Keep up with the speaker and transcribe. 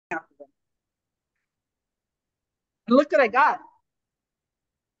And look what I got.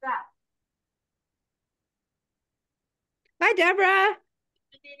 That. Hi, Deborah.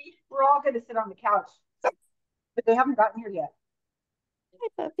 We're all going to sit on the couch, but they haven't gotten here yet. Hi,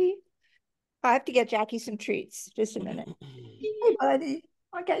 puppy. I have to get Jackie some treats. Just a minute. Hey, buddy.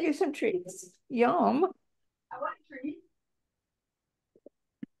 I'll get you some treats. Yum. I want a treat.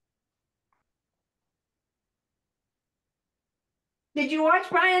 Did you watch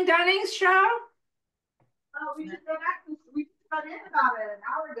Brian Dunning's show? Oh, we just got in about an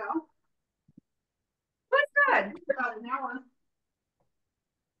hour ago. What's good? About an hour.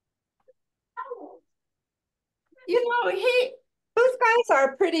 You know, those guys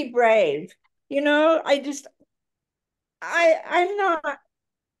are pretty brave. You know, I'm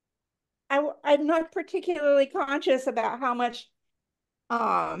not particularly conscious about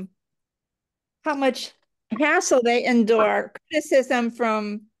um how much hassle they endure, criticism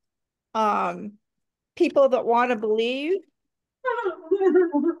from people that want to believe.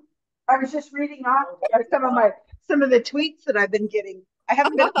 I was just reading off some of the tweets that I've been getting. I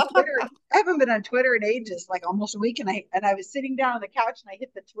haven't been on Twitter in ages, like almost a week. And I was sitting down on the couch and I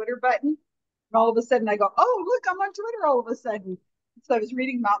hit the Twitter button, and all of a sudden I go, "Oh, look, I'm on Twitter!" All of a sudden, so I was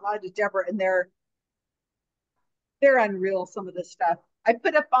reading them out loud to Deborah, and they're unreal. Some of this stuff I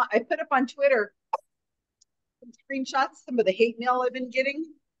put up on Twitter some screenshots, some of the hate mail I've been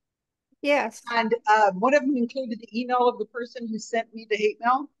getting. Yes. And one of them included the email of the person who sent me the hate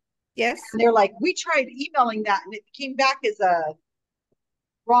mail. Yes. And they're like, we tried emailing that and it came back as a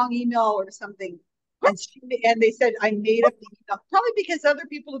wrong email or something. And they said I made up the email, probably because other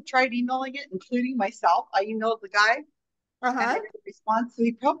people have tried emailing it, including myself. I emailed the guy and I got a response. So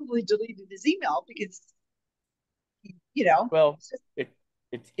he probably deleted his email because, Well,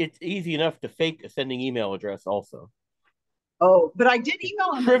 it's easy enough to fake a sending email address also. Oh, but I did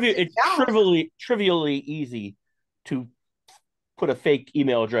email him. It's trivially easy to put a fake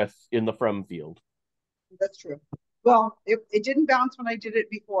email address in the from field. That's true. Well, it didn't bounce when I did it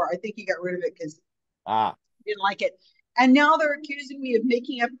before. I think he got rid of it because he didn't like it. And now they're accusing me of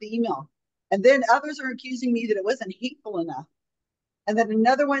making up the email. And then others are accusing me that it wasn't hateful enough. And then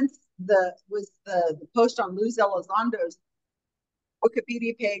another one was the post on Luz Elizondo's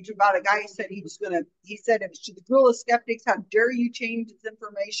Wikipedia page about a guy who said he said it was to the guerrilla skeptics, how dare you change this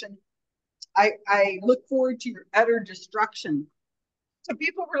information? I look forward to your utter destruction. So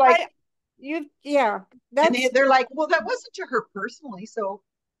people were like, they're like, well, that wasn't to her personally. So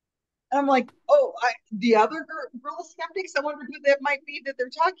I'm like, oh, the other guerrilla skeptics, I wonder who that might be that they're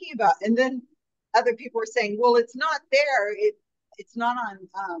talking about. And then other people were saying, well, it's not there. It's not on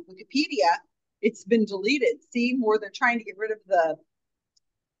Wikipedia. It's been deleted. See, more they're trying to get rid of the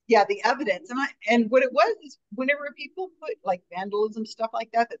evidence. And what it was is whenever people put like vandalism stuff like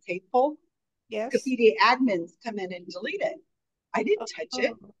that that's hateful, yes, Wikipedia admins come in and delete it. I didn't touch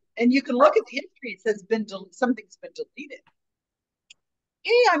it. And you can look at the history. It says something's been deleted.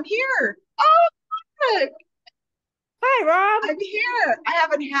 Hey, I'm here. Oh, look. Hi, Rob. I'm here. I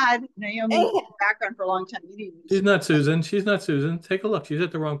haven't had Naomi background for a long time. She's not Susan. She's not Susan. Take a look. She's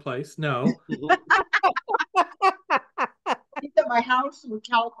at the wrong place. No. She's at my house in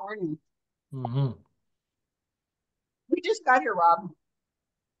California. Mm-hmm. We just got here, Rob.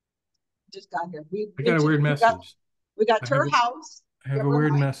 Just got here. I got a weird message. We got to her house. I have a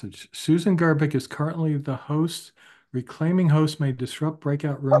weird message. Susan Garbick is currently the host. Reclaiming host may disrupt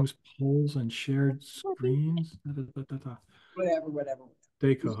breakout rooms, polls, and shared screens. Whatever.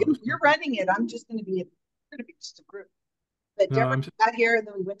 You're running it. I'm just going to be just a group. But Deborah got here, and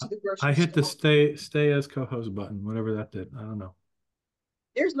then we went to the grocery store. I hit the stay as co-host button, whatever that did. I don't know.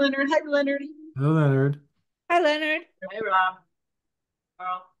 There's Leonard. Hi, Leonard. Hello, Leonard. Hi, Leonard. Hey, Rob.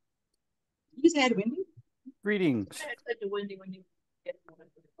 Karl. You just had Wendy? Greetings. I said to Wendy when you get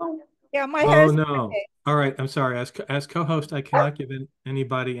yeah, my hair. Oh no! All right, I'm sorry. As co-host, I cannot give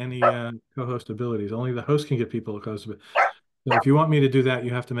anybody any co-host abilities. Only the host can give people a co-host. So if you want me to do that,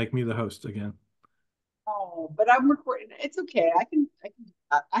 you have to make me the host again. Oh, but I'm recording. It's okay.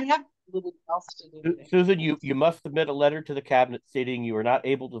 I have little else to do. Susan, you must submit a letter to the cabinet stating you are not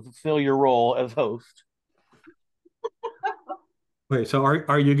able to fulfill your role as host. Wait, so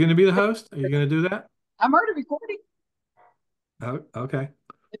are you going to be the host? Are you going to do that? I'm already recording. Oh, okay.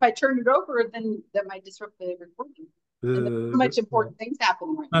 If I turn it over, then that might disrupt the recording. And much important things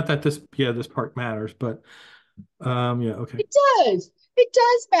happening right now. Not that this part matters, but okay. It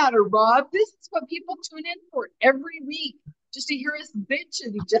does matter, Rob. This is what people tune in for every week, just to hear us bitch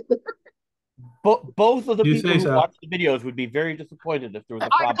at each other. Both of the people who watch the videos would be very disappointed if there was a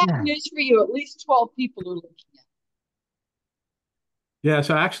problem. I have news for you. At least 12 people are looking at it. Yeah,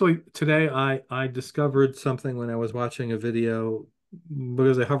 so actually today I discovered something when I was watching a video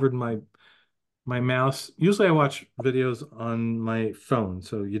because I hovered my mouse. Usually I watch videos on my phone,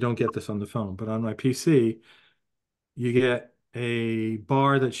 so you don't get this on the phone, but on my PC, you get a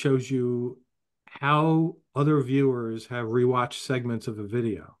bar that shows you how other viewers have rewatched segments of a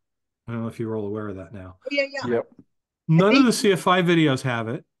video. I don't know if you're all aware of that now. Oh, yeah, yeah. Yep. I None of think the CFI videos have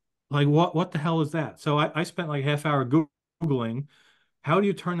it. Like what the hell is that? So I spent like a half hour Googling how do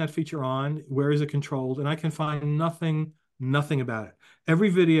you turn that feature on? Where is it controlled? And I can find nothing about it. Every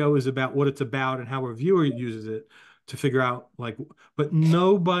video is about what it's about and how a viewer uses it to figure out like, but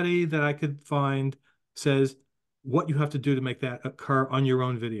nobody that I could find says what you have to do to make that occur on your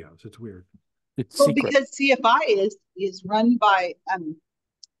own videos. It's weird. It's well secret. because CFI is run by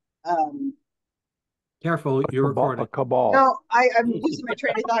um Careful, you're recording. A cabal. no, I'm losing my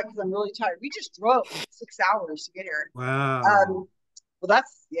train of thought because I'm really tired. We just drove 6 hours to get here. Wow. Well,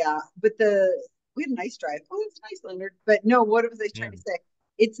 that's yeah, but we had a nice drive. Oh, it's nice, Leonard. But no, what was I trying to say?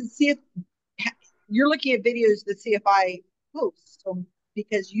 It's a CF. You're looking at videos that CFI hosts, so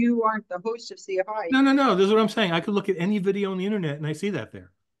because you aren't the host of CFI. No. This is what I'm saying. I could look at any video on the internet and I see that there,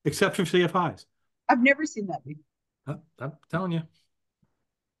 except for CFIs. I've never seen that before. I'm telling you.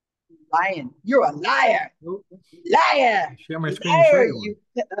 Lying. You're a liar. Liar. Share my screen and show Liar, you.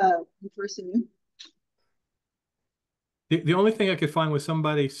 you person. The only thing I could find was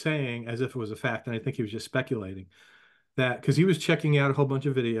somebody saying, as if it was a fact, and I think he was just speculating, that because he was checking out a whole bunch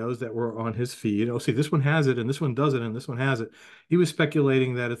of videos that were on his feed. Oh, see, this one has it, and this one doesn't, and this one has it. He was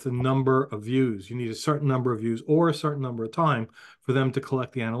speculating that it's a number of views. You need a certain number of views or a certain number of time for them to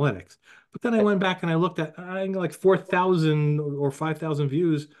collect the analytics. But then I went back and I looked at like 4,000 or 5,000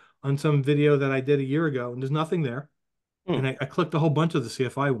 views on some video that I did a year ago, and there's nothing there. And I clicked a whole bunch of the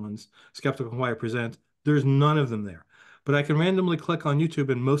CFI ones, Skeptical Why I Present. There's none of them there. But I can randomly click on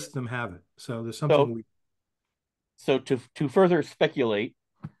YouTube and most of them have it. So there's something. So to further speculate,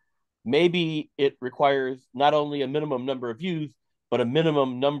 maybe it requires not only a minimum number of views, but a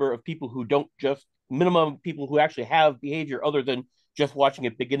minimum number of people who don't just minimum people who actually have behavior other than just watching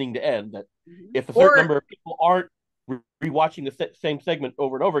it beginning to end. That if a certain number of people aren't rewatching the same segment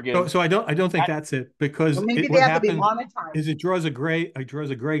over and over again. So I don't think that's it, because maybe what they have to be happens monetized. is it draws a gray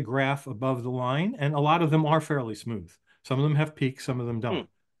graph above the line, and a lot of them are fairly smooth. Some of them have peaks, some of them don't.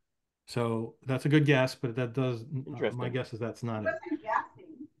 So that's a good guess, but that does. My guess is that's not it.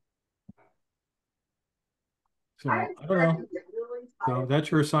 So I don't know. So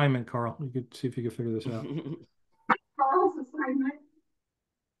that's your assignment, Carl. You could see if you could figure this out. Carl's assignment.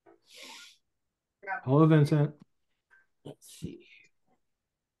 Hello, Vincent. Let's see.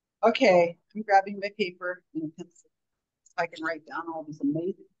 Okay, I'm grabbing my paper and a pencil so I can write down all these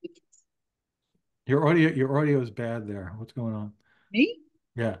amazing things. Your audio is bad there. What's going on? Me?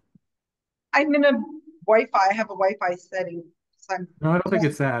 Yeah. I'm in a Wi-Fi. I have a Wi-Fi setting. So No, I don't think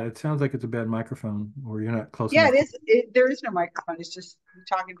it's that. It sounds like it's a bad microphone, or you're not close yeah, enough. it is. There is no microphone. It's just you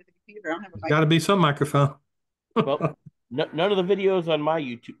talking to the computer. I don't have a microphone. Got to be some microphone. Well, none of the videos on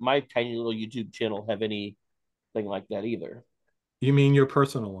my tiny little YouTube channel have anything like that either. You mean your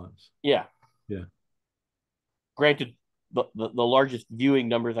personal ones? Yeah. Yeah. Granted, the largest viewing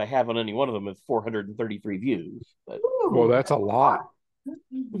numbers I have on any one of them is 433 views. But Well, that's a lot.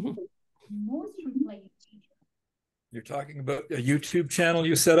 You're talking about a YouTube channel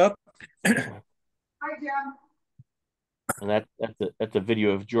you set up? Hi, Jim. And that's a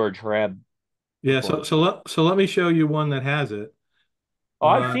video of George Harab. Yeah. So let me show you one that has it. Oh,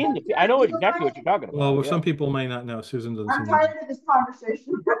 I've seen it. I know exactly what you're talking about. Well, some people may not know. Susan doesn't. I'm tired of this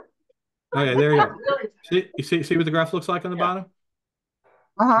conversation. Okay, there you go. See what the graph looks like on the bottom?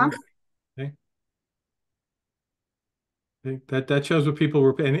 Okay. That shows what people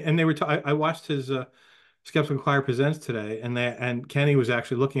were paying, and they were. I watched his Skeptical Choir Presents today, and Kenny was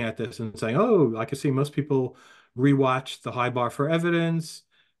actually looking at this and saying, "Oh, I can see most people rewatch the high bar for evidence,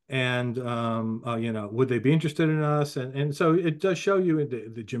 and would they be interested in us?" And so it does show you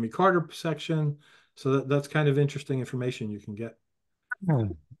the Jimmy Carter section. So that's kind of interesting information you can get.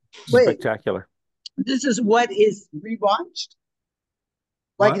 Spectacular. This is what is rewatched?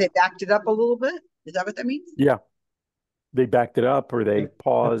 Like they backed it up a little bit? Is that what that means? Yeah. They backed it up, or they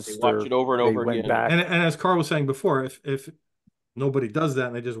paused, they watch it over and over again. Back. And as Karl was saying before, if nobody does that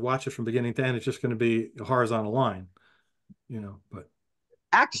and they just watch it from beginning to end, it's just going to be a horizontal line, but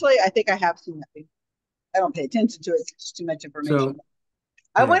actually, I think I have seen that. I don't pay attention to it. It's too much information. So,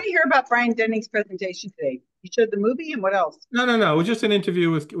 I want to hear about Brian Denning's presentation today. He showed the movie, and what else? No. It was just an interview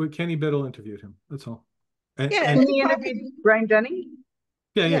with Kenny Biddle interviewed him. That's all. And he interviewed Brian Denning.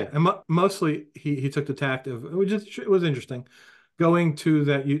 Yeah. And mostly he took the tact of it was interesting. going to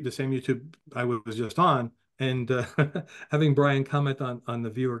the same YouTube I was just on and having Brian comment on the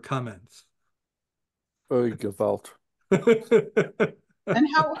viewer comments. Oh, gewalt. And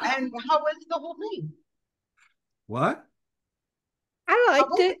how was the whole thing? What? I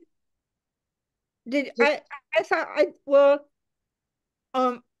liked it. I thought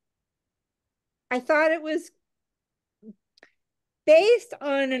I thought it was based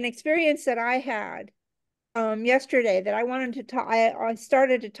on an experience that I had yesterday that I wanted to talk. I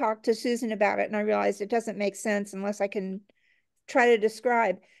started to talk to Susan about it, and I realized it doesn't make sense unless I can try to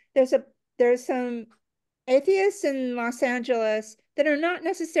describe. There's some atheists in Los Angeles that are not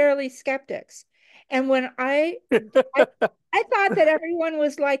necessarily skeptics. And when I thought that everyone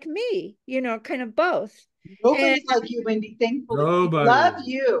was like me, kind of both. Nobody's like you, Wendy. Thankfully, Nobody. Love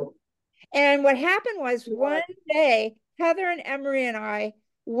you. And what happened was one day, Heather and Emery and I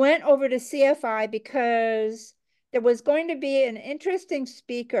went over to CFI because there was going to be an interesting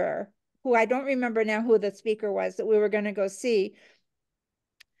speaker who I don't remember now who the speaker was that we were going to go see.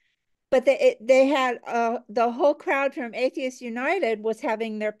 But they had the whole crowd from Atheists United was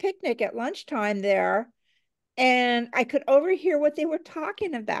having their picnic at lunchtime there. And I could overhear what they were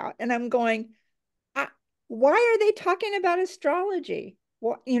talking about. And I'm going, why are they talking about astrology?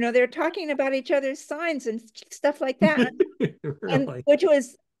 Well, they're talking about each other's signs and stuff like that. Really? And which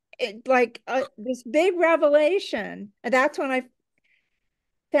was like this big revelation. And that's when I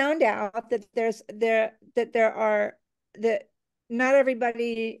found out that that not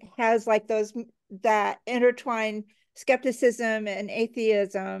everybody has like that intertwined skepticism and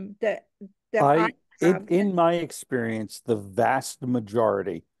atheism that I have. In my experience, the vast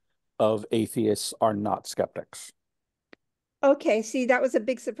majority of atheists are not skeptics. Okay, see, that was a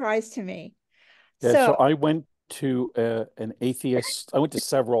big surprise to me. Yeah, so I went to I went to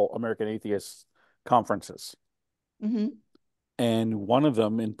several American atheist conferences. Mm-hmm. And one of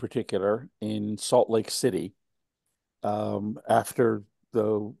them in particular in Salt Lake City, after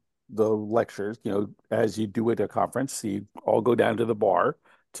the lectures, as you do at a conference, you all go down to the bar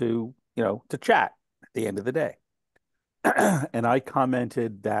to chat at the end of the day. And I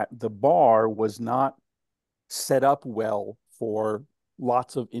commented that the bar was not set up well for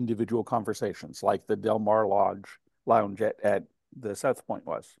lots of individual conversations like the Del Mar Lounge at the South Point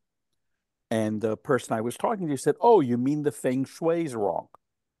was. And the person I was talking to said, "Oh, you mean the feng shui's wrong?"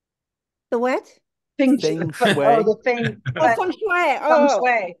 The what? Feng shui. Oh, the feng shui. Oh. Feng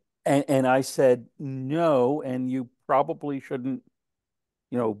shui. And I said, "No, and you probably shouldn't,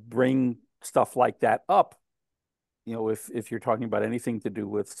 bring stuff like that up, if you're talking about anything to do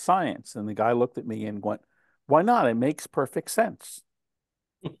with science." And the guy looked at me and went, "Why not? It makes perfect sense."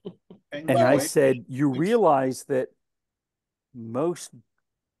 And I said, "You realize that most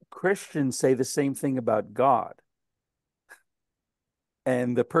Christians say the same thing about God."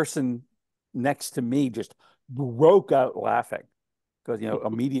 And the person next to me just broke out laughing because,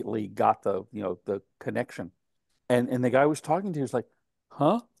 immediately got the connection. And the guy I was talking to was like,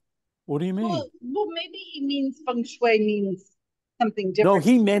 "Huh? What do you mean?" Well, maybe he means feng shui means something different. No,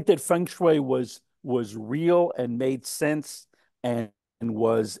 he meant that feng shui was real and made sense and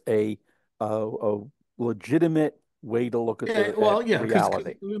was a legitimate way to look at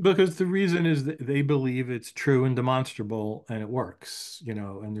reality. Because the reason is that they believe it's true and demonstrable and it works,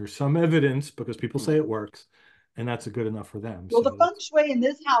 and there's some evidence because people say it works, and that's good enough for them. Well, the feng shui in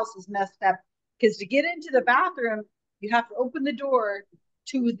this house is messed up because to get into the bathroom, you have to open the door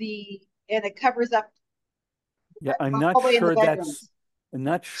and it covers up. Yeah, I'm not sure that's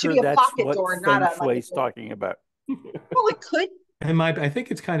what feng shui is talking about. Well, it could. And I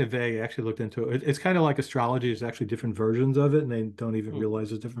think it's kind of vague. I actually looked into it. It's kind of like astrology. There's actually different versions of it, and they don't even realize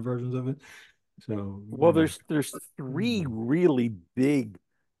there's different versions of it. So, well, there's three really big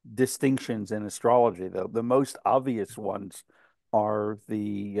distinctions in astrology, though. The most obvious ones are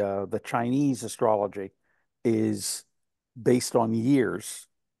the Chinese astrology is based on years,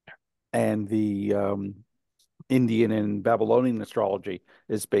 and the Indian and Babylonian astrology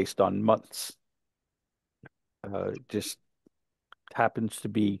is based on months. Just happens to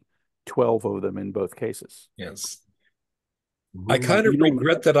be 12 of them in both cases. Yes. I kind of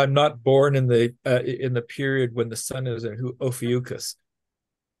regret that I'm not born in the period when the sun is in Ophiuchus.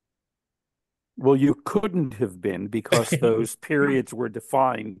 Well, you couldn't have been because those periods were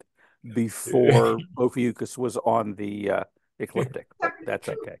defined before Ophiuchus was on the ecliptic, but that's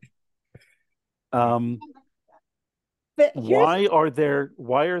okay. Why are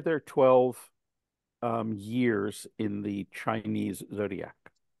there 12 years in the Chinese zodiac?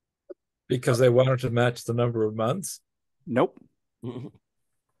 Because they wanted to match the number of months? Nope.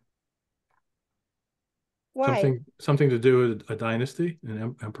 Why? Something to do with a dynasty,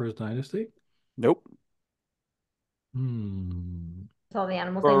 an emperor's dynasty? Nope. All the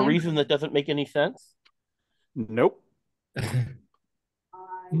animals For a reason that doesn't make any sense? Nope. I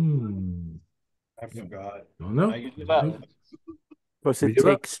forgot. Oh, no. Because it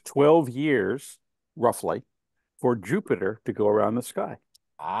takes 12 years, roughly, for Jupiter to go around the sky.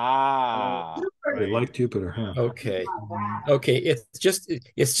 They like Jupiter, huh? Okay. Okay. It's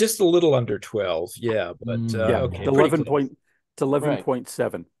just a little under 12. Yeah, but okay,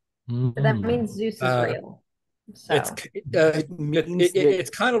 11.7. But that means Zeus is real. So it's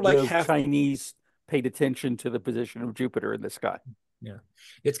kind of like the Chinese paid attention to the position of Jupiter in the sky. Yeah,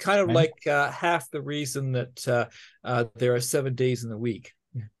 it's kind of like half the reason that there are 7 days in the week.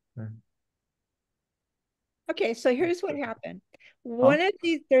 Okay, so here's what happened. One of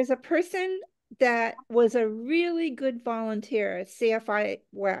these, there's a person that was a really good volunteer at CFI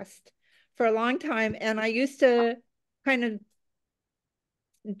West for a long time, and I used to kind of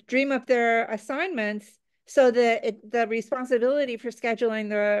dream up their assignments so that the responsibility for scheduling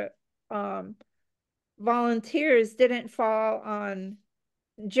the volunteers didn't fall on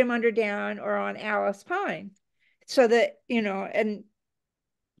Jim Underdown or on Alice Pine. So that, and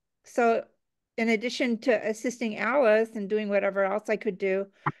so in addition to assisting Alice and doing whatever else I could do,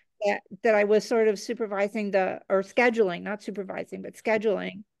 that I was sort of supervising or scheduling, not supervising, but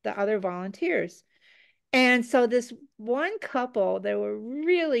scheduling the other volunteers. And so this one couple, they were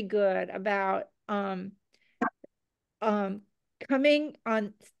really good about coming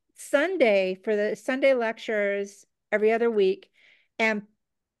on Sunday for the Sunday lectures every other week and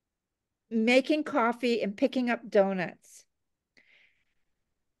making coffee and picking up donuts.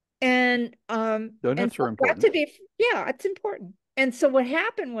 And donuts are important. Yeah, it's important. And so what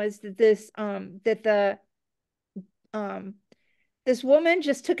happened was that this woman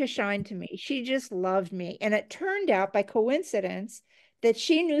just took a shine to me. She just loved me. And it turned out by coincidence that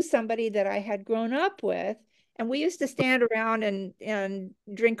she knew somebody that I had grown up with. And we used to stand around and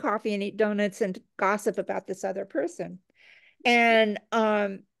drink coffee and eat donuts and gossip about this other person. And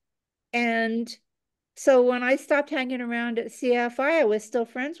so when I stopped hanging around at CFI, I was still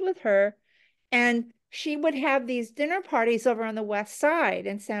friends with her. And she would have these dinner parties over on the West Side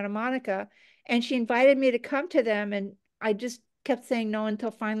in Santa Monica. And she invited me to come to them. And I just kept saying no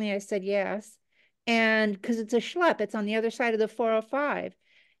until finally I said yes. And because it's a schlep, it's on the other side of the 405.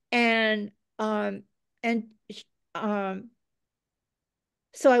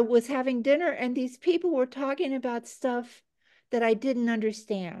 So I was having dinner and these people were talking about stuff that I didn't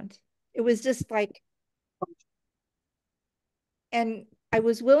understand. It was just like, and I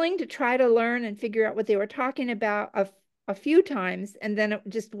was willing to try to learn and figure out what they were talking about a few times. And then it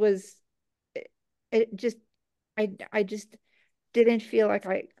just was, I just didn't feel like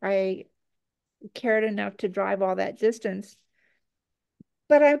I cared enough to drive all that distance.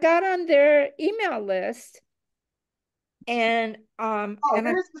 But I got on their email list and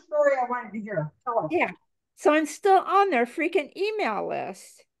here's the story I wanted to hear. Tell us. Yeah. So I'm still on their freaking email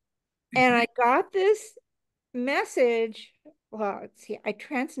list. And I got this message. Well, let's see, I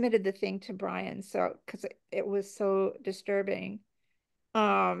transmitted the thing to Brian, so because it was so disturbing.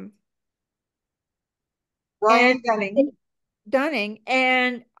 Brian Dunning,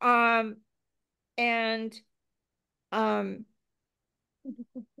 and I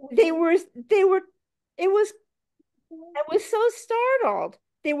was so startled.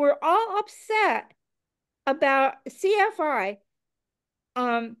 They were all upset about CFI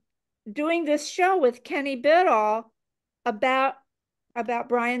doing this show with Kenny Biddle about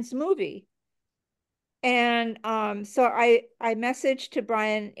Brian's movie. And so I messaged to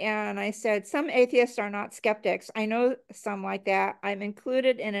Brian and I said, some atheists are not skeptics. I know some like that. I'm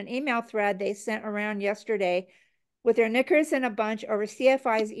included in an email thread they sent around yesterday with their knickers in a bunch over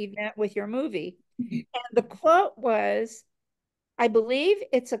CFI's event with your movie. And the quote was, I believe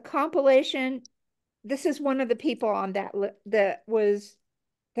it's a compilation. This is one of the people on that that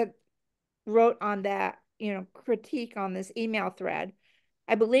wrote on that, critique on this email thread.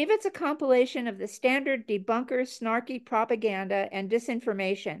 I believe it's a compilation of the standard debunker, snarky propaganda and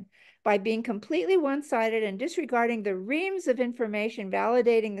disinformation by being completely one-sided and disregarding the reams of information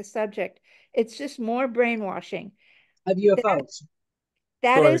validating the subject. It's just more brainwashing. Of UFOs.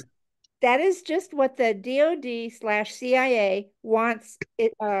 That is just what the DOD/CIA wants,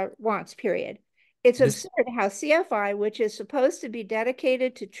 period. It's absurd how CFI, which is supposed to be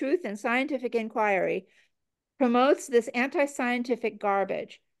dedicated to truth and scientific inquiry, promotes this anti-scientific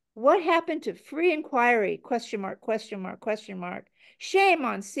garbage. What happened to free inquiry? Question mark, question mark, question mark. Shame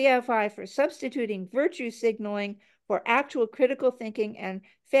on CFI for substituting virtue signaling for actual critical thinking and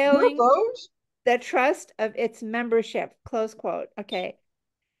failing. UFOs? the trust of its membership, close quote. Okay.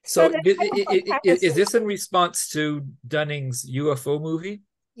 So is this in response to Dunning's UFO movie?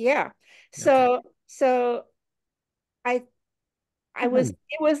 Yeah. So I was,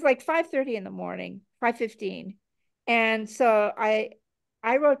 it was like 5:30 in the morning, 5:15. And so I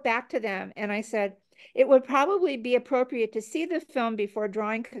wrote back to them and I said, it would probably be appropriate to see the film before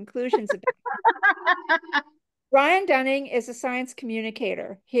drawing conclusions about it. Brian Dunning is a science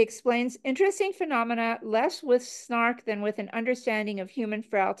communicator. He explains interesting phenomena less with snark than with an understanding of human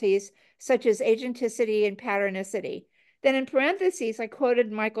frailties, such as agenticity and patternicity. Then in parentheses, I quoted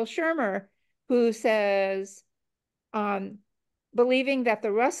Michael Shermer, who says, believing that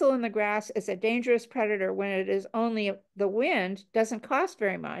the rustle in the grass is a dangerous predator when it is only the wind doesn't cost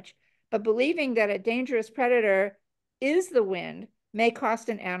very much, but believing that a dangerous predator is the wind may cost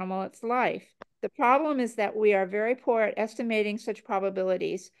an animal its life. The problem is that we are very poor at estimating such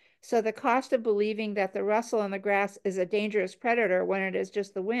probabilities, so the cost of believing that the rustle in the grass is a dangerous predator when it is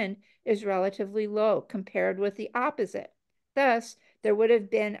just the wind is relatively low compared with the opposite. Thus, there would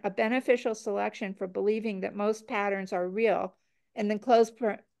have been a beneficial selection for believing that most patterns are real. And then close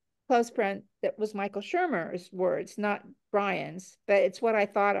print, that was Michael Shermer's words, not Brian's, but it's what I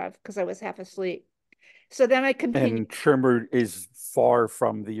thought of because I was half asleep. So then I continued. And Shermer is far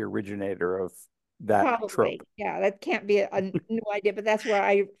from the originator of that Probably trope. Yeah, that can't be a new idea, but that's where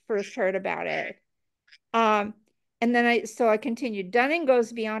I first heard about it. And then I continued. Dunning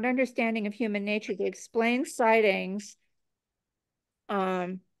goes beyond understanding of human nature to explain sightings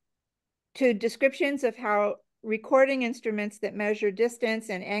to descriptions of how recording instruments that measure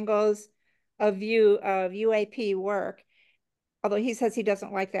distance and angles of view of UAP work, although he says he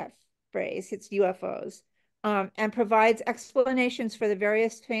doesn't like that phrase, it's UFOs, and provides explanations for the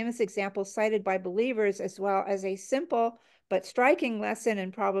various famous examples cited by believers, as well as a simple but striking lesson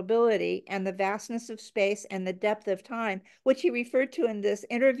in probability and the vastness of space and the depth of time, which he referred to in this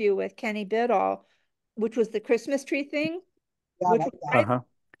interview with Kenny Biddle, which was the Christmas tree thing.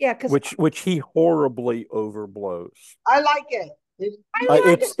 Yeah, which he horribly overblows. I like it.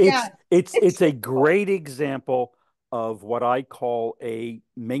 It's a great example of what I call a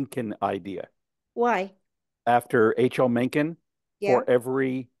Mencken idea. Why? After H.L. Mencken, for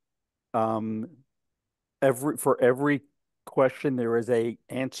every question there is a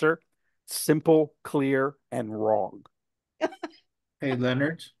answer, simple, clear, and wrong. Hey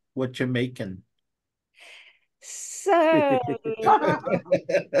Leonard, what you making? So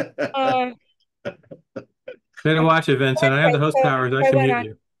better watch it, Vincent. I have the host powers. I can mute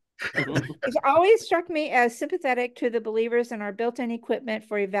you. It's always struck me as sympathetic to the believers in our built-in equipment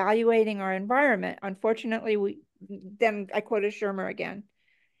for evaluating our environment. Unfortunately, then I quoted Shermer again.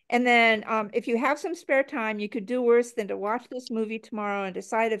 And then if you have some spare time, you could do worse than to watch this movie tomorrow and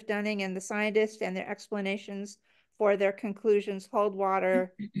decide if Dunning and the scientists and their explanations for their conclusions hold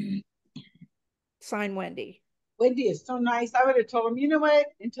water. Sign, Wendy. Wendy is so nice. I would have told him, you know what?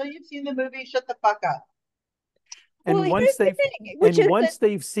 Until you've seen the movie, shut the fuck up. And once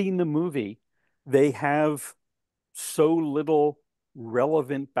they've seen the movie, they have so little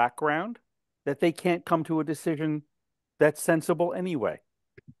relevant background that they can't come to a decision that's sensible anyway.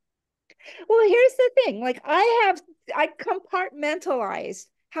 Well, here's the thing. Like I compartmentalized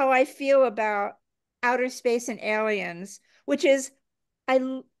how I feel about outer space and aliens, which is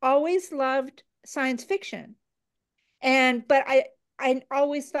I always loved science fiction. But I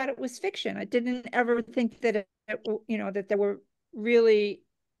always thought it was fiction. I didn't ever think that that there were really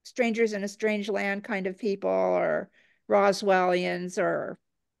strangers in a strange land kind of people or Roswellians or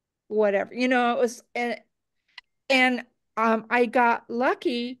whatever. It was and I got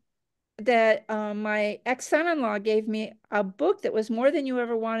lucky that my ex-son-in-law gave me a book that was more than you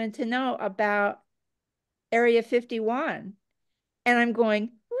ever wanted to know about Area 51. And I'm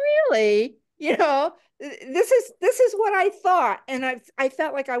going, really? This is what I thought. And I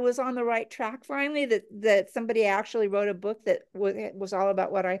felt like I was on the right track finally, that somebody actually wrote a book that was all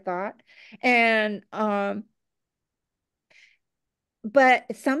about what I thought. And but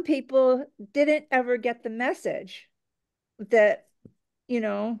some people didn't ever get the message that,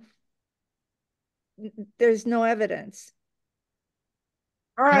 there's no evidence.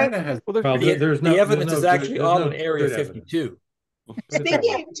 All right. The evidence is actually all in Area 52.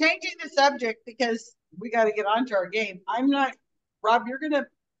 Speaking of changing the subject, because we got to get onto our game. I'm not, Rob,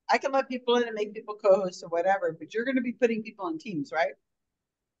 I can let people in and make people co-hosts or whatever, but you're going to be putting people in teams, right?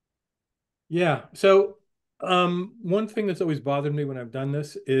 Yeah. So one thing that's always bothered me when I've done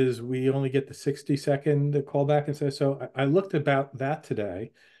this is we only get the 60-second callback and say, so I looked about that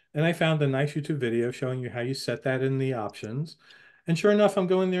today and I found a nice YouTube video showing you how you set that in the options. And sure enough, I'm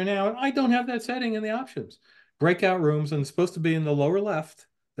going there now, and I don't have that setting in the options. Breakout rooms, and it's supposed to be in the lower left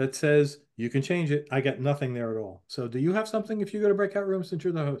that says you can change it. I got nothing there at all. So do you have something if you go to breakout rooms since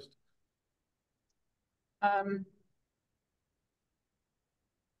you're the host? I'm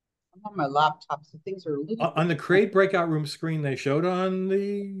on my laptop, so things are a little On the create breakout room screen they showed on the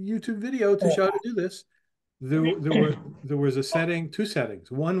YouTube video to show how to do this, there was a setting, two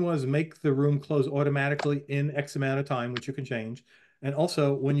settings. One was make the room close automatically in X amount of time, which you can change. And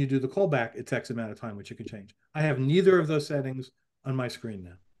also when you do the callback, it's X amount of time, which you can change. I have neither of those settings on my screen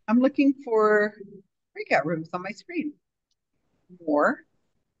now. I'm looking for breakout rooms on my screen. More.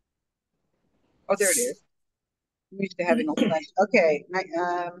 Oh, there it is. I'm used to having a flash. Okay. I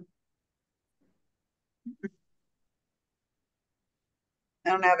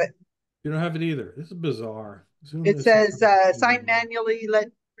don't have it. You don't have it either. This is bizarre. Zoom It is says sign manually, let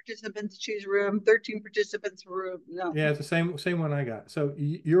participants choose room, 13 participants room. No. Yeah, it's the same one I got. So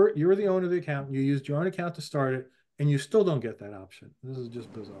you're the owner of the account. You used your own account to start it, and you still don't get that option. This is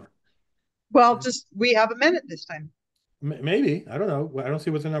just bizarre. Well, we have a minute this time. Maybe. I don't know. I don't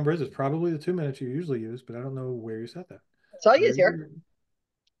see what the number is. It's probably the 2 minutes you usually use, but I don't know where you set that. That's all you use here.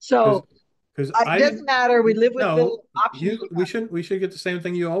 So because it doesn't matter. We live with the options. We should get the same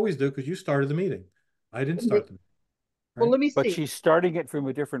thing you always do because you started the meeting. I didn't start the meeting. Right? Well, let me see. But she's starting it from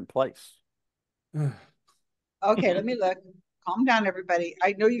a different place. Okay, let me look. Calm down, everybody.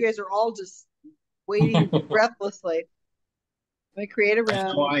 I know you guys are all just waiting breathlessly. Let me create a room.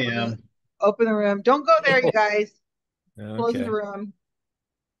 That's who I am. Open the room. Don't go there, you guys. Okay. Close the room.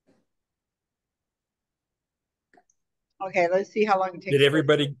 Okay, let's see how long it takes.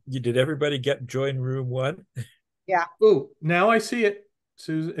 Did everybody get join room 1? Yeah. Oh, now I see it.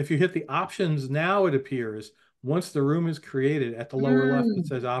 Susan, if you hit the options, now it appears once the room is created at the lower left, it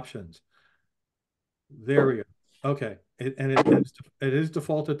says options. There we go. Okay. It is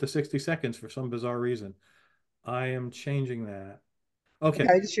defaulted to 60 seconds for some bizarre reason. I am changing that. Okay.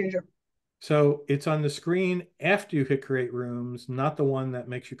 I just changed it. So it's on the screen after you hit create rooms, not the one that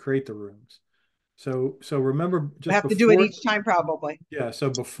makes you create the rooms. So remember, just I have to do it each time probably. Yeah. So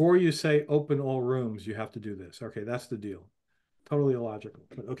before you say open all rooms, you have to do this. Okay. That's the deal. Totally illogical,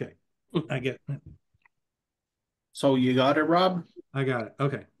 but okay. I get it. So you got it, Rob? I got it.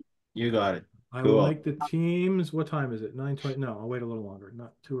 Okay. You got it. I will make the teams. What time is it? 9:20. No, I'll wait a little longer.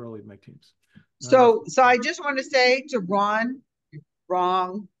 Not too early to make teams. So I just want to say to Ron, you're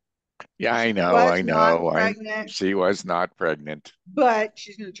wrong. Yeah, I know. She was not pregnant. But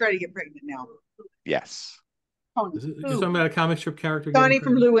she's going to try to get pregnant now. Yes. Tony. You're talking about a comic strip character? Tony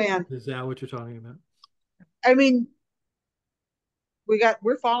from Luann. Is that what you're talking about? I mean,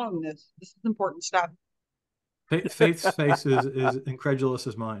 we're following this. This is important stuff. Faith's face is incredulous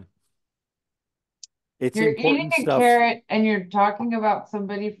as mine. You're eating a carrot and you're talking about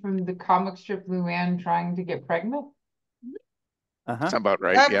somebody from the comic strip Luann trying to get pregnant? That's about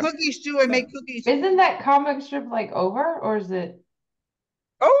right. Yeah. Cookies too. I make cookies. Isn't that comic strip like over, or is it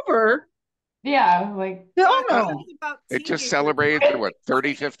over? Yeah, like no. It just celebrated their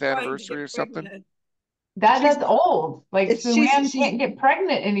 35th anniversary or something. That's old. Like Luann can't get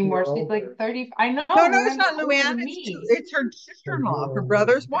pregnant anymore. She's like 30. I know. No, it's not Luann. It's her sister-in-law, her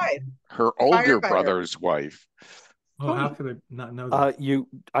brother's wife. Her older brother's wife. Oh, how could I not know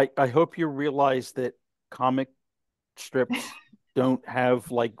that? I hope you realize that comic strips don't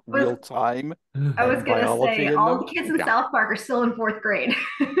have like real time. I was gonna say all the kids in South Park are still in 4th grade.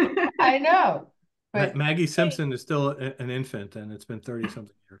 I know. But Maggie Simpson is still an infant, and it's been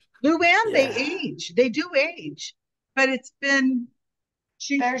 30-something years. Luann, they age. They do age, but it's been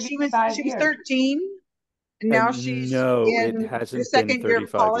she was 13, and now she's in the second year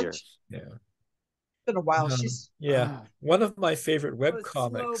of college. Years. Yeah. It's been a while. One of my favorite web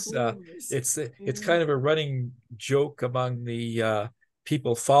comics. It's kind of a running joke among the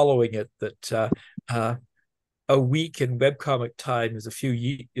people following it that a week in webcomic time is a few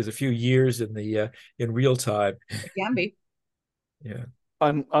years in real time. It can be. Yeah.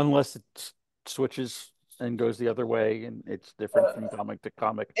 Unless it switches and goes the other way, and it's different from comic to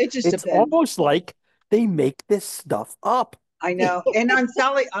comic. It's almost like they make this stuff up. I know. And on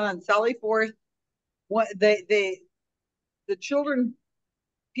Sally Forth, the children,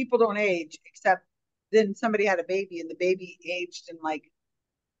 people don't age, except then somebody had a baby, and the baby aged, and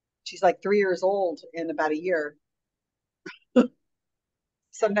she's like 3 years old in about a year.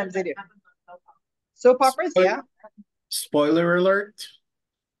 Sometimes they do. Soap operas, yeah. Spoiler alert: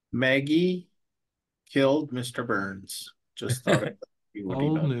 Maggie killed Mr. Burns. Just thought you would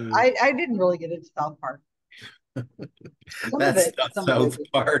know. I didn't really get into South Park. That's not South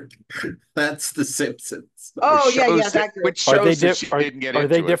Park. That's The Simpsons. Oh, yeah, that group. Which shows that she didn't get into it. Are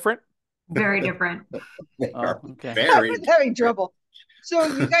they different? Very different. Okay. I was having trouble. So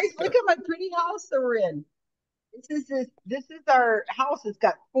you guys look at my pretty house that we're in. This is our house. It's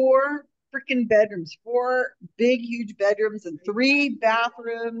got 4 freaking bedrooms, 4 big, huge bedrooms, and 3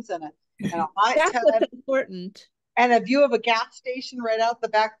 bathrooms, and a hot That's tub. what's important. And a view of a gas station right out the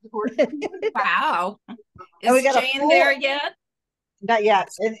back of the court. Wow. And we Is got a Jane there yet? Not yet.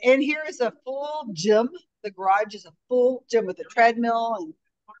 And here is a full gym. The garage is a full gym with a treadmill,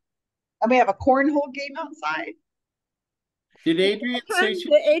 and we have a cornhole game outside. Did Adrian say she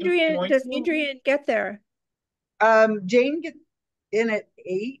Does Adrian get there? Jane gets in at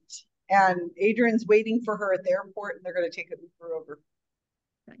 8, and Adrian's waiting for her at the airport, and they're going to take her over.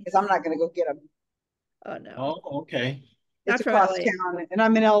 Because I'm not going to go get him. Oh no. Oh, okay. It's across town, and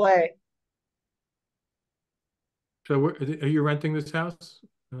I'm in LA. So are you renting this house?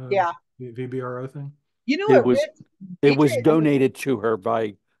 Yeah. The VBRO thing? You know, it was donated to her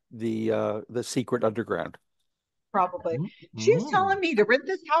by the secret underground. Probably. She's telling me to rent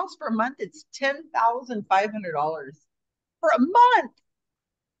this house for a month. It's $10,500 for a month.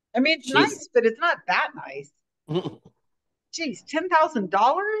 I mean, it's nice, but it's not that nice. Jeez,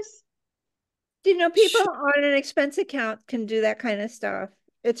 $10,000? You know, people on an expense account can do that kind of stuff.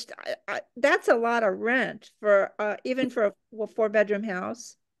 It's that's a lot of rent for even for a 4-bedroom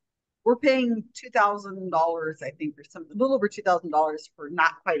house. We're paying $2,000, I think, or something, a little over $2,000 for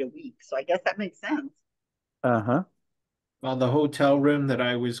not quite a week. So I guess that makes sense. Well, the hotel room that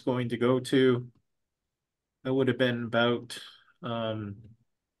I was going to go to, it would have been about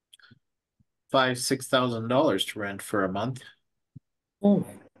 $5,000-6,000 to rent for a month. Oh my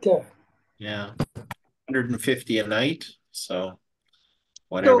God. Yeah, 150 a night. So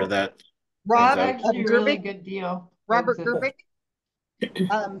whatever that. Rob, actually a really good deal. Robert Gerbic,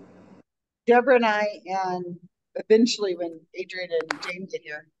 Deborah and I, and eventually when Adrian and Jane get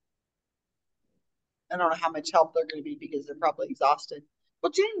here, I don't know how much help they're going to be because they're probably exhausted.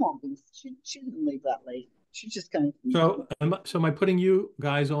 Well, Jane won't be. She didn't leave that late. She's just kind of. So am I putting you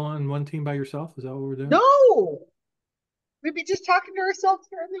guys on one team by yourself? Is that what we're doing? No, we'd be just talking to ourselves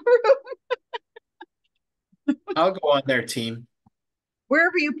here in the room. I'll go on their team.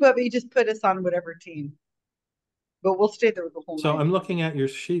 Wherever you put me, just put us on whatever team. But we'll stay there the whole night. So I'm looking at your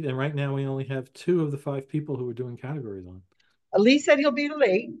sheet, and right now we only have 2 of the 5 people who are doing categories on. Ali said he'll be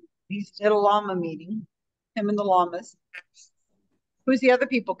late. He's at a llama meeting. Him and the llamas. Who's the other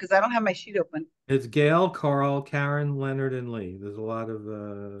people? Because I don't have my sheet open. It's Gail, Karl, Karen, Leonard, and Lee. There's a lot of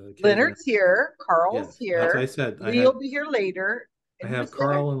Leonard's here. Karl's here. As I said, Lee will be here later. I have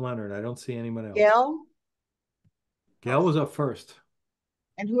Karl and Leonard. I don't see anyone else. Gail was up first.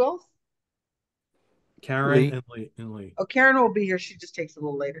 And who else? Karen and Lee. Oh, Karen will be here. She just takes a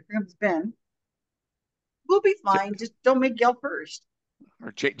little later. Here comes Ben. We'll be fine. Just don't make Gail first.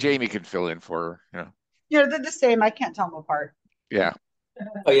 Or Jamie can fill in for her. Yeah, they're the same. I can't tell them apart. Yeah.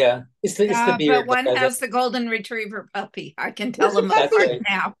 Oh yeah, it's the beard. But one has the golden retriever puppy. I can tell them apart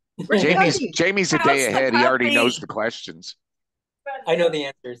now. Jamie's a day ahead. He already knows the questions. I know the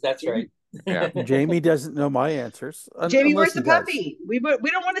answers. That's right. Yeah. Jamie doesn't know my answers. Jamie, where's the puppy? We don't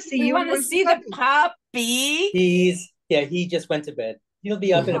want to see you. We want to see the puppy. He just went to bed. He'll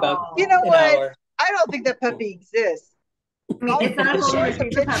be up in about an hour. I don't think that puppy exists. It's not a golden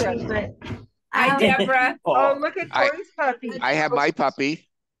retriever puppy, but hi, Deborah. Oh, look at Corey's puppy. I have my puppy.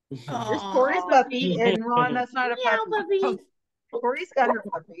 There's Corey's puppy, and Ron, that's not a puppy. Corey's got her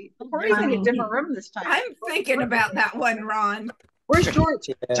puppy. Corey's in a different room this time. I'm thinking about that one, Ron. Where's George?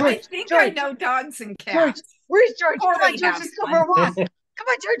 I think I know dogs and cats. Where's George? Come on, George, let's go for a walk. Come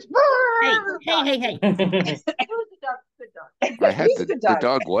on, George. Hey. The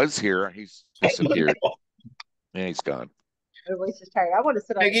dog was here. He's disappeared. Yeah, he's gone. My voice is tired. I want to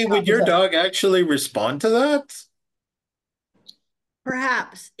sit on. Peggy, would your dog actually respond to that?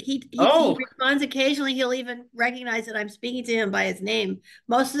 Perhaps. He responds occasionally. He'll even recognize that I'm speaking to him by his name.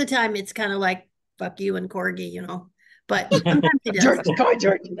 Most of the time, it's kind of like, fuck you and Corgi, you know. But sometimes he does. George, come on,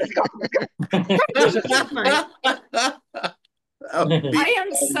 George. Let's go. I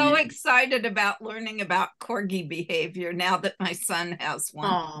am so excited about learning about Corgi behavior now that my son has one.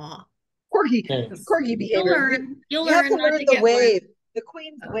 Aww. Corgi behavior. You'll have learn to learn the wave. The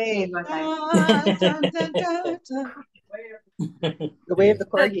Queen's wave. The way of the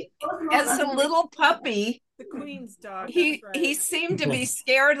Corgi. As a little puppy, the Queen's dog. He seemed to be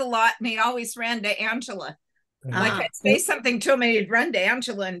scared a lot, and he always ran to Angela. Like I'd say something to him, and he'd run to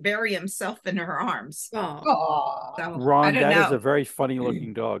Angela and bury himself in her arms. Oh, so, Ron, that is a very funny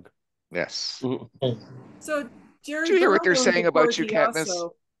looking dog. Yes. So Jerry Did you hear what they're Brown owned saying a about you, corgi Katniss?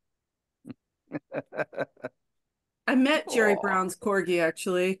 also. I met Jerry Brown's corgi,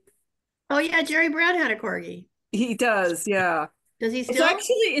 actually. Oh yeah, Jerry Brown had a corgi. He does, yeah. Does he still?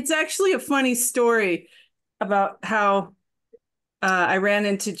 It's actually a funny story about how I ran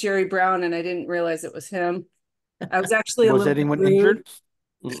into Jerry Brown and I didn't realize it was him. I was actually a Was little anyone rude. injured?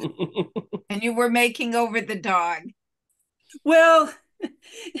 And you were making over the dog. Well,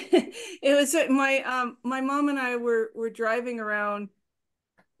 it was my mom and I were driving around,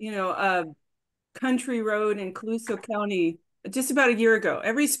 a country road in Colusa County just about a year ago.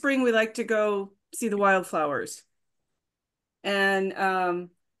 Every spring we like to go see the wildflowers. And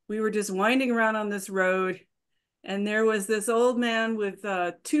we were just winding around on this road, and there was this old man with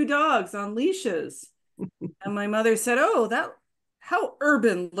 2 dogs on leashes. And my mother said, "Oh, how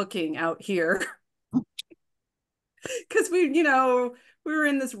urban looking out here." Because we were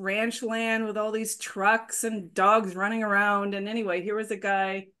in this ranch land with all these trucks and dogs running around. And anyway, here was a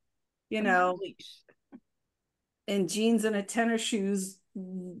guy, in jeans and a tennis shoes,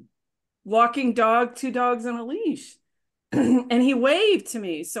 walking 2 dogs on a leash. And he waved to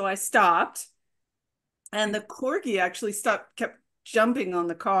me. So I stopped, and the corgi actually kept jumping on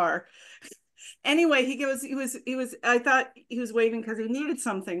the car. Anyway, he was, I thought he was waving because he needed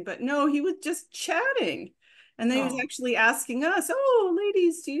something, but no, he was just chatting. And then he was actually asking us, "Oh,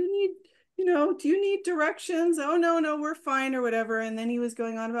 ladies, do you need directions?" "Oh, no, we're fine," or whatever. And then he was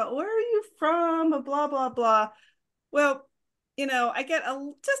going on about, "Where are you from?" Blah, blah, blah. Well, I get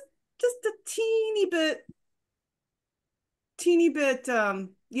just a teeny bit,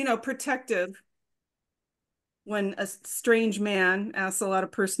 protective when a strange man asks a lot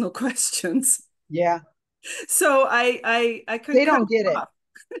of personal questions. Yeah. So I couldn't. They don't get it.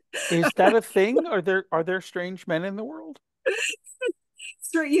 Is that a thing? Are there strange men in the world?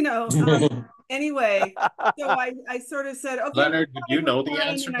 Anyway, so I sort of said, "Okay, Leonard, did you know the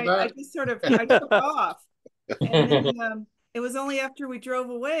answer to that? I just sort of I took off. And then it was only after we drove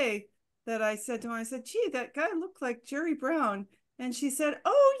away that I said to him, I said, "Gee, that guy looked like Jerry Brown." And she said,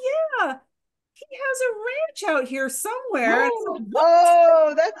 "Oh yeah, he has a ranch out here somewhere."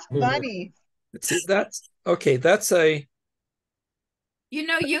 Oh, that's funny. See, that's okay. That's a.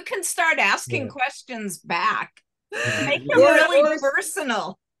 You can start asking questions back. Make them really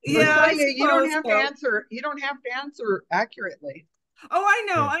personal. Yeah, you don't have to answer. You don't have to answer accurately. Oh,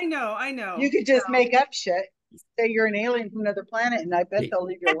 I know. You could just make up shit. Say you're an alien from another planet, and I bet they'll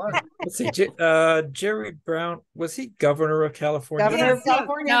leave you alone. Let's see, Jerry Brown, was he governor of California? Governor of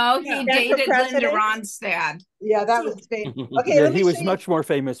California? No, he dated Linda Ronstadt. Yeah, that was famous. Okay, yeah, he was much more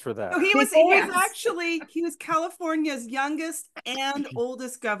famous for that. So he was California's youngest and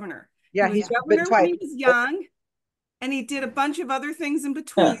oldest governor. Yeah, he was governor when he was young, and he did a bunch of other things in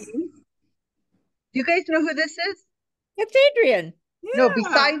between. Do you guys know who this is? It's Adrian. Yeah. No,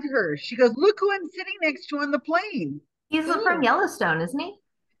 beside her. She goes, "Look who I'm sitting next to on the plane." He's from Yellowstone, isn't he?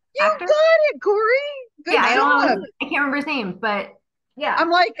 You got it, Corey. Good job. I can't remember his name, but yeah. I'm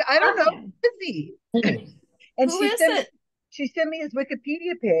like, I don't know. Who is he? And she sent me his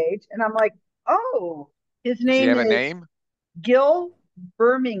Wikipedia page, and I'm like, oh, his name Does he have a name? Gil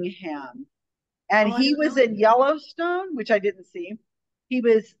Birmingham. And he was in Yellowstone, which I didn't see. He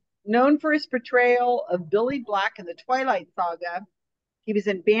was known for his portrayal of Billy Black in the Twilight Saga. He was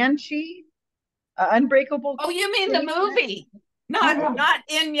in Banshee, Unbreakable. Oh, you mean the movie? Not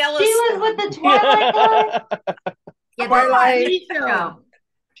in Yellowstone. She was with the Twilight guy. Yeah,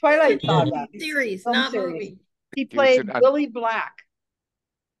 Twilight Saga series, not movie. He played Billy Black.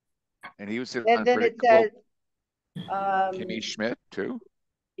 And he was in and then it says Kimmy Schmidt too.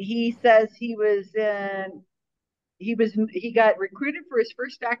 He says he got recruited for his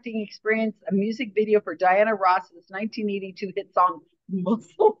first acting experience, a music video for Diana Ross's 1982 hit song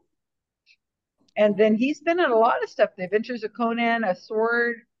Muscle. And then he's been in a lot of stuff. The Adventures of Conan, A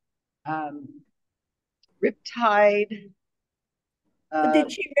Sword, Riptide.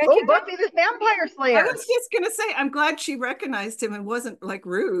 Did she recognize Buffy the Vampire Slayer? I was just gonna say, I'm glad she recognized him and wasn't like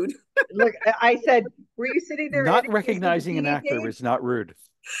rude. Look, I said, were you sitting there? Not recognizing an actor is not rude.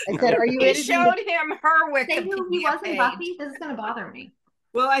 I said, are you? He showed him her Wikipedia he wasn't page. Buffy. This is gonna bother me.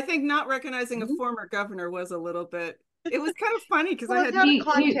 Well, I think not recognizing a former governor was a little bit. It was kind of funny because I had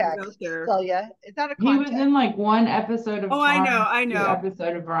context. Tell you, it's not a context. He was in like one episode of. I know.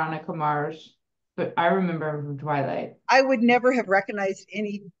 Episode of Veronica Mars, but I remember him from Twilight. I would never have recognized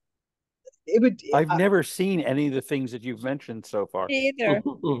any. I've never seen any of the things that you've mentioned so far. Me either.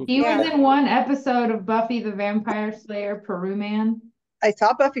 He was in one episode of Buffy the Vampire Slayer, Peru Man. I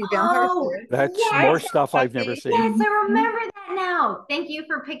saw Buffy Vampire Slayer. That's more stuff I've never seen. Yes, I remember that now. Thank you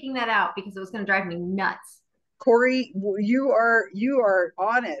for picking that out because it was going to drive me nuts. Corey, you are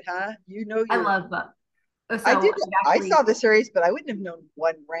on it, huh? You know, I love Buffy. So I did. I saw the series, but I wouldn't have known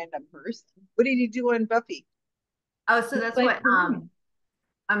one random person. What did he do on Buffy? Oh, so that's what.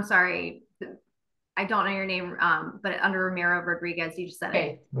 I'm sorry, I don't know your name. But under Ramiro Rodriguez, you just said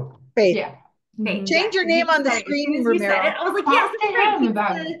it. Faith. Yeah. Faith. Change your name on the screen, Ramiro. I was like, yes, that's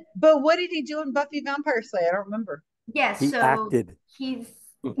right. But what did he do in Buffy Vampire Slayer? I don't remember. Yes, he acted. He's.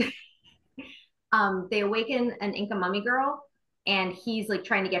 They awaken an Inca mummy girl, and he's like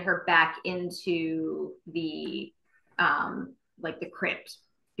trying to get her back into the like the crypt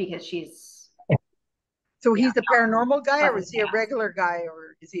because she's. So he's a paranormal guy, or was he a regular guy,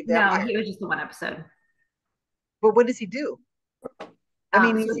 or is he a vampire? No, he was just the one episode. But what does he do?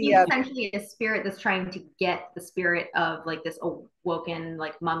 I mean, so he's essentially a spirit that's trying to get the spirit of like this awoken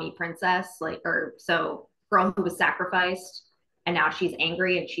like mummy princess, girl who was sacrificed, and now she's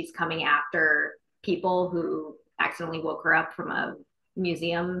angry and she's coming after people who accidentally woke her up from a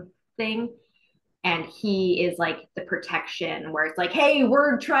museum thing. And he is like the protection where it's like, hey,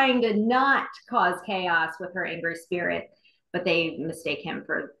 we're trying to not cause chaos with her angry spirit, but they mistake him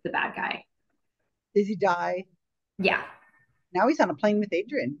for the bad guy. Does he die? Yeah. Now he's on a plane with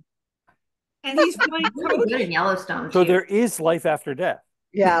Adrian. And he's playing coach in Yellowstone. So there is life after death.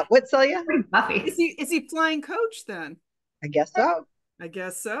 Yeah. What, Celia? Buffy. Is he flying coach then? I guess so. I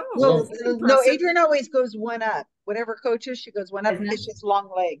guess so. Well, no, Adrian always goes one up. Whatever coaches, she goes one up because she's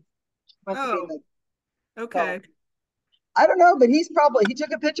long legs. Okay. So, I don't know, but he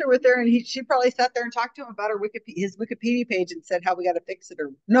took a picture with her, and she probably sat there and talked to him about his Wikipedia page and said how we got to fix it.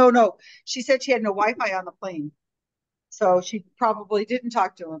 Or no, she said she had no Wi-Fi on the plane, so she probably didn't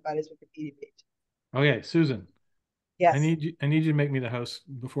talk to him about his Wikipedia page. Okay, Susan. Yes. I need you to make me the host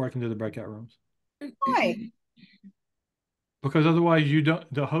before I can do the breakout rooms. Why? Because otherwise you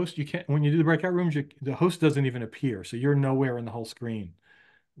can't, when you do the breakout rooms, the host doesn't even appear. So you're nowhere in the whole screen,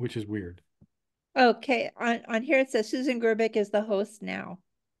 which is weird. Okay. On here it says Susan Gerbic is the host now.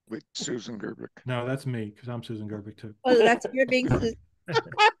 With Susan Gerbic. No, that's me, because I'm Susan Gerbic too. Oh, that's you're being Susan.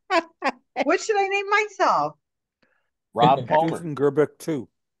 What should I name myself? Rob Palmer. Susan Gerbic too.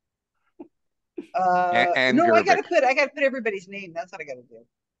 And no, Gerbic. I gotta put everybody's name. That's what I gotta do.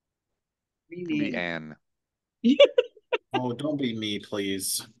 Be Anne. Oh, don't be me,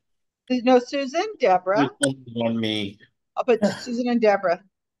 please. No, Susan, Deborah. On me. I'll put Susan and Deborah.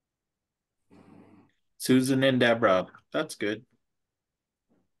 Susan and Deborah. That's good.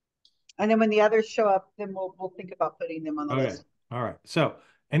 And then when the others show up, then we'll think about putting them on the list. All right. So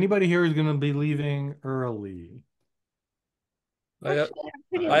anybody here is going to be leaving early?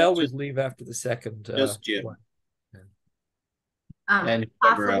 I always leave after the second. Just Jim. One. And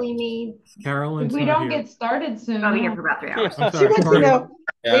possibly me. Carolyn's we don't get started soon. I'll be here for about 3 hours. I'm sorry, She wants to know.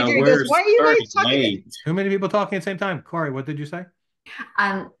 Adrian goes, why are you guys talking? Too many people talking at the same time. Corey, what did you say?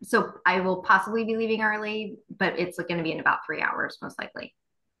 So I will possibly be leaving early, but it's going to be in about 3 hours, most likely.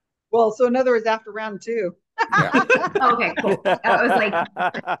 Well, so in other words, after round 2. Okay, cool. I was like,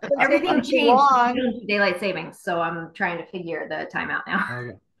 everything changed daylight savings, so I'm trying to figure the time out now.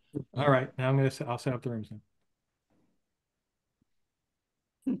 Okay. All right. Now I'll set up the rooms now.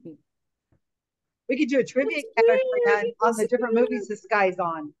 We could do a trivia category on the different movies this guy's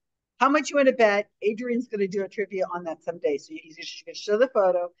on. How much you want to bet? Adrian's going to do a trivia on that someday. So she's going to show the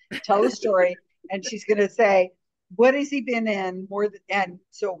photo, tell the story, and she's going to say, what has he been in more than, and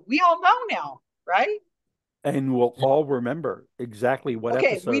so we all know now, right? And we'll all remember exactly what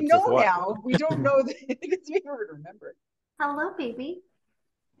episodes. Okay, we know now. We don't know that it's we would remember. Hello, baby.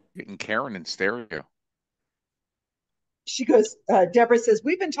 Getting Karen in stereo. She goes, Deborah says,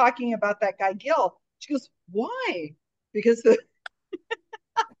 we've been talking about that guy, Gail. She goes, why? Because the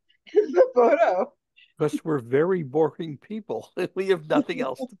photo. Because we're very boring people. We have nothing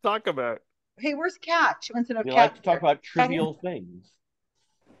else to talk about. Hey, where's Kat? She wants to know. We like to talk about trivial things.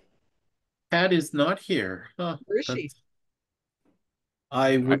 Kat is not here. Where is she?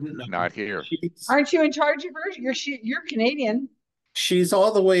 I wouldn't know. Not here. Aren't you in charge of her? You're Canadian. She's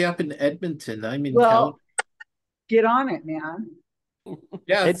all the way up in Edmonton. I'm in Calgary. Get on it, man.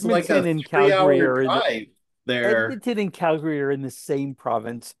 Yeah, it's Edmonton like a and Calgary are drive there. Edmonton and Calgary are in the same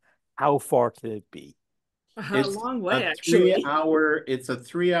province. How far can it be? A long way, actually. It's a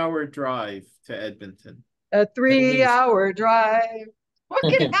 3-hour drive to Edmonton. A 3-hour drive. What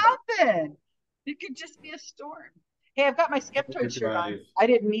could happen? It could just be a storm. Hey, I've got my Skeptoid shirt on. I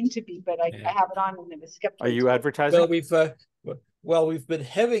didn't mean to be, but I have it on and it was Skeptoid. Are you advertising? Well, we've been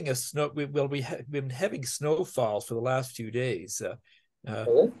having been having snowfall for the last few days.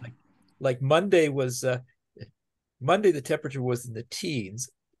 Like Monday the temperature was in the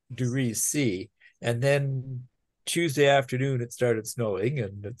teens degrees C, and then Tuesday afternoon it started snowing,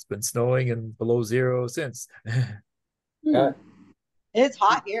 and it's been snowing and below zero since. It's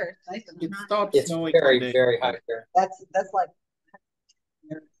hot here. It's nice and It hot. stopped It's snowing very, today. very hot here. That's like.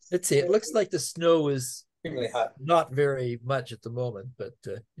 Let's see. It looks like the snow is Extremely hot. not very much at the moment, but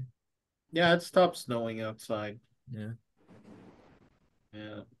Yeah, it stopped snowing outside. yeah.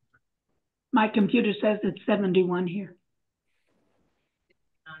 Yeah. My computer says it's 71 here.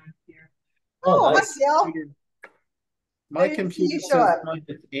 Oh, nice. hi, Gail. My computer says mine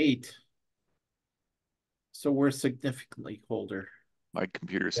is 8. So we're significantly colder. My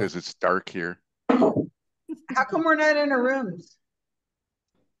computer says it's dark here. How come we're not in our rooms?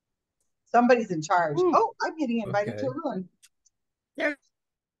 Somebody's in charge. Oh, I'm getting invited to a room. There.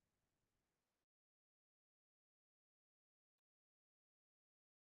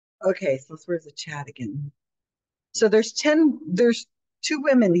 Okay, so where's the chat again? So there's 2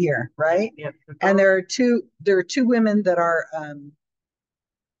 women here, right? Yep. And there are two women that are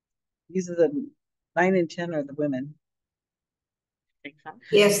these are the 9 and 10 are the women.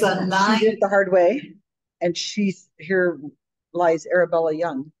 Yes, the 9. She did it the hard way, and here lies Arabella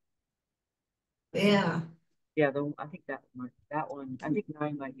Young. Yeah. Yeah, I think that one. I think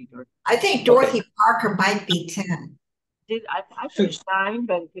 9 might be Dorothy. I think Dorothy Parker might be 10. I think 9,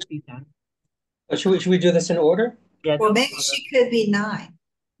 but it could be 10. Should we do this in order? Yeah. Well, maybe she could be 9.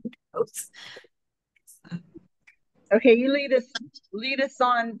 Oops. Okay, you lead us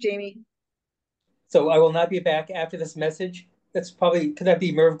on, Jamie. So I will not be back after this message. That's probably, could that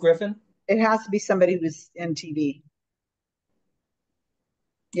be Merv Griffin? It has to be somebody who's in TV.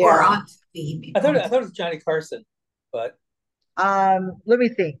 Yeah. Or on TV. I thought it was Johnny Carson, but let me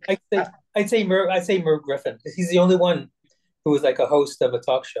think. I'd say Merv Griffin. He's the only one who was like a host of a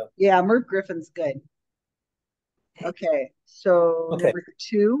talk show. Yeah, Merv Griffin's good. Okay, so number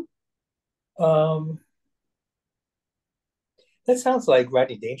 2. That sounds like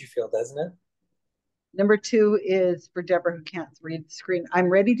Rodney Dangerfield, doesn't it? Number 2 is for Deborah, who can't read the screen. I'm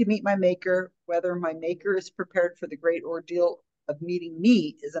ready to meet my maker. Whether my maker is prepared for the great ordeal of meeting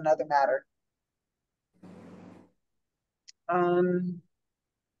me is another matter.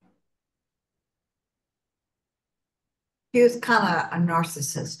 He was kind of a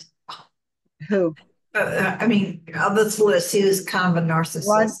narcissist. Who? I mean, on this list, he was kind of a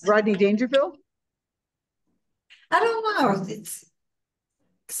narcissist. Rodney Dangerfield? I don't know. It's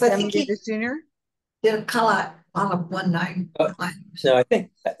because I think he Jr. did a lot of one night. No, I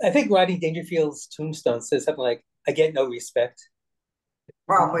think Rodney Dangerfield's tombstone says something like, "I get no respect."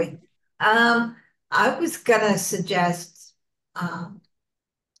 Probably. I was gonna suggest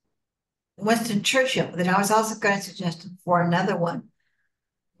Winston Churchill, but I was also going to suggest for another one,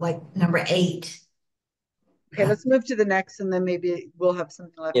 like number 8. Okay, let's move to the next, and then maybe we'll have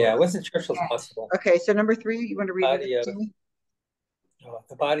something left. Yeah, Winston Churchill's possible. Okay, so number 3, you want to read it to me?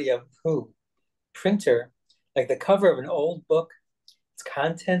 The body of who? Printer, like the cover of an old book, its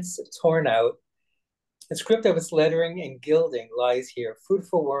contents torn out. The script of its lettering and gilding lies here, food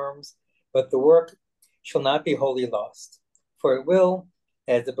for worms, but the work shall not be wholly lost, for it will,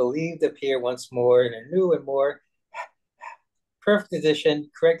 as the believed, appear once more in a new and more perfect edition,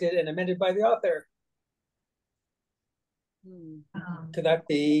 corrected and amended by the author. Could that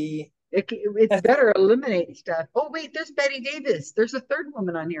be? It's better eliminate stuff. Oh wait, there's Betty Davis. There's a 3rd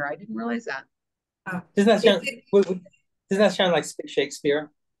woman on here. I didn't realize that. Doesn't that sound like Shakespeare?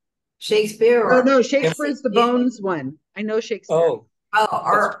 Shakespeare? Oh no, Shakespeare's the Bones one. I know Shakespeare. Oh,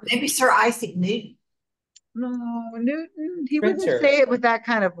 or maybe Sir Isaac Newton. No, Newton. He Printer. wouldn't say it with that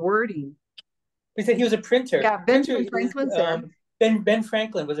kind of wording. We said he was a printer. Yeah, Benjamin Franklin's there. Ben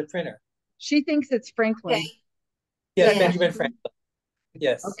Franklin was a printer. She thinks it's Franklin. Okay. Yes, Benjamin Franklin.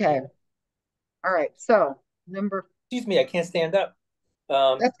 Yes. Okay. All right. So number. Excuse me, I can't stand up.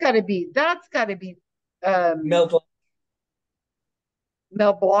 That's got to be. Mel Blanc.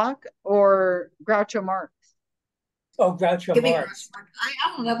 Mel Blanc or Groucho Marx. Oh, Groucho Marx.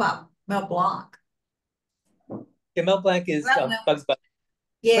 I don't know about Mel Blanc. Yeah, Mel Blanc is Bugs Bunny.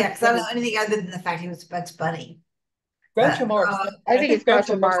 Yeah, because I don't know anything other than the fact he was Bugs Bunny. Groucho Marx. I think it's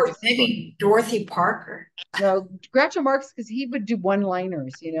Groucho Marx. Maybe Dorothy Parker. No, Groucho Marx, because he would do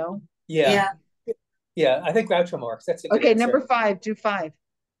one-liners, you know? Yeah. Yeah, I think Groucho Marx. That's a good okay, answer. number 5. Do 5,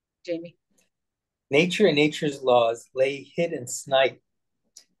 Jamie. Nature and nature's laws lay hid in night.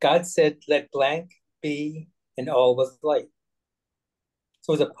 God said, let blank be, and all was light.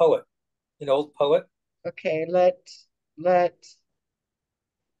 So it was a poet, an old poet. Okay, let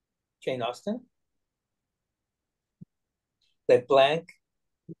Jane Austen. Let blank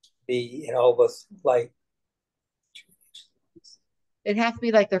be, and all was light. It has to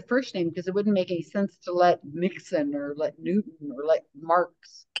be like their first name because it wouldn't make any sense to let Nixon or let Newton or let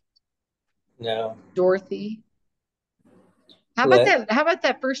Marks. No. Dorothy. How about that? How about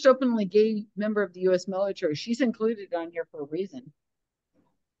that first openly gay member of the U.S. military? She's included on here for a reason.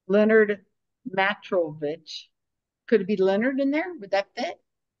 Leonard Matrovich. Could it be Leonard in there? Would that fit?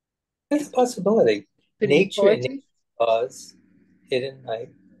 It's a possibility. Could Nature and nature cause, hidden night,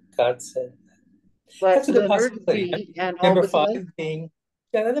 God said. That's a good possibility. And number 5 being,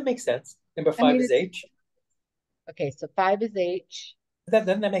 yeah, that makes sense. Number 5 is H. Okay, so 5 is H.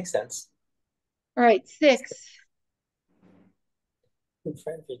 That makes sense. All right, 6. In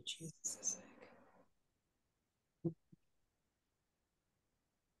front of Jesus' sake.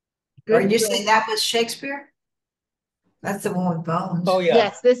 Or you say that was Shakespeare? That's the one with bones. Oh, yeah.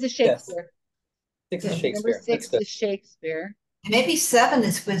 Yes, this is Shakespeare. Yes. 6 is Shakespeare. Number 6 is Shakespeare. And maybe 7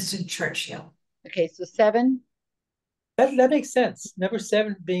 is Winston Churchill. Okay, so 7. That makes sense. Number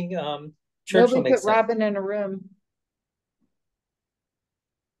 7 being Churchill. Nobody put Robin in a room.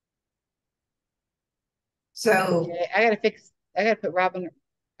 So okay, I gotta put Robin.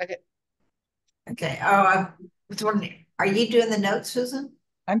 Okay. Oh, I was wondering, are you doing the notes, Susan?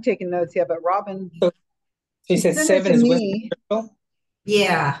 I'm taking notes, yeah, but Robin. So you said 7 is Winston Churchill?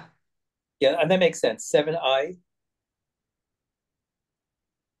 Yeah. Yeah, and that makes sense. 7I.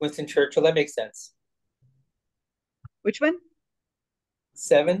 Winston Churchill, that makes sense. Which one?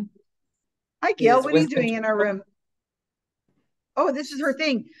 7. Hi, Gail. What are you doing in our room? Oh, this is her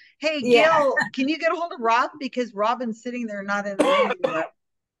thing. Hey, Gail, can you get a hold of Rob? Because Robin's sitting there not in the room anymore.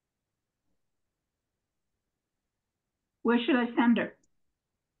 Where should I send her?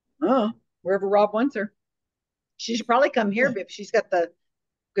 Oh, wherever Rob wants her. She should probably come here if she's got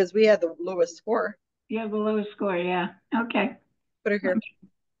because we had the lowest score. Yeah, the lowest score, yeah. Okay. Put her here.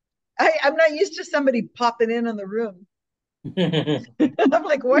 I'm not used to somebody popping in the room. I'm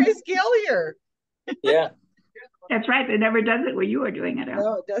like, why is Gail here? Yeah. That's right. It never does it when you are doing it. Huh?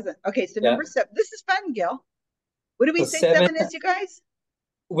 No, it doesn't. Okay, so number 7. This is fun, Gail. What do we say 7 is, you guys?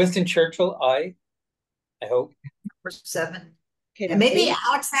 Winston Churchill, I hope. For 7. Okay, and maybe 8.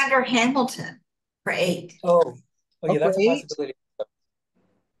 Alexander Hamilton for 8. Oh yeah, that's a possibility.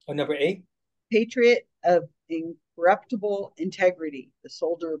 Oh, number 8. Patriot of incorruptible integrity, the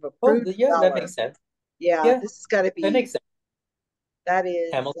soldier of approved valor. That makes sense. Yeah, this has got to be. That makes sense. That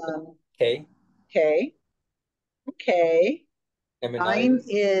is Hamilton. Okay. Number 9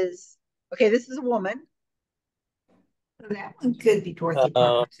 is okay. This is a woman. That one could be Dorothy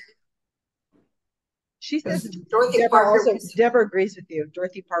Parker. She says Dorothy Parker. Deborah agrees with you.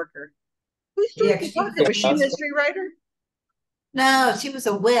 Dorothy Parker. Who's Dorothy Parker? Was she a mystery writer? No, she was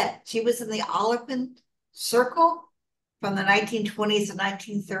a wit. She was in the Oliphant Circle from the 1920s and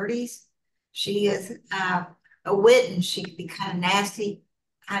 1930s. She is a wit, and she could be kind of nasty.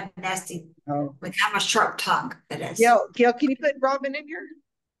 Oh. Like have a sharp tongue. That is. Gail, can you put Robin in here?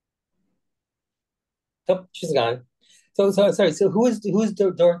 Oh, she's gone. So sorry. So who is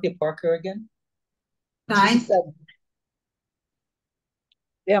Dorothy Parker again? 9.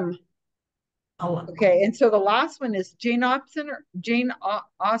 M. Oh, okay. And so the last one is Jane Austen,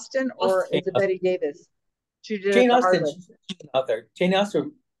 or is it Betty Davis? She did Jane Austen. She's an author. Jane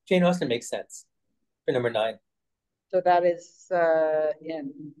Austen makes sense for number 9. So that is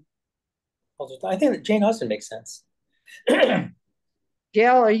in. I think that Jane Austen makes sense.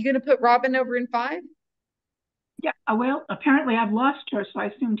 Gail, are you going to put Robin over in 5? Yeah, well, apparently I've lost her, so I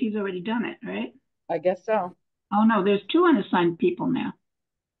assumed he's already done it, right? I guess so. Oh, no, there's 2 unassigned people now.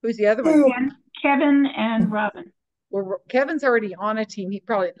 Who's the other one? Kevin and Robin. Well, Kevin's already on a team. He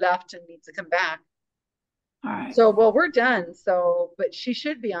probably left and needs to come back. All right. So, well, we're done. So, but she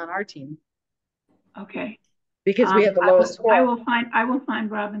should be on our team. Okay. Because we have the lowest score. I will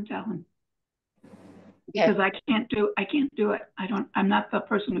find Robin Tellen. Because I can't do it. I'm not the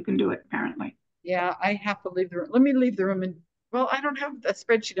person who can do it, apparently. Yeah, I have to leave the room. Let me leave the room well, I don't have a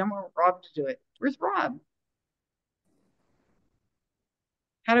spreadsheet. I want Rob to do it. Where's Rob?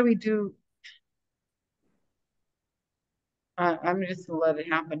 How do we do? I'm just gonna let it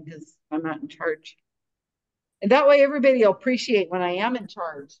happen because I'm not in charge. And that way everybody will appreciate when I am in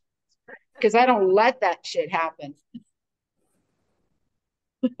charge. Because I don't let that shit happen.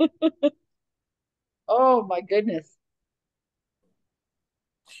 Oh my goodness.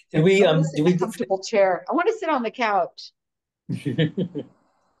 Do we comfortable chair? I want to sit on the couch. Did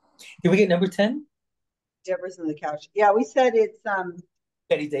we get number 10? Deborah's on the couch. Yeah, we said it's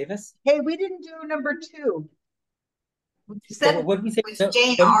Betty Davis. Hey, we didn't do number 2. What did we say? It was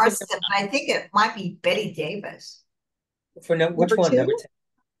Jane Austen, but I think it might be Betty Davis. For which one? 2? Number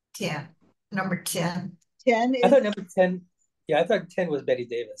 10. Number 10. 10 is... I thought number 10. Yeah, I thought 10 was Betty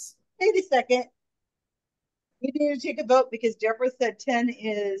Davis. Wait a second. We need to take a vote because Deborah said 10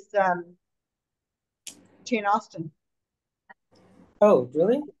 is Jane Austen. Oh,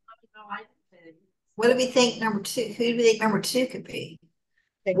 really? What do we think number 2? Who do we think number 2 could be?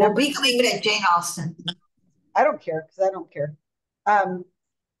 Okay, well, we can leave it at Jane Austen. I don't care because I don't care.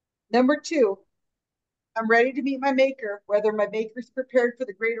 Number 2, I'm ready to meet my maker. Whether my maker's prepared for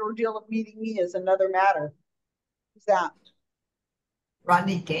the great ordeal of meeting me is another matter. Who's that?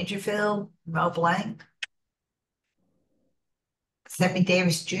 Rodney Dangerfield, Mel Blanc, Sammy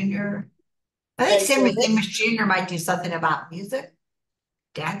Davis Jr. I think Sammy Davis Jr. might do something about music,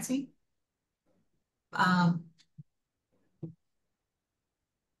 dancing.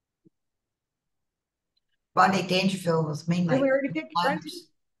 Rodney Dangerfield was mainly. We already picked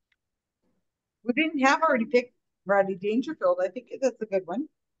We didn't have already picked Rodney Dangerfield. I think that's a good one.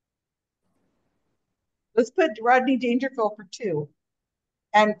 Let's put Rodney Dangerfield for 2.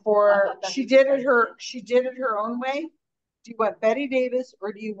 And for she did it her own way. Do you want Betty Davis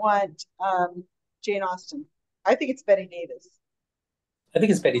or do you want Jane Austen? I think it's Betty Davis. I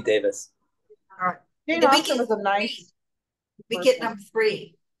think it's Betty Davis. All right. Jane Austen was a nice. We get number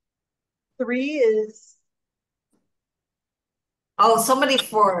 3. 3 is. Oh, somebody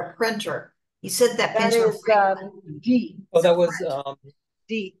for a printer. You said that is D. Oh, that was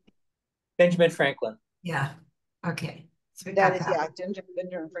D. Benjamin Franklin. Yeah. Okay. So that is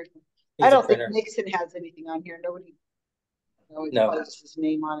Benjamin Franklin. I don't think Nixon has anything on here. Nobody posts his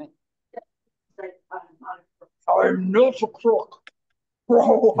name on it. I'm not a crook.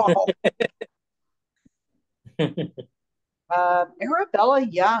 Wow. Arabella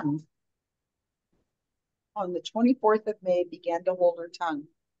Young on the 24th of May began to hold her tongue.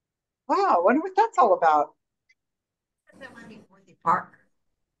 Wow, I wonder what that's all about. That might be Dorothy Parker.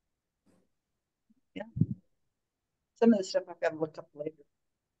 Yeah. Some of the stuff I've got to look up later.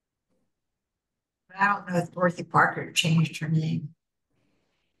 But I don't know if Dorothy Parker changed her name.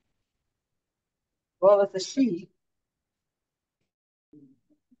 Well, it's a she.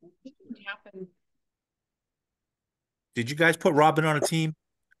 Did you guys put Robin on a team?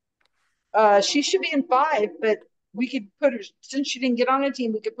 She should be in 5, but we could put her, since she didn't get on a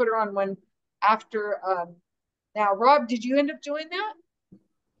team, we could put her on one after. Now, Rob, did you end up doing that?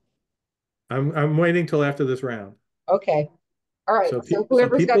 I'm waiting till after this round. Okay. All right. So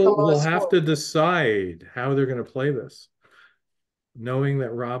whoever's got the lowest will have score. to decide how they're going to play this, knowing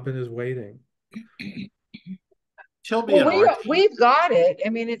that Robin is waiting. She'll be we've got it. I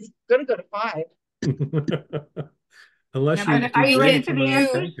mean, it's going to go to 5. Unless are you ready for the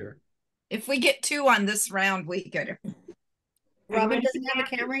answers? If we get 2 on this round, we could. Robin doesn't have a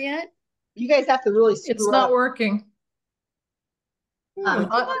camera yet. You guys have to really. It's not working.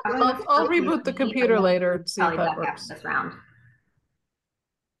 I'll reboot the computer later and see if that works. This round.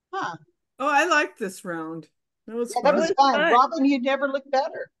 Huh. Oh, I like this round. That was fun. That was fun. Robin, you never look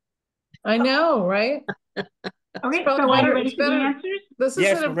better. I know, right? Okay, so are you ready for the answers? This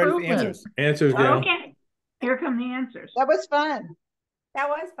is an improvement. Answers, Gail. Okay, here come the answers. That was fun. That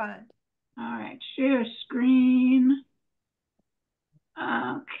was fun. All right, share screen.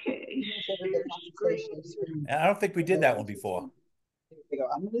 Okay. I don't think we did that one before.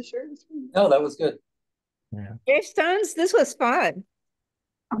 I'm going to share the screen. No, that was good. Yeah. Tombstones, this was fun.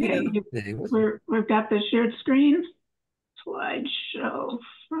 Okay, we've got the shared screen slideshow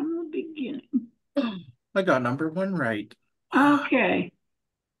from the beginning. I got number 1 right. Okay.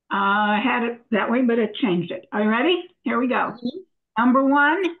 I had it that way, but it changed it. Are you ready? Here we go. Number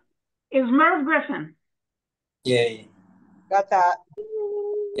 1 is Merv Griffin. Yay. Got that.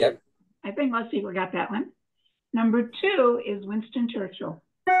 Yep. I think, let's see, we got that one. Number 2 is Winston Churchill.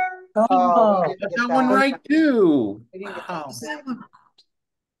 Oh, I got that one right too. Wow.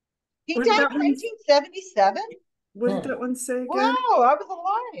 He died in 1977? What did that one say again? Wow, I was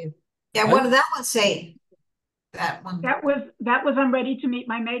alive. Yeah, what did that one say? That one. That was I'm ready to meet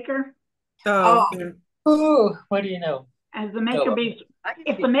my maker. Oh. Ooh, what do you know? As the maker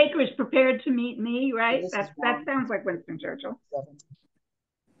if the maker is prepared to meet me, right? That sounds like Winston Churchill.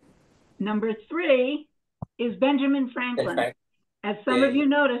 Number 3 is Benjamin Franklin. As some of you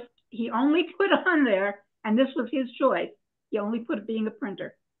noticed, he only put on there, and this was his choice, he only put being a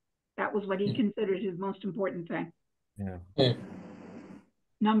printer. That was what he considered his most important thing. Yeah.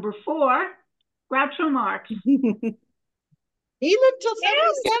 Number 4, Groucho Marx. He lived till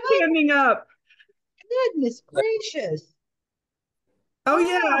 77? Standing up. Goodness gracious. Oh,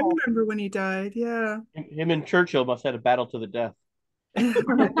 yeah, I remember when he died. Yeah. Him and Churchill must have had a battle to the death.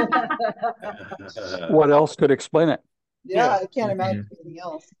 What else could explain it? Yeah, I can't imagine anything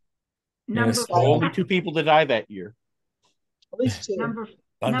else. Only 2 people to die that year. At least two. Number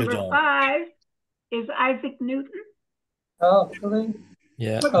 5 is Isaac Newton. Oh, really?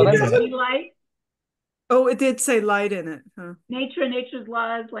 Yeah. What Oh, could that's it be like? Oh, it did say light in it. Huh? Nature, nature's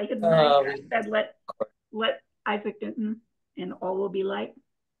laws, like at night. I said, let Isaac Newton, and all will be light.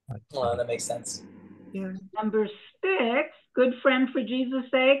 Well, that makes sense. Yeah. Number 6, good friend for Jesus'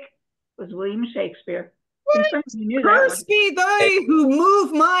 sake, was William Shakespeare. Curse be they who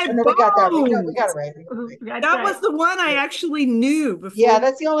move my bones. We got it right. That was the one I actually knew before. Yeah,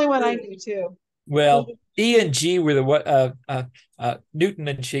 that's the only one I knew too. Well, E and G were the what Newton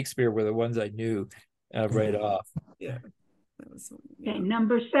and Shakespeare were the ones I knew right off. Yeah. Okay,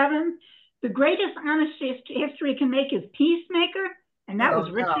 number 7, the greatest honest history can make is Peacemaker, and that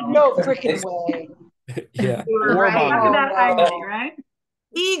was Richard. No freaking way. Yeah. Right. Talk about irony, right?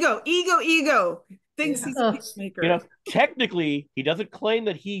 Ego. Thinks he's a peacemaker. You know, technically, he doesn't claim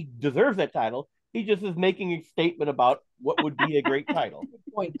that he deserves that title. He just is making a statement about what would be a great title. Good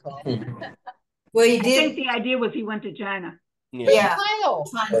point, Karl. Well, he I did. think the idea was he went to China. Yeah.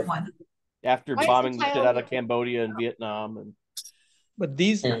 After Why is bombing the the shit title- out of Cambodia and Vietnam. And But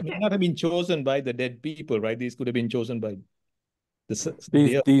these would not have been chosen by the dead people, right? These could have been chosen by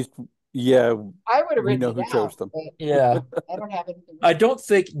these. Yeah, I would have we written know it who down, chose them. but Yeah. I don't have anything. I don't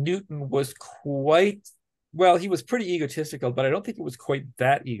think Newton was quite well, he was pretty egotistical, but I don't think it was quite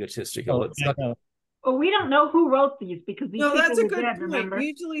that egotistical. It's not, Well, we don't know who wrote these because these people that's a were good dead, point. remember?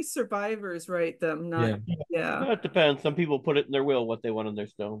 Usually survivors write them, not yeah. It depends. Some people put it in their will what they want in their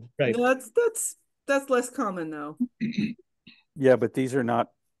stone. Right. No, that's less common though. Yeah, but these are not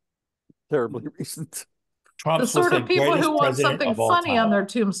terribly recent. The sort of people who want something funny on their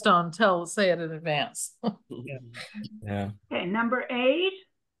tombstone say it in advance. Yeah. Okay, number 8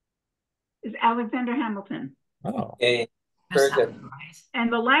 is Alexander Hamilton. Oh. Okay. Very good.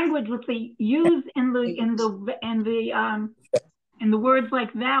 And the language which they use in the words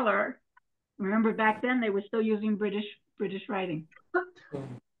like valor. Remember back then they were still using British writing.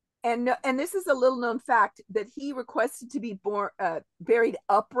 And this is a little known fact that he requested to be buried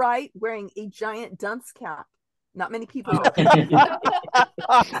upright, wearing a giant dunce cap. Not many people.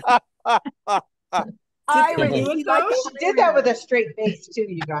 Irony. He did that with a straight face too,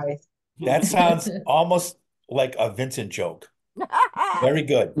 you guys. That sounds almost like a Vincent joke. Very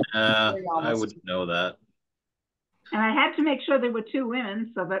good. I wouldn't know that. And I had to make sure there were 2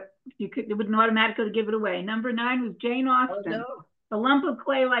 women so that it wouldn't automatically give it away. Number 9 was Jane Austen. Oh, no. The lump of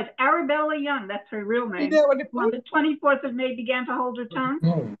clay life. Arabella Young, that's her real name. On the 24th of May began to hold her tongue.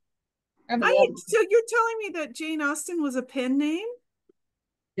 So you're telling me that Jane Austen was a pen name?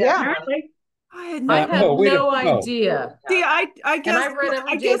 Yeah. Apparently. I had no idea. See, I guess, and I've read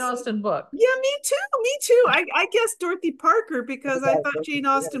every Jane Austen book. Yeah, me too. I guess Dorothy Parker because I thought Jane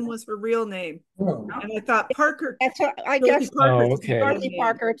Austen was her real name, and I thought Parker. That's what I guess. Okay. Dorothy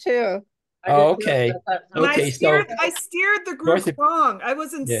Parker too. Oh, okay. And Okay, I steered the group Dorothy- wrong. I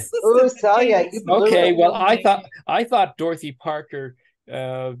was insistent. Oh, that Celia, Jane you Austen blew was Okay, her well, real I name. thought Dorothy Parker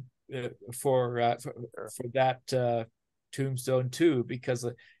for that tombstone too, because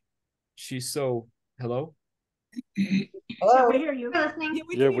she's so hello. Hello. We hear you. Listening. Yeah,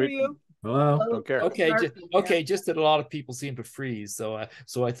 we can hear you. Hello. Don't care. Okay, just that a lot of people seem to freeze, so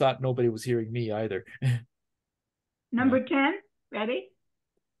I thought nobody was hearing me either. Number 10, ready?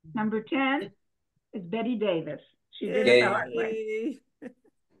 Number 10 is Betty Davis. She did it the hard way.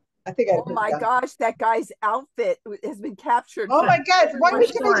 I think Oh my gosh, that guy's outfit has been captured. Oh my God! Why would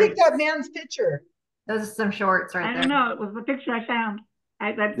you shorts. take that man's picture? Those are some shorts right I there. don't know. It was the picture I found.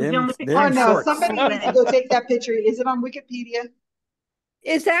 That was the Them- only picture. Oh them no! shorts. Somebody needs to go take that picture. Is it on Wikipedia?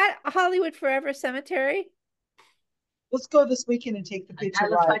 Is that Hollywood Forever Cemetery? Let's go this weekend and take the picture.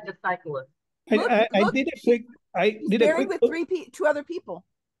 That looks live. like the cyclist. I did a quick. I did a Married quick. with 2 other people.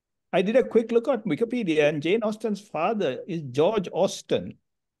 I did a quick look at Wikipedia, and Jane Austen's father is George Austen.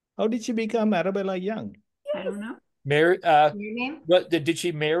 How did she become Arabella Young? I don't know. Mary, Your name? what did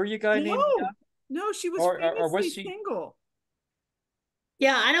she marry a guy named? No, she was Or famously was she- single.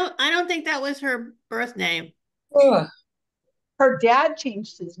 Yeah, I don't think that was her birth name. Her dad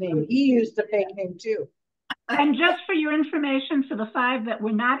changed his name. He used a fake name too. And just for your information, for the 5 that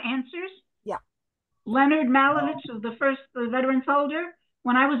were not answers, yeah, Leonard Malovich was the first veteran soldier.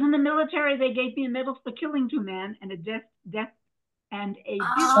 When I was in the military, they gave me a medal for killing 2 men and a death and a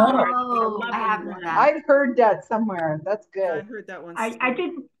I have heard that. I'd heard that somewhere. That's good. I heard that one. I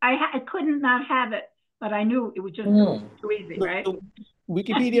didn't. I couldn't not have it, but I knew it was just too easy, right?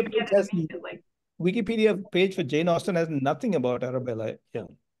 Wikipedia page has Immediately. Wikipedia page for Jane Austen has nothing about Arabella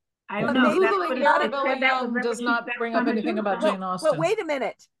Young. I No, don't know. Googling Arabella Young does not bring up anything about Jane Austen. But wait a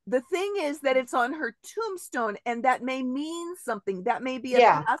minute. The thing is that it's on her tombstone, and that may mean something. That may be a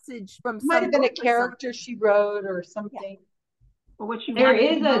passage from might have been a character she wrote or something. Or what she there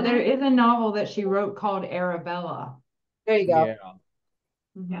is a novel that she wrote called Arabella. There you go.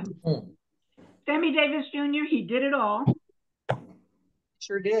 Yeah. Sammy Davis Jr., he did it all.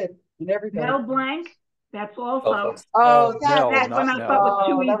 Sure did. And everybody. Mel Blanc, that's also. That's when I thought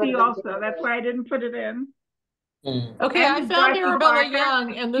it was too easy also. That's why I didn't put it in. Okay, I found Arabella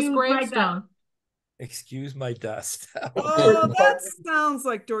Young in this gravestone. Excuse my dust. Oh, that sounds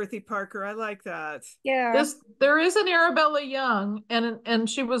like Dorothy Parker. I like that. Yeah. There is an Arabella Young, and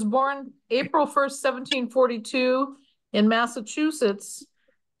she was born April 1st, 1742 in Massachusetts,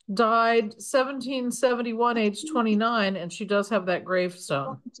 died 1771, age 29, and she does have that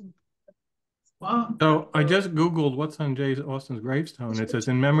gravestone. So I just Googled what's on Jane Austen's gravestone. It says,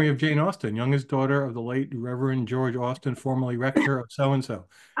 in memory of Jane Austen, youngest daughter of the late Reverend George Austen, formerly rector of so-and-so.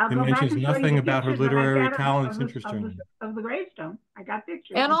 It mentions nothing about her literary talents interesting. Of the gravestone. I got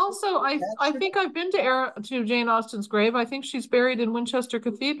pictures. And also, I think I've been to Jane Austen's grave. I think she's buried in Winchester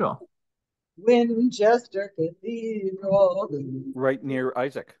Cathedral. Winchester Cathedral. Right near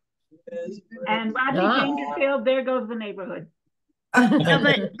Isaac. And Rodney Dangerfield, there goes the neighborhood. No,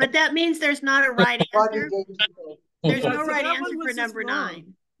 but that means there's not a right answer. There's no right answer for number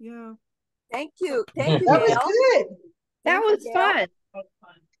 9. Yeah. Thank you. Thank you, That Gail. was good. That was fun.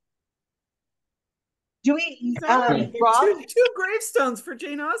 Do we, two gravestones for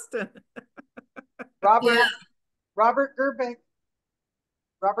Jane Austen. Robert Gerbic.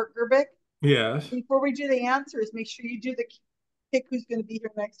 Robert Gerbic? Yes. Before we do the answers, make sure you do the pick who's going to be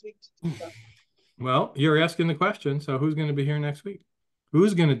here next week to do that. Well, you're asking the question, so who's going to be here next week?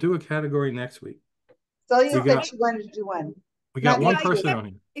 Who's going to do a category next week? Celia said she wanted to do one. We got one person on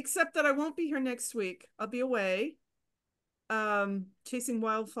here. Except that I won't be here next week. I'll be away. Chasing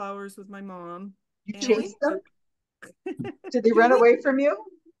wildflowers with my mom. You chased them? Did they run away from you?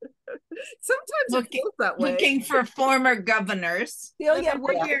 Sometimes it feels that way. Looking for former governors. Celia,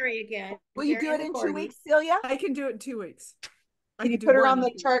 We're Jerry again. Will you do it in 2 weeks, Celia? I can do it in 2 weeks. Can you put it on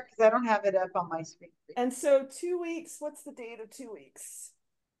the chart? Because I don't have it up on my screen. And so 2 weeks, what's the date of 2 weeks?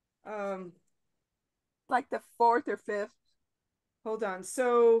 Like the 4th or 5th. Hold on.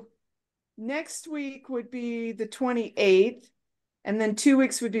 So next week would be the 28th, and then 2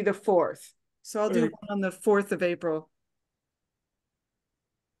 weeks would be the 4th. So I'll do one on the 4th of April.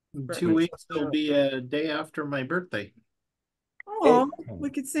 In 2 weeks, it'll be a day after my birthday. Oh, we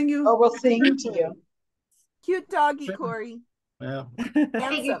could sing you. Oh, we'll sing to you. Cute doggy, Corey. Yeah.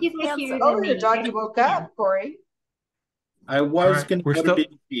 Handsome. Oh, your doggy woke up, Corey. I was going to We're go still- to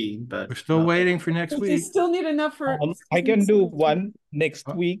BB, but We're still waiting for next You week. still need enough for. I can do one next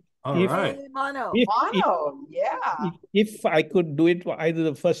week. All if, right. Mono. Yeah. if I could do it either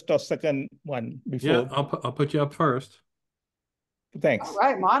the first or second one before. Yeah, I'll put you up first. Thanks. All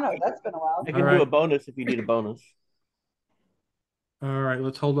right, Mono. That's been a while. I can do a bonus if you need a bonus. All right,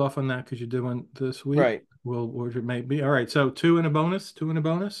 let's hold off on that because you're doing this week. Right. Well, where it may be. All right, so 2 and a bonus,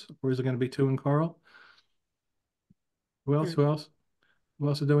 or is it going to be 2 and Karl? Who else? Who else? Who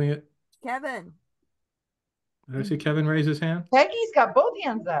else is doing it? Kevin. Did I see Kevin raise his hand? Peggy's got both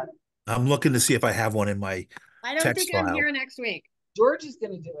hands up. I'm looking to see if I have one in my I don't text think I'm file. here next week. George is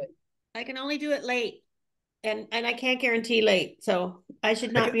going to do it. I can only do it late. And I can't guarantee late. So I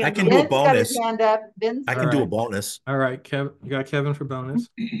should not be I able can to do a Ben's got his bonus. hand up. Ben's I can do a bonus. All right, you got Kevin for bonus.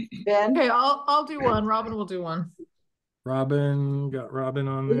 Ben. Okay, I'll do one. Robin will do one. Robin, got Robin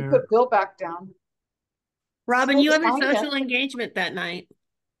on You there. put Bill back down. Robin, you have a Fine, social engagement that night.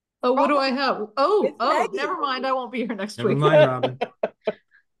 Oh, what do I have? Oh, It's Maggie. never mind. I won't be here next Never week. mind,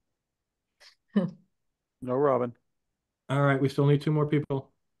 Robin. No, Robin. All right, we still need 2 more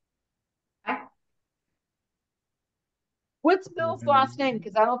people. What's Bill's last name?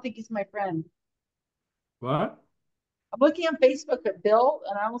 Because I don't think he's my friend. What? I'm looking on Facebook at Bill,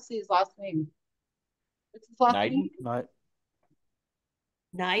 and I don't see his last name. What's his last name?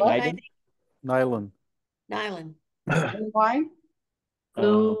 Nyland. Nyland. And why?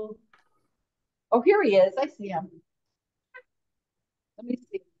 Blue. Oh, here he is. I see him. Let me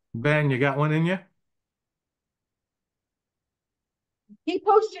see. Ben, you got one in you? He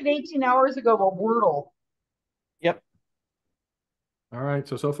posted 18 hours ago a Wordle. Yep. All right,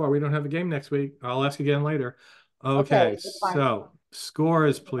 so far we don't have a game next week. I'll ask again later. Okay, that's fine. so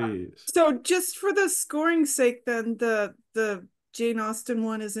scores, please. So just for the scoring sake, then the Jane Austen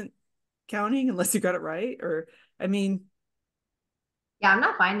one isn't counting unless you got it right, or I mean. Yeah, I'm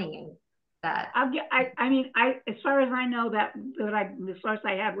not finding it. that. I mean, as far as I know, the source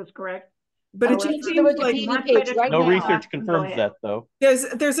I had was correct. But it just seems like no research confirms that, though.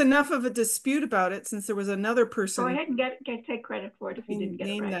 There's enough of a dispute about it since there was another person. Go ahead and take credit for it if you didn't get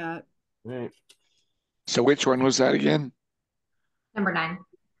it right. That. Right. So which one was that again? Number 9.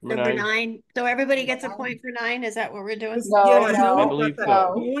 Number 9. So everybody gets a point for 9. Is that what we're doing? No,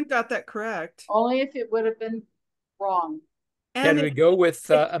 No one got that correct. Only if it would have been wrong. Can we go with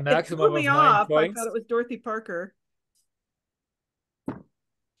a maximum of 9 points? I thought it was Dorothy Parker.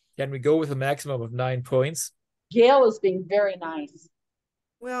 Can we go with a maximum of 9 points? Gail is being very nice.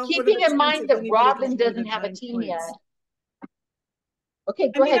 Well, keeping in mind that Robin doesn't have a team yet.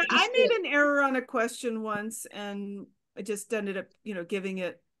 Okay, go ahead. I made an error on a question once, and I just ended up, giving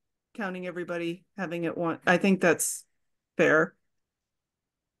it, counting everybody, having it one. I think that's fair.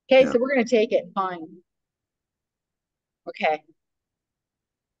 Okay, so we're going to take it. Fine. Okay.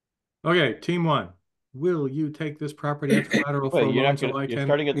 Okay, team 1. Will you take this property as collateral for you're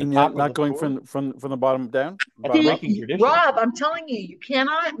starting at the top. Not going from the bottom down. Rob, I'm telling you, you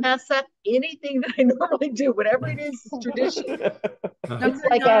cannot mess up anything that I normally do. Whatever it is tradition.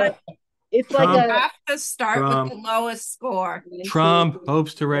 It's like you have to start with the lowest score. Trump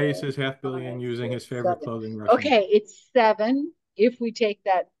hopes to raise his $500 million using his favorite clothing reference. Okay, it's 7 if we take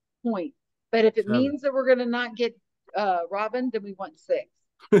that point. But if it means that we're going to not get Robin, then we want 6.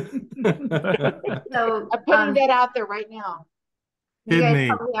 So I'm putting that out there right now. You guys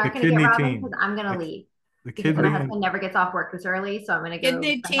probably aren't going to get Robin because I'm going to leave. Because my husband never gets off work this early, so I'm going to go.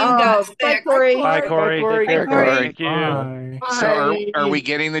 Kidney team got sick. Bye, Corey. Bye, Corey. Take care, Corey. Thank you. Bye. So are we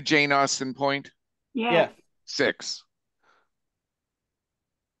getting the Jane Austen point? Yeah. 6.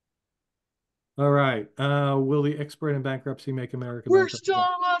 All right. Will the expert in bankruptcy make America We're bankrupt? still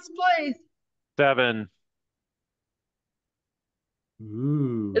in last place. 7.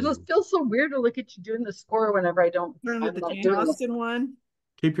 Ooh. It just feels so weird to look at you doing the score whenever I don't. The Jane Austen one.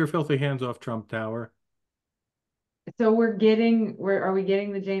 Keep your filthy hands off Trump Tower. So are we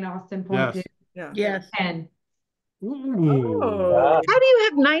getting the Jane Austen point? Yes. Yeah. Yes. 10. Ooh. How do you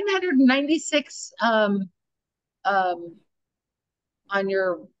have 996 on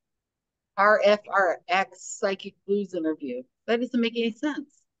your RFRX Psychic Blues interview? That doesn't make any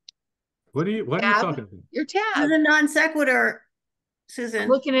sense. What are you talking about? Your tab. This is a non sequitur, Susan. I'm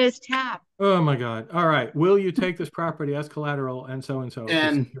looking at his tab. Oh my God. All right. Will you take this property as collateral and so and so?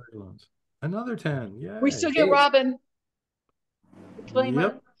 10. Security loans. Another 10. Yeah. We still get Robin. We claim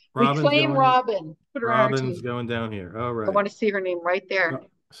her. Robin's We claim going, Robin. Put her on our Robin's team. going down here. All right. I want to see her name right there. Oh,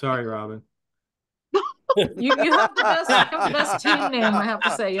 sorry, Robin. You have the best team name, I have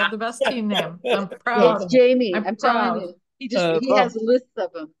to say. You have the best team name. I'm proud. It's Jamie. I'm proud. telling you. He has lists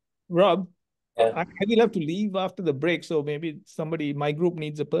of them. Rob, I will have to leave after the break, so maybe my group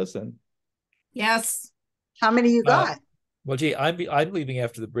needs a person. Yes. How many you got? Well, gee, I'm leaving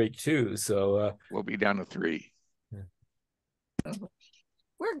after the break too, so we'll be down to 3.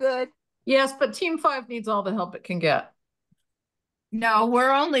 We're good. Yes, but Team 5 needs all the help it can get. No, we're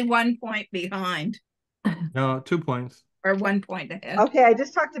only 1 point behind. No, 2 points. Or 1 point ahead. Okay, I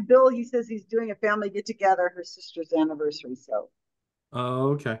just talked to Bill. He says he's doing a family get together, her sister's anniversary. So.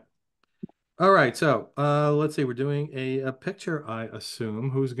 Okay. All right. So let's see. We're doing a picture, I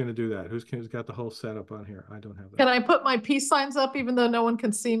assume. Who's going to do that? Who's got the whole setup on here? I don't have that. Can I put my peace signs up even though no one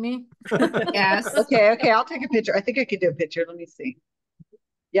can see me? Yes. Okay. I'll take a picture. I think I could do a picture. Let me see.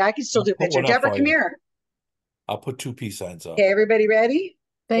 Yeah, I can still do a picture. Deborah, come here. I'll put 2 peace signs up. Okay, everybody ready?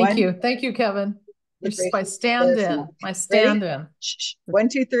 Thank you. Thank you, Kevin. You're my stand-in. My stand-in. 1,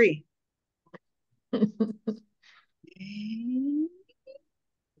 2, 3.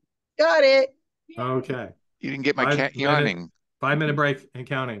 Got it. Okay. You didn't get my cat yawning. 5-minute break and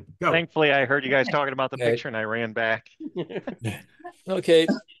counting. Go. Thankfully, I heard you guys talking about the picture and I ran back. Okay.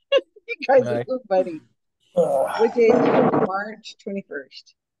 You guys are so funny. What day is it? March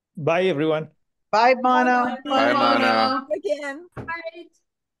 21st. Bye, everyone. Bye, Mono. Bye, Mono. Again. Bye.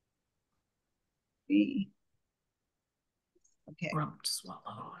 Okay. Rump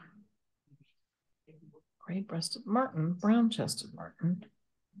swallow. Gray-breasted martin, brown-chested martin.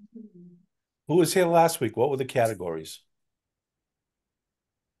 Who was here last week? What were the categories?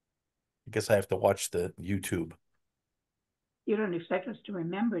 I guess I have to watch the YouTube. You don't expect us to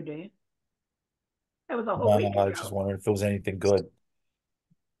remember, do you? That was a whole week ago. I was just wondering if there was anything good.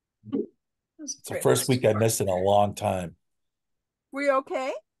 It's the first week I missed in a long time. We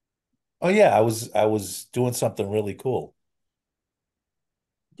okay? Oh yeah, I was doing something really cool.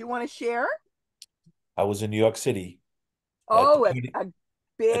 Do you want to share? I was in New York City. Oh, a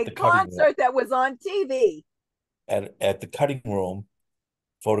big concert that was on TV. At the Cutting Room,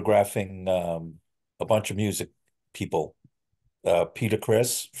 photographing a bunch of music people. Peter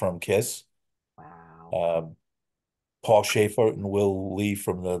Criss from Kiss. Wow. Paul Schaefer and Will Lee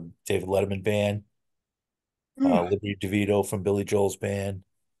from the David Letterman band. Liberty DeVito from Billy Joel's band.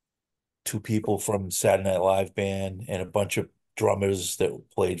 2 people from Saturday Night Live band, and a bunch of drummers that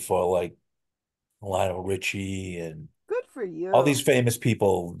played for like Lionel Richie and good for you. All these famous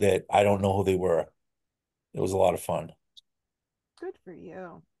people that I don't know who they were. It was a lot of fun. Good for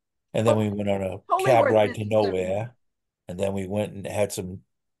you. And then we went on a cab ride to nowhere. And then we went and had some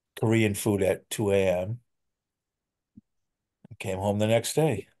Korean food at 2 a.m. Came home the next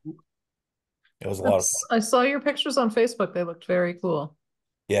day. It was a lot of fun. I saw your pictures on Facebook. They looked very cool.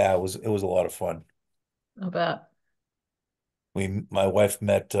 Yeah, it was a lot of fun. I bet. My wife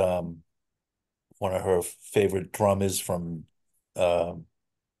met one of her favorite drummers from Def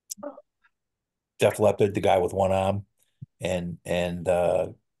Leppard, the guy with one arm, and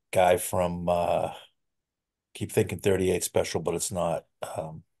guy from keep thinking 38 Special, but it's not.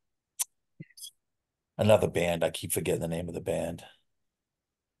 Another band. I keep forgetting the name of the band.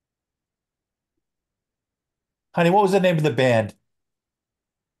 Honey, what was the name of the band?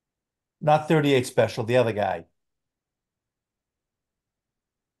 Not 38 Special, the other guy.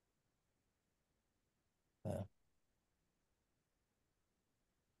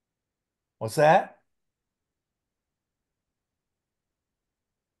 What's that?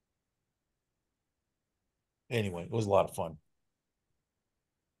 Anyway, it was a lot of fun.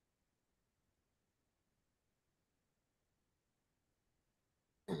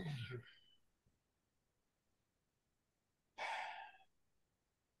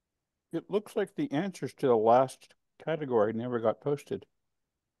 It looks like the answers to the last category never got posted.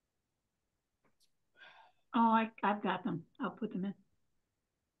 Oh, I've got them. I'll put them in.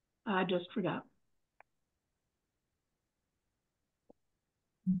 I just forgot.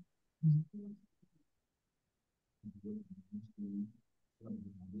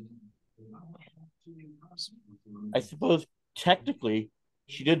 I suppose technically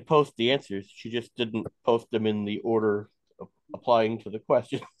she did post the answers. She just didn't post them in the order of applying to the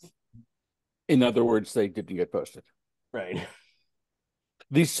questions. In other words, they didn't get posted. Right.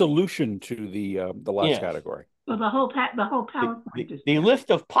 The solution to the last category. Well, the whole PowerPoint the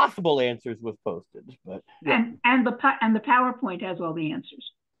list of possible answers was posted, but and the PowerPoint has all the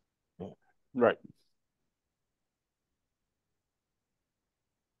answers. Right.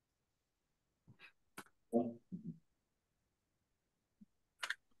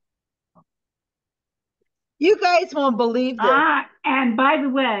 You guys won't believe this. And by the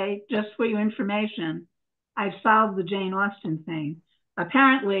way, just for your information, I've solved the Jane Austen thing.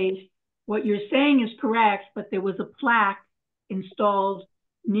 Apparently, what you're saying is correct, but there was a plaque installed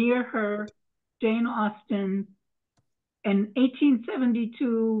near her, Jane Austen, in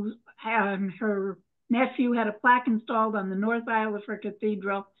 1872. Her nephew had a plaque installed on the north aisle of her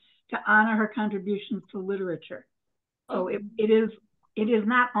cathedral to honor her contributions to literature. So it is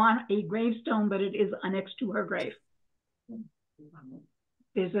not on a gravestone, but it is annexed to her grave.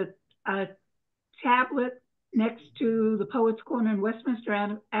 There's a tablet next to the Poets' Corner in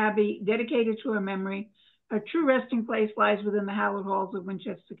Westminster Abbey dedicated to her memory. Her true resting place lies within the hallowed halls of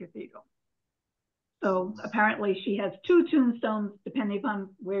Winchester Cathedral. So apparently she has 2 tombstones, depending upon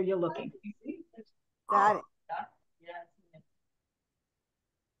where you're looking. Got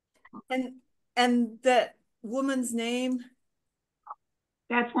it. And that woman's name?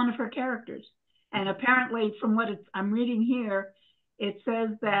 That's one of her characters. And apparently, from what I'm reading here, it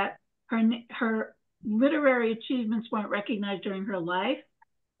says that her literary achievements weren't recognized during her life.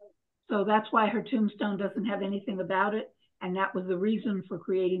 So that's why her tombstone doesn't have anything about it. And that was the reason for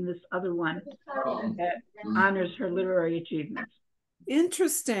creating this other one that honors her literary achievements.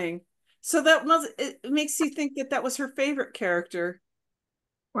 Interesting. So it makes you think that was her favorite character.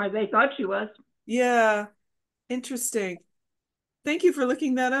 Or they thought she was. Yeah. Interesting. Thank you for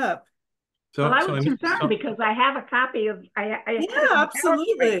looking that up. Well, I was concerned because I have a copy of yeah,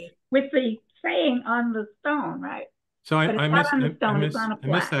 absolutely, with the saying on the stone, right? So I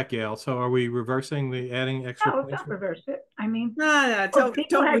missed that, Gail. So are we reversing the adding extra? No, don't reverse it. I mean, don't had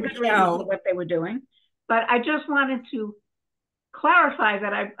good reasons for what they were doing, but I just wanted to clarify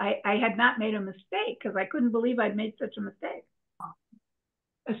that I had not made a mistake, because I couldn't believe I'd made such a mistake,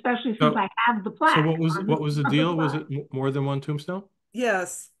 especially since I have the plaque. So what was the deal? Was it more than one tombstone?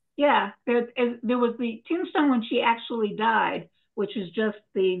 Yes. Yeah, there was the tombstone when she actually died, which is just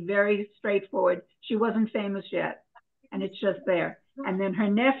the very straightforward. She wasn't famous yet, and it's just there. And then her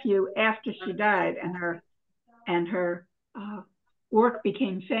nephew, after she died, and her work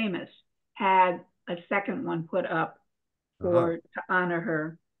became famous, had a second one put up to honor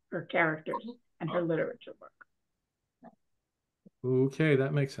her characters and her literature work. Okay,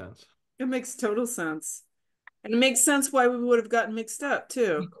 that makes sense. It makes total sense. And it makes sense why we would have gotten mixed up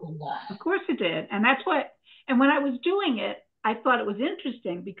too. Of course it did. And that's what, and when I was doing it, I thought it was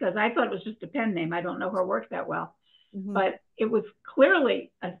interesting because I thought it was just a pen name. I don't know her work that well, but it was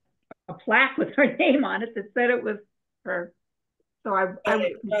clearly a plaque with her name on it that said it was her. So I was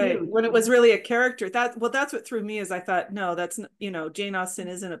confused. When it was really a character. That's what threw me is I thought, no, that's, Jane Austen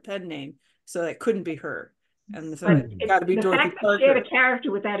isn't a pen name, so that couldn't be her. And so it got to be Dorothy Parker. Parker. She had a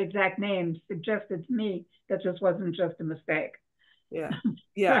character with that exact name suggested to me that just wasn't just a mistake. Yeah,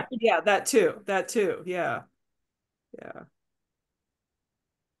 yeah, yeah. That too. Yeah, yeah.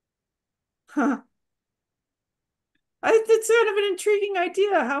 Huh. It's sort of an intriguing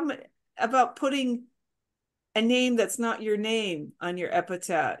idea. About putting a name that's not your name on your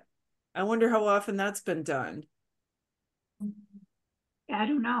epitaph? I wonder how often that's been done. I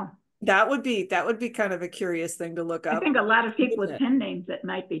don't know. That would be kind of a curious thing to look up. I think a lot of people with pen names, that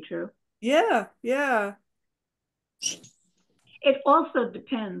might be true. Yeah, yeah. It also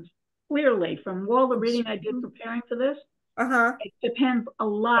depends, clearly, from all the reading I did preparing for this, it depends a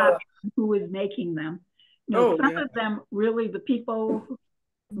lot on who is making them. Some of them, really, the people who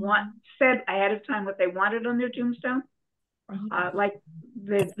said ahead of time what they wanted on their tombstone. Like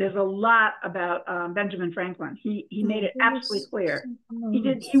there's a lot about Benjamin Franklin. He made it absolutely clear.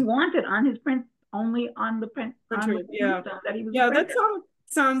 He wanted on his print, only on the print, on the tombstone that he was a printer. That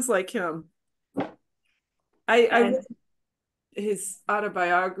sounds like him. I read his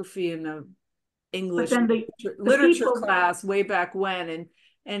autobiography in the English literature class way back when,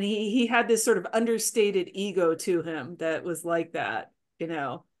 and he had this sort of understated ego to him that was like that,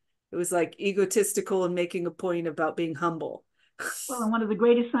 It was like egotistical and making a point about being humble. Well, and one of the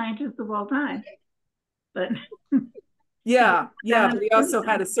greatest scientists of all time. But yeah, but he also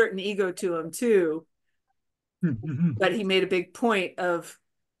had a certain ego to him too. But he made a big point of,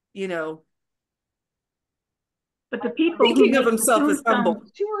 but the people thinking of himself as humble.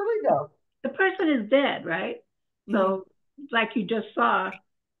 Too early though. The person is dead, right? So, like you just saw,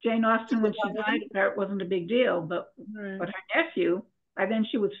 Jane Austen, when she died, it wasn't a big deal. But her nephew, by then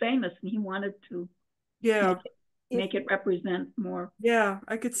she was famous, and he wanted to make it represent more. Yeah,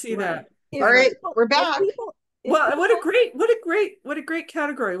 I could see that. All right, we're back. Well, what a great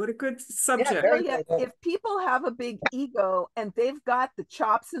category. What a good subject. If people have a big ego and they've got the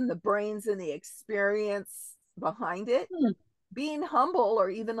chops and the brains and the experience behind it, being humble or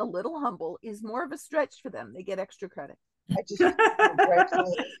even a little humble is more of a stretch for them. They get extra credit.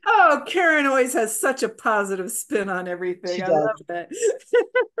 Oh, Karen always has such a positive spin on everything. I love that.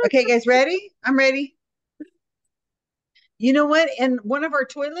 Okay, guys, ready? I'm ready. You know what? And one of our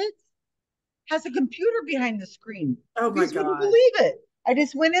toilets has a computer behind the screen. Oh my God. You wouldn't believe it. I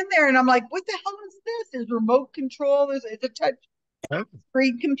just went in there and I'm like, what the hell is this? There's remote control. It's a touch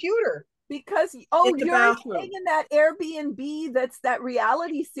screen computer. Because you're staying in that Airbnb that's that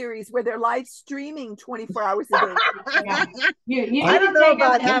reality series where they're live streaming 24 hours a day. You I don't know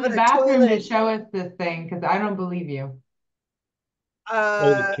about having the bathroom a to show us this thing because I don't believe you.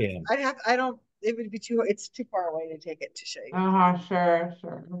 It would be it's too far away to take it to show you. Sure.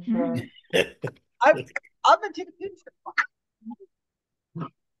 I'm gonna take a picture.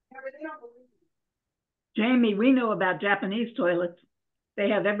 Jamie, we know about Japanese toilets. They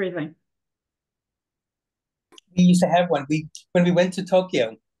have everything. We used to have one. When we went to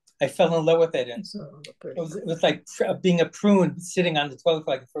Tokyo, I fell in love with it. And it was like being a prune sitting on the toilet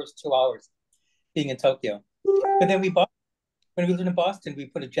for like the first 2 hours being in Tokyo. But then when we lived in Boston, we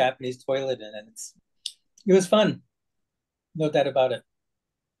put a Japanese toilet in, and it was fun. No doubt about it.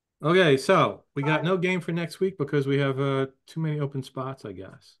 Okay, so we got no game for next week because we have too many open spots, I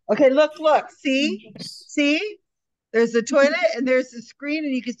guess. Okay, look. See? There's the toilet and there's the screen,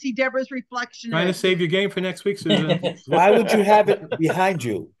 and you can see Deborah's reflection. Trying to save your game for next week, Susan. Why would you have it behind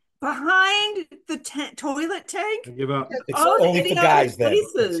you? Behind the toilet tank? I give up. It's only for guys then.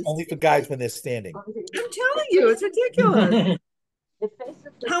 It's only for guys when they're standing. I'm telling you, it's ridiculous.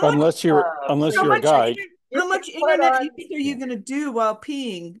 Unless you're a guy. How much internet are you going to do while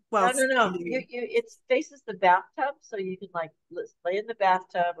peeing? No. It faces the bathtub, so you can like lay in the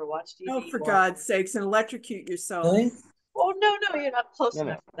bathtub or watch TV. Oh, for God's sakes, and electrocute yourself. Really? Oh, no, you're not close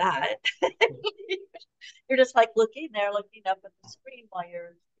enough for that. You're just like looking up at the screen while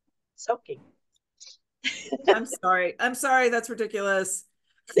you're soaking. I'm sorry. That's ridiculous.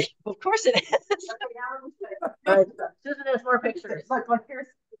 Of course it is. Susan has more pictures.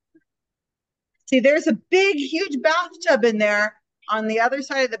 See, there's a big, huge bathtub in there. On the other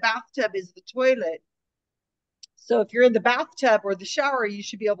side of the bathtub is the toilet. So if you're in the bathtub or the shower, you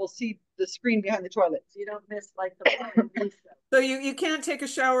should be able to see the screen behind the toilet. So you don't miss like the So you can't take a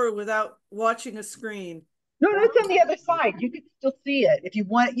shower without watching a screen. No, it's on the other side. You can still see it if you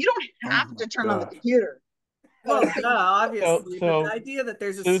want. You don't have to turn on the computer. Well, obviously, So, but the idea that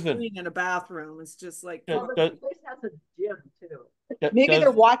there's a Susan, screen in a bathroom is just like. Well, the place has a gym too. Maybe they're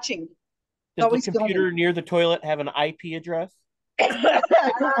watching. Does the computer near the toilet have an IP address? I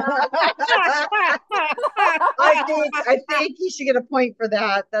think you should get a point for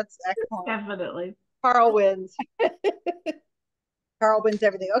that. That's excellent. Definitely. Karl wins. Karl wins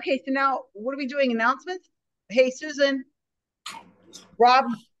everything. Okay, so now what are we doing? Announcements? Hey, Susan. Rob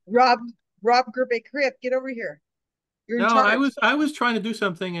Gerbeck, hurry up, get over here. You're in charge. I was trying to do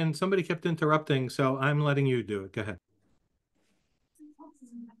something and somebody kept interrupting, so I'm letting you do it. Go ahead.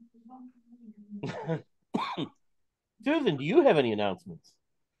 Susan, do you have any announcements?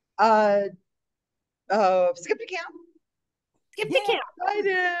 Skip to camp. Skip to camp. I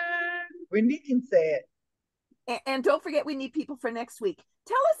did. Wendy can say it. And don't forget, we need people for next week.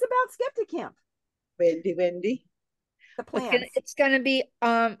 Tell us about Skip to Camp. Wendy. The plans. It's going to be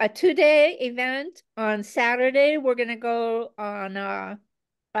a 2-day event. On Saturday, we're going to go on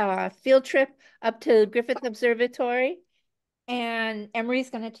a field trip up to Griffith Observatory. And Emery's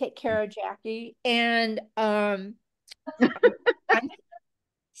going to take care of Jackie. And on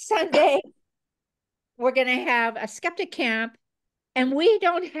Sunday, we're going to have a skeptic camp. And we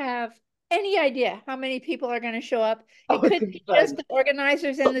don't have any idea how many people are going to show up. It could be just the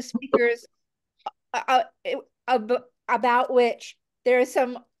organizers and the speakers, about which there are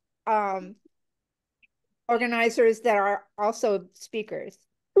some organizers that are also speakers.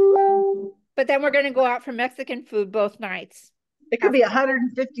 But then we're going to go out for Mexican food both nights. It could be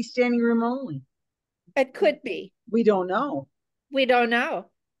 150 standing room only. It could be. We don't know. We don't know.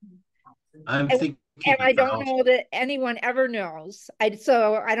 I'm thinking. And I don't know that anyone ever knows.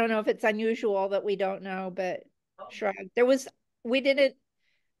 So I don't know if it's unusual that we don't know, but sure.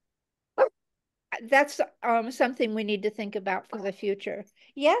 That's something we need to think about for the future.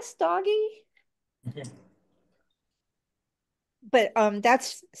 Yes, doggy? But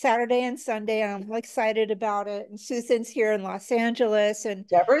that's Saturday and Sunday. I'm excited about it. And Susan's here in Los Angeles, and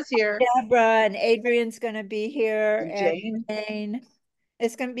Deborah's here. Deborah and Adrian's going to be here, and Jane.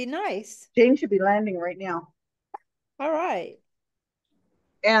 It's going to be nice. Jane should be landing right now. All right.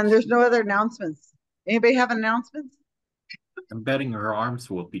 And there's no other announcements. Anybody have announcements? I'm betting her arms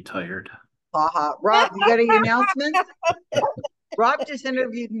will be tired. Haha. Rob, you got any announcements? Rob just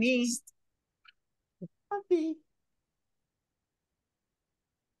interviewed me.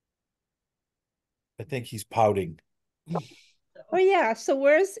 I think he's pouting. Oh yeah. So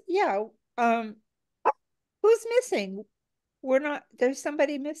who's missing? There's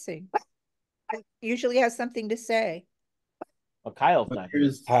somebody missing. Usually has something to say. Well, Kyle's not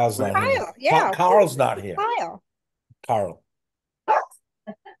here. Kyle's not here. Kyle, yeah. Karl's not here. Karl.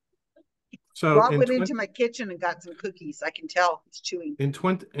 So Rob went into my kitchen and got some cookies. I can tell he's chewing. In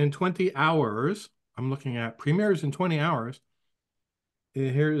 20 hours, I'm looking at premieres in 20 hours.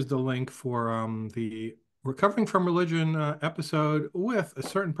 Here's the link for the Recovering from Religion episode with a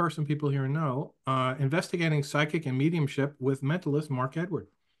certain person people here know, investigating psychic and mediumship with mentalist Mark Edward.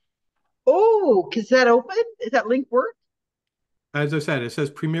 Oh, is that open? Is that link work? As I said, it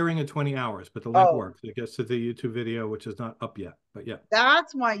says premiering in 20 hours, but the link works. It gets to the YouTube video, which is not up yet, but yeah.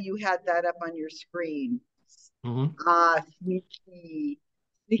 That's why you had that up on your screen. Sneaky.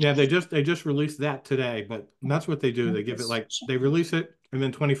 Yeah, they just released that today, but that's what they do. They give it they release it, and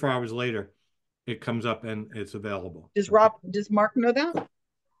then 24 hours later, it comes up and it's available. Does Mark know that?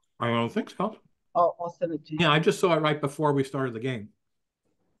 I don't think so. Oh, I'll send it to you. Yeah, I just saw it right before we started the game.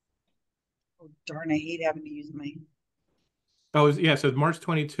 Oh, darn, I hate having to use my... Oh, yeah, so March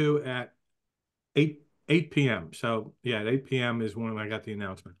 22 at 8 p.m. So, yeah, at 8 p.m. is when I got the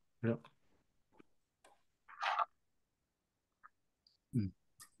announcement. Yep.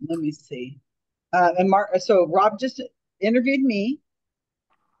 Let me see. And Mark, so Rob just interviewed me,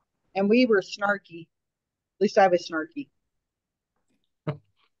 and we were snarky. At least I was snarky.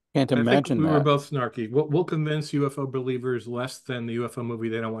 Can't imagine we that. were both snarky. We'll convince UFO believers less than the UFO movie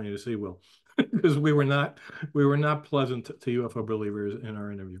they don't want you to see will, because we were not pleasant to UFO believers in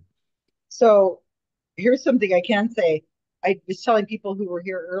our interview. So here's something I can say. I was telling people who were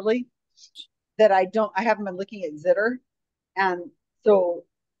here early that I haven't been looking at Zitter, and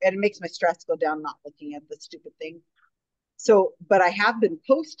it makes my stress go down not looking at the stupid thing. So, but I have been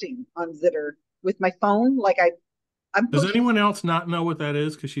posting on Zitter with my phone. Does anyone else not know what that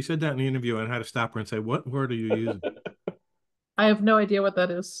is? Because she said that in the interview, and I had to stop her and say, "What word are you using?" I have no idea what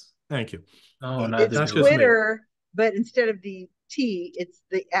that is. Thank you. Oh, it's Twitter. but instead of the T, it's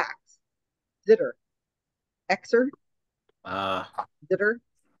the X. Zitter. Xer. Zitter.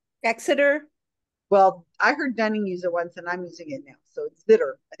 Exeter. Well, I heard Dunning use it once, and I'm using it now, so it's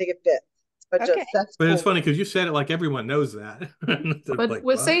Zitter. I think it fits. But Okay. that's But cool. it's funny because you said it like everyone knows that. But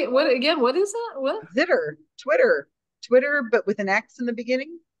like, say what again? What is that? What? Zitter. Twitter, but with an X in the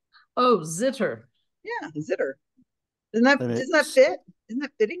beginning. Oh, Zitter. Yeah, Zitter. Doesn't that fit? Isn't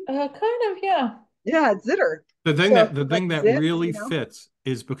that fitting? Kind of, yeah. Yeah, it's Zitter. The thing that zip, really fits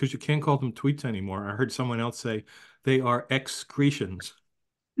is because you can't call them tweets anymore. I heard someone else say they are excretions.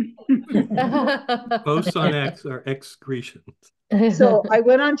 Posts on X are excretions. So I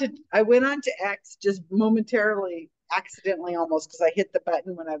went on to X just momentarily, accidentally almost, because I hit the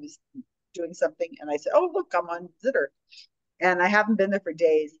button when I was doing something, and I said, "Oh, look, I'm on Zitter," and I haven't been there for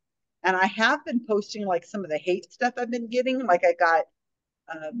days. And I have been posting like some of the hate stuff I've been getting. Like I got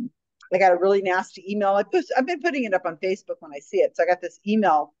a really nasty email. I've been putting it up on Facebook when I see it. So I got this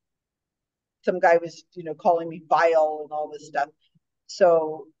email. Some guy was, calling me vile and all this stuff.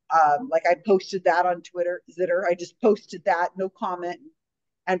 So like I posted that on Twitter, Zitter. I just posted that, no comment.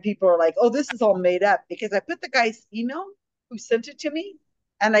 And people are like, "Oh, this is all made up," because I put the guy's email who sent it to me.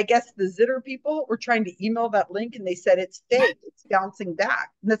 And I guess the Zitter people were trying to email that link, and they said it's fake. It's bouncing back.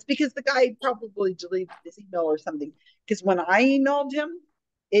 And that's because the guy probably deleted his email or something. Because when I emailed him,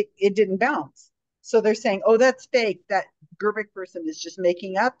 it didn't bounce. So they're saying, "Oh, that's fake. That Gerbic person is just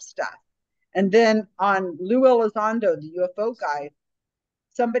making up stuff." And then on Lou Elizondo, the UFO guy,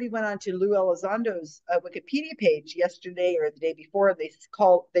 somebody went on to Lou Elizondo's Wikipedia page yesterday or the day before. They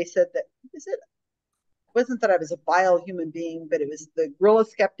said that, it wasn't that I was a vile human being, but it was the gorilla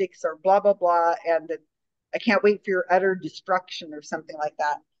skeptics or blah, blah, blah. And I can't wait for your utter destruction or something like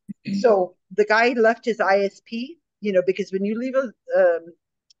that. So the guy left his ISP, because when you leave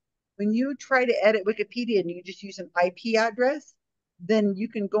when you try to edit Wikipedia and you just use an IP address, then you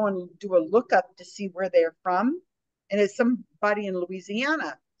can go and do a lookup to see where they're from. And it's somebody in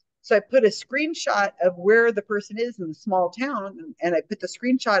Louisiana. So I put a screenshot of where the person is in the small town, and I put the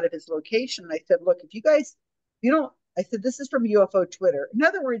screenshot of his location. I said, "Look, if you guys, I said, this is from UFO Twitter." In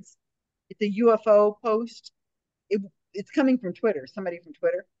other words, it's a UFO post. It's coming from Twitter, somebody from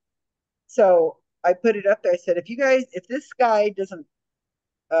Twitter. So I put it up there. I said, if this guy doesn't,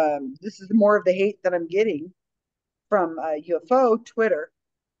 this is more of the hate that I'm getting from UFO Twitter.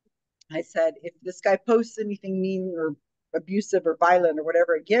 I said, if this guy posts anything mean or abusive or violent or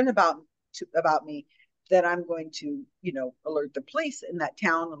whatever again about me, then I'm going to, alert the police in that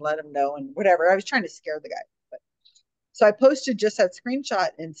town and let them know and whatever. I was trying to scare the guy. So I posted just that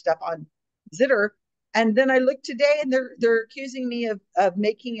screenshot and stuff on Zitter. And then I looked today and they're accusing me of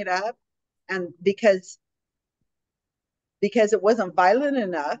making it up. And because it wasn't violent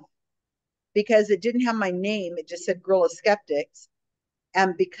enough, because it didn't have my name, it just said Gorilla Skeptics.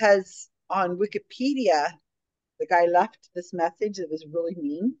 And because on Wikipedia, the guy left this message that was really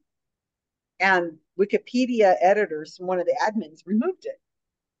mean, and Wikipedia editors, one of the admins, removed it.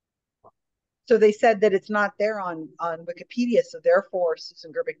 So they said that it's not there on Wikipedia, so therefore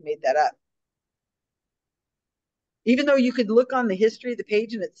Susan Gerbic made that up. Even though you could look on the history of the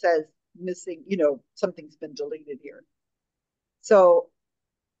page and it says missing, something's been deleted here. So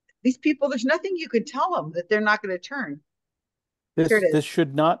these people, there's nothing you could tell them that they're not going to turn. This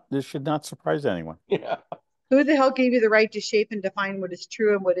should not surprise anyone. Yeah. Who the hell gave you the right to shape and define what is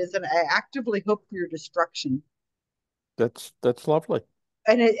true and what isn't? I actively hope for your destruction. That's lovely.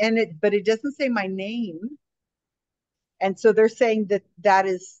 But it doesn't say my name. And so they're saying that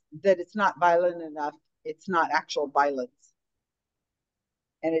it's not violent enough. It's not actual violence.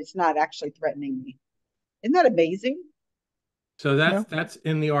 And it's not actually threatening me. Isn't that amazing? So that's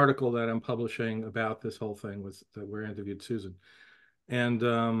in the article that I'm publishing about this whole thing that we interviewed Susan. And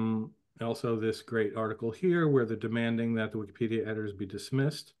also this great article here where they're demanding that the Wikipedia editors be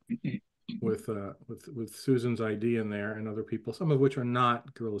dismissed with Susan's ID in there and other people, some of which are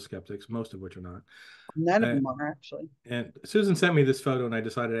not Gorilla Skeptics, most of which are not. None of them are, actually. And Susan sent me this photo and I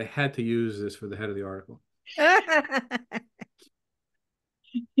decided I had to use this for the head of the article. That's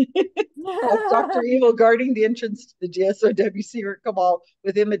Dr. Evil guarding the entrance to the GSOW secret cabal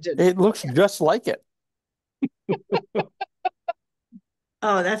with images. It looks just like it.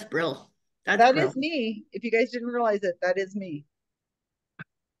 Oh, that's Brill. That is me. If you guys didn't realize it, that is me.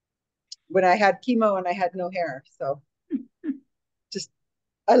 When I had chemo and I had no hair. So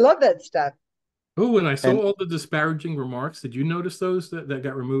I love that stuff. Oh, and I saw all the disparaging remarks. Did you notice those that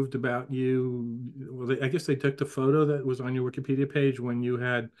got removed about you? Well, I guess they took the photo that was on your Wikipedia page when you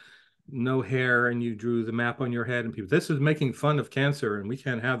had no hair and you drew the map on your head and people, this is making fun of cancer and we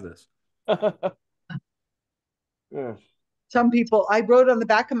can't have this. Yes. Some people, I wrote on the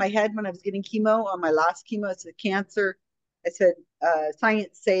back of my head when I was getting chemo, on my last chemo, it's a cancer. I said,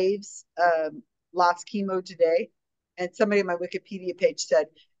 science saves last chemo today. And somebody on my Wikipedia page said,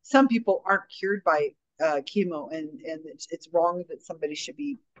 some people aren't cured by chemo, and it's wrong that somebody should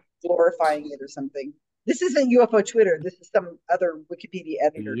be glorifying it or something. This isn't UFO Twitter. This is some other Wikipedia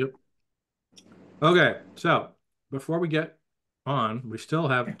editor. Yep. Okay, so before we get on, we still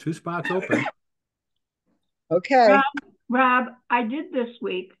have 2 spots open. Okay. Rob, I did this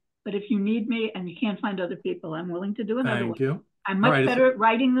week, but if you need me and you can't find other people, I'm willing to do another one. Thank you. I'm much better at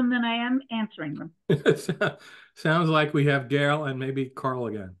writing them than I am answering them. Sounds like we have Gail and maybe Karl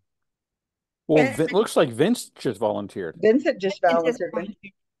again. Well, it looks like Vince just volunteered. Vincent just volunteered.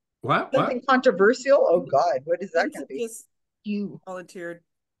 What? Something controversial? Oh God, what is that going to be? Just you volunteered.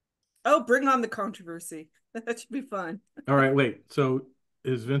 Oh, bring on the controversy. That should be fun. All right, wait. So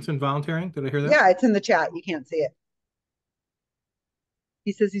is Vincent volunteering? Did I hear that? Yeah, it's in the chat. You can't see it.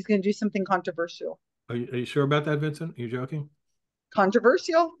 He says he's going to do something controversial. Are you sure about that, Vincent? Are you joking?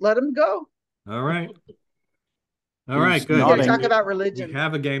 Controversial. Let him go. All right. All right, good. We're going to talk about religion. We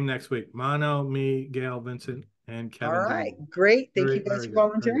have a game next week. Mono, me, Gail, Vincent, and Kevin. All right, great. Thank you guys for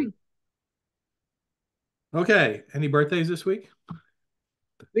volunteering. Okay, any birthdays this week?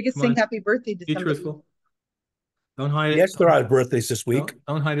 We can sing happy birthday to Be somebody. truthful. Don't hide it. Yes, there are birthdays this week.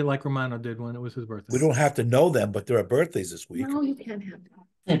 Don't hide it like Romano did when it was his birthday. We don't have to know them, but there are birthdays this week. No, you can't have that.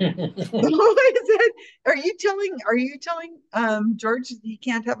 What is it? Are you telling George he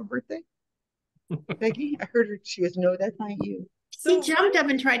can't have a birthday? Becky, I heard her. She goes, no, that's not you. He jumped up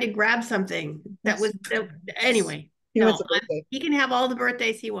and tried to grab something that was anyway. He wants a birthday. He can have all the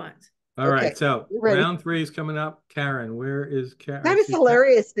birthdays he wants. All right, so round 3 is coming up. Karen, where is Karen? That is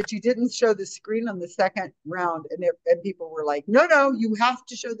hilarious that you didn't show the screen on the second round, and people were like, no, you have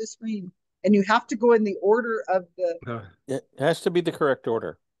to show the screen, and you have to go in the order of the. It has to be the correct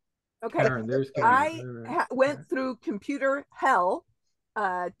order. Okay, Karen, there's Karen. I went through computer hell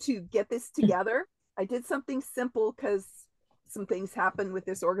to get this together. I did something simple because some things happen with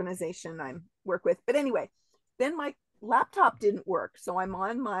this organization I work with. But anyway, then my laptop didn't work, so I'm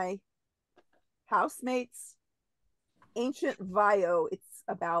on my housemate's ancient Vio. It's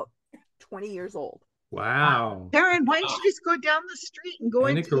about 20 years old. Wow. Karen, why don't you just go down the street and go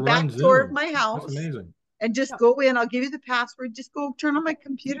into the back door of my house? That's amazing. And just go in. I'll give you the password. Just go turn on my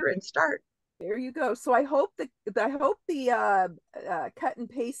computer and start. There you go. So I hope the cut and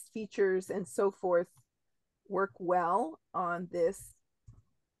paste features and so forth work well on this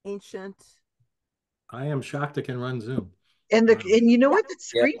ancient. I am shocked it can run Zoom. And you know what? The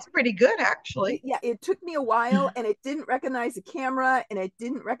screen's pretty good, actually. Yeah, it took me a while, and it didn't recognize a camera, and it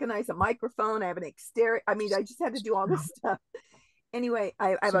didn't recognize a microphone. I have an exterior. I mean, I just had to do all this stuff. Anyway,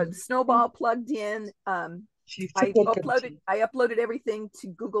 I have a snowball plugged in. I uploaded everything to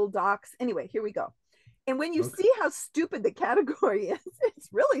Google Docs. Anyway, here we go. And when you see how stupid the category is, it's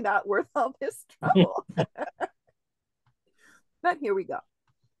really not worth all this trouble. But here we go.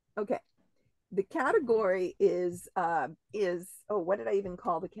 Okay. The category is what did I even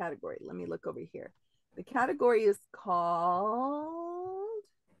call the category? Let me look over here. The category is called,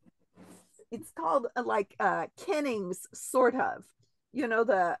 it's called Kenningesque, sort of. You know,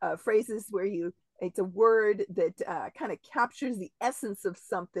 the phrases where it's a word that kind of captures the essence of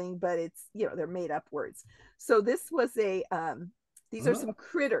something, but it's, they're made up words. So this was these are some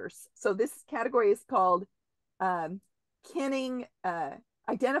critters. So this category is called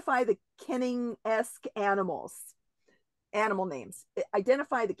identify the Kenningesque animal names.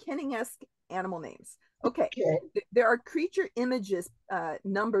 Identify the Kenningesque animal names. Okay. There are creature images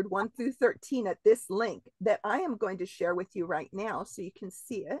numbered 1 through 13 at this link that I am going to share with you right now so you can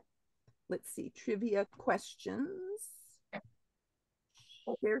see it. Let's see, trivia questions.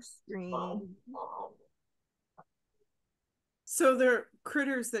 Share screen. So they're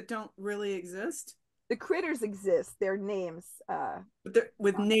critters that don't really exist? The critters exist. Their names. But they're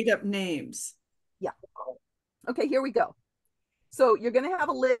with made up names. Yeah. Okay, here we go. So you're going to have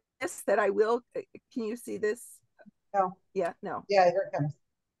a list that I will. Can you see this? No. Yeah, no. Yeah, here it comes.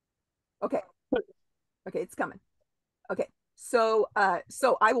 Okay. Okay, it's coming. Okay. So I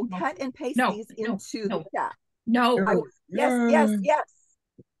will cut and paste these into the chat. No. Yes.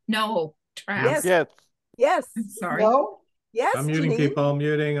 No. Travis. Yes. I'm sorry. No. Yes. I'm muting people. I'm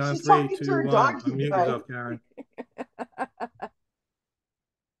muting on She's 3, talking 2, to her 1. dog. Unmute yourself, Karen.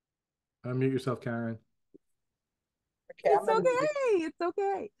 Unmute yourself, Karen. Okay, It's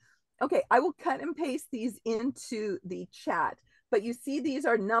okay. Okay, I will cut and paste these into the chat, but you see these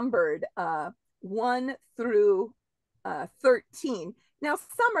are numbered 1 through 13. Now,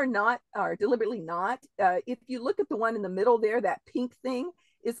 some are deliberately not. If you look at the one in the middle there, that pink thing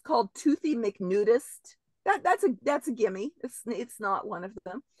is called Toothy McNudist. That's a gimme. It's not one of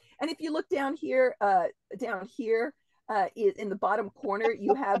them. And if you look down here, in the bottom corner,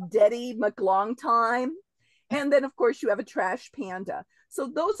 you have Deddy McLongtime. And then, of course, you have a trash panda. So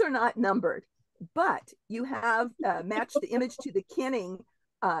those are not numbered. But you have matched the image to the Kenning.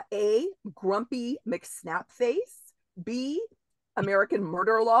 A, Grumpy McSnapface. B, American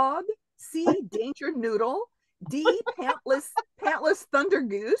Murder Log. C, Danger Noodle. D, Pantless Thunder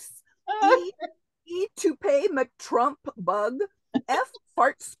Goose. E, Toupee McTrump Bug. F,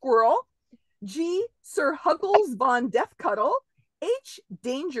 Fart Squirrel. G, Sir Huggles Von Death Cuddle. H,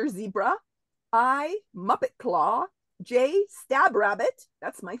 Danger Zebra. I, Muppet Claw. J, Stab Rabbit.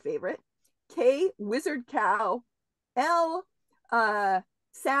 That's my favorite. K, Wizard Cow. L,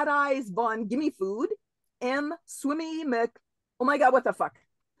 Sad Eyes Von Gimme Food. M, Swimmy Mc. Oh my God, what the fuck?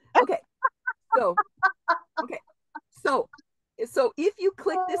 Okay. So if you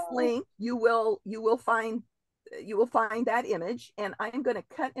click this link, you will find that image, and I'm going to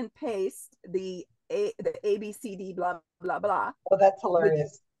cut and paste the ABCD blah blah blah. Oh, that's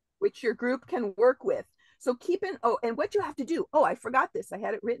hilarious. Which your group can work with. So and what you have to do. Oh, I forgot this. I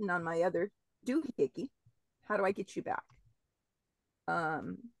had it written on my other doohickey. How do I get you back?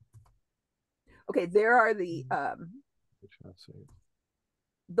 Okay, there are the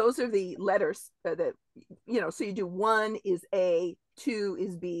those are the letters that so you do 1 is A, 2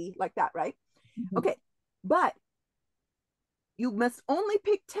 is B, like that, right? Mm-hmm. Okay, but you must only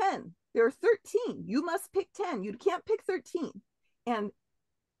pick 10. There are 13. You must pick 10. You can't pick 13. And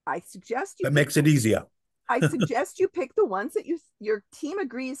I suggest you that makes it easier. I suggest you pick the ones that your team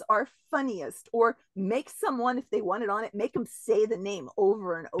agrees are funniest, or make someone, if they want it on it, make them say the name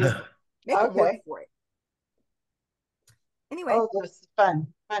over and over. Make them work for it. Anyway. Oh, this is fun.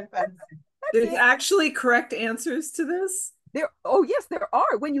 There's actually correct answers to this? Yes, there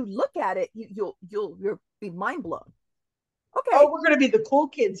are. When you look at it, you'll be mind blown. Okay. Oh, we're gonna be the cool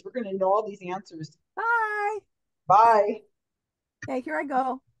kids. We're gonna know all these answers. Bye. Bye. Okay, here I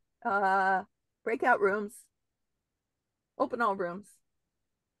go. Breakout rooms. Open all rooms.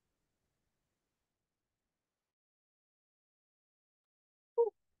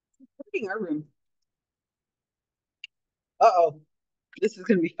 Including our room. Uh-oh. This is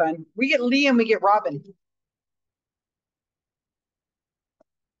gonna be fun. We get Lee and we get Robin.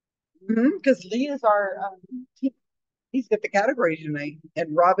 Because Lee is our he's got the category tonight,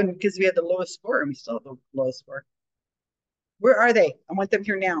 and Robin, because we had the lowest score, and we still have the lowest score. Where are they? I want them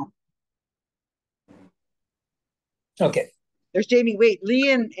here now. Okay. There's Jamie. Wait,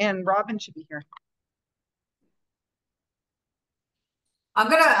 Lee and Robin should be here. I'm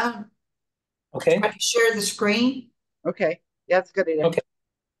gonna okay. try to share the screen. Okay, yeah, that's a good idea. Okay.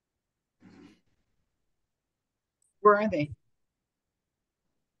 Where are they?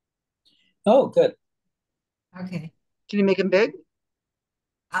 Oh, good. Okay. Can you make them big?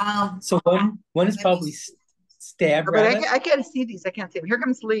 So one is probably Stab Rabbit. But I can't see these. I can't see them. Here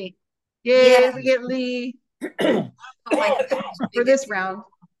comes Lee. Yay, yeah. We get Lee. For this round.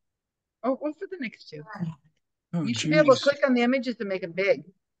 Oh, well, for the next two. Oh, you should be able to click on the images to make them big.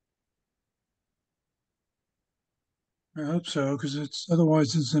 I hope so, because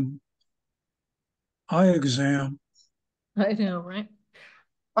otherwise it's an eye exam. I know, right?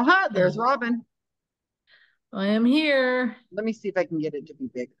 There's Robin. I am here. Let me see if I can get it to be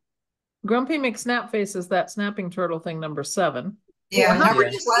big. Grumpy McSnapface is that snapping turtle thing, number 7. Yeah, number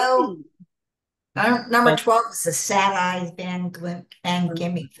 12. Number 12 is the Sad Eyes and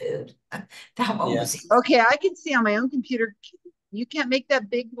Gimme Food. That one was. Okay, I can see on my own computer. You can't make that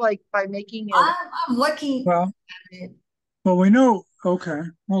big, like by making it. I'm looking. Well, we know. Okay.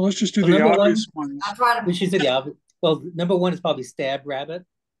 Well, let's just do the obvious ones. We should do the obvious. Well, number 1 is probably Stab Rabbit.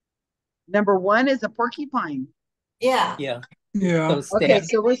 Number 1 is a porcupine. Yeah. Yeah. Yeah. So okay,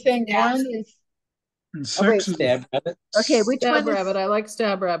 so we're saying 1 is. And 6 is Stab Rabbit. Okay, which Stab one Rabbit. I like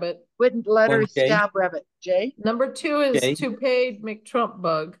Stab Rabbit. What letter is Stab Rabbit? J? Number 2 is Toupee McTrump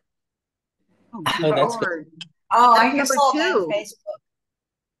Bug. Oh, that's good. Oh, I number saw 2. that on Facebook.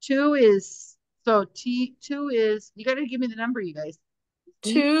 2 is two is, you gotta give me the number, you guys.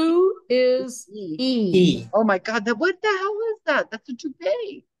 2 is E. Oh my God, what the hell is that? That's a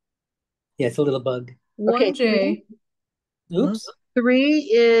toupee. Yeah, it's a little bug. 1 J. Oops.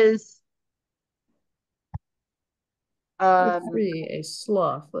 3 is 3, a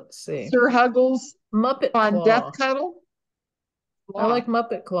sloth. Let's see. Sir Huggles Muppet on Claw. Death Cuddle. I like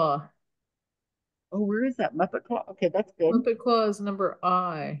Muppet Claw. Oh, where is that? Muppet Claw? Okay, that's good. Muppet Claw is number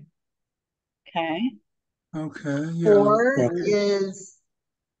I. Okay. Okay, yeah. 4 is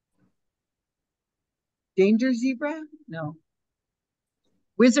Danger Zebra? No.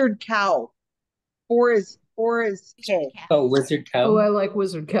 Wizard Cow. 4 is K. Oh, Wizard Cow. Oh, I like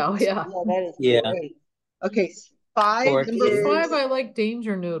Wizard Cow. Yeah. Yeah, that is Yeah. great. Okay, 5 Or Number is 5, I like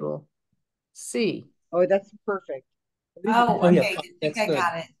Danger Noodle. C. Oh, that's perfect. Oh, Oh, yeah, okay. I think that's I good.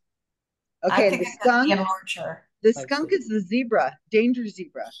 got it. Okay, I think the I got the skunk. archer. The skunk is the zebra, Danger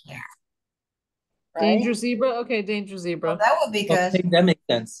Zebra. Yeah. Right? Danger Zebra? Okay, Danger Zebra. Well, that would be good. Okay, that makes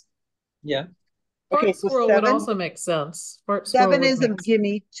sense. Yeah. Okay, Fart so Squirrel would 7. also make sense. Fart Squirrel 7 would is a make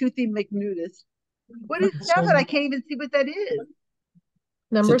gimme, Toothy McNudist. What is 7? I can't even see what that is.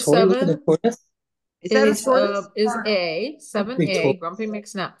 Number Is it tortoise? 7 Is that a is tortoise? A, 7A, Grumpy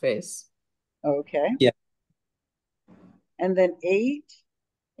McSnapface. Okay. Yeah. And then 8.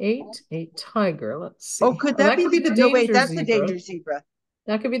 8, a tiger. Let's see. Oh, could that be the no, wait, Danger that's Zebra. the Danger Zebra.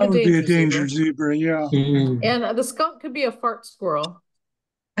 That could be the That would be a Danger danger zebra, yeah. And the skunk could be a fart squirrel.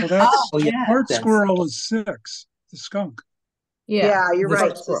 Well, that's Oh, yeah. Fart Sense. squirrel is 6. The skunk. Yeah, you're the right.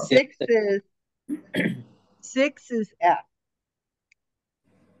 fart So squirrel. 6 is F.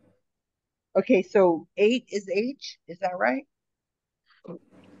 Okay, so 8 is H. Is that right?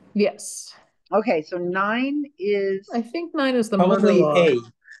 Yes. Okay, so 9 is. I think 9 is the murder Probably log. A.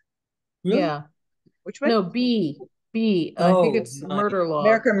 Really? Yeah. Which one? No, B. I think it's 9. murder log.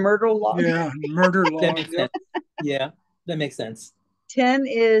 American Murder Log. Yeah, murder That log. makes sense. Yeah, that makes sense. 10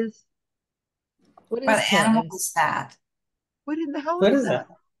 is. What is What 10? animal is that? What in the hell What is is that?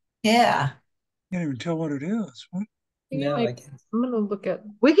 Yeah. Can't even tell what it is. What? No, I can't. I'm gonna look at.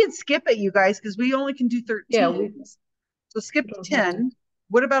 We can skip it, you guys, because we only can do 13. Yeah, so skip to 10.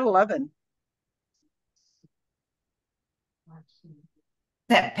 What about 11?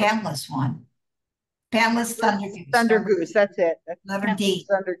 That panless one. Panless Thunder Goose. Thunder Goose, that's it. That's Letter D.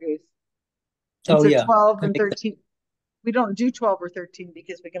 Thunder Goose. And Oh, so yeah. 12 That and makes 13. We don't do 12 or 13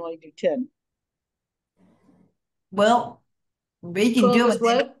 because we can only do 10. Well, we can 12 do is it.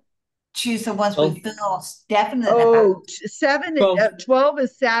 what? Choose the ones Oh. we feel definite Oh, about. 12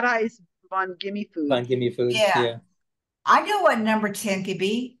 is Sad Eyes on Gimme Food. Fine, give me food. Yeah. Yeah. I know what number 10 could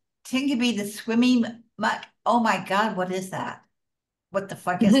be. 10 could be the swimming muck. Oh my God, what is that? What the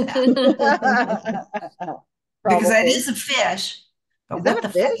fuck is that? Because that is a fish. But Is what that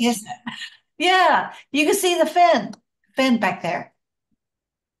the a fuck fish? is it? Yeah, you can see the fin back there.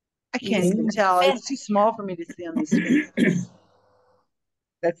 I can't even tell. It's too small for me to see on the screen.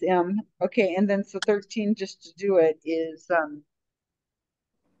 That's M. Okay, and then so 13, just to do it, is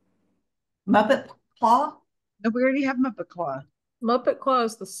Muppet Claw? no, we already have Muppet Claw. Muppet Claw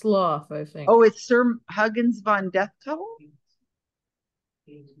is the sloth, I think. Oh, it's Sir Huggins von Deathcuddle?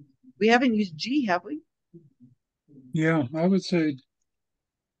 We haven't used G, have we? Yeah, I would say.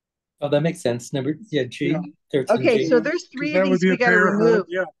 Oh, that makes sense. Number, yeah, G. Yeah. 13 Okay, G. so there's 3 of That would these be we a got to pair. remove.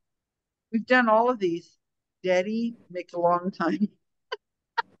 Yeah. We've done all of these. Daddy makes a long time.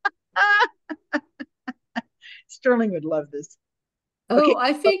 Sterling would love this. Oh, Okay.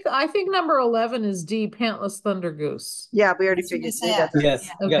 I think number 11 is D, Pantless Thunder Goose. Yeah, we already That's what figured I we got said. that. Yes,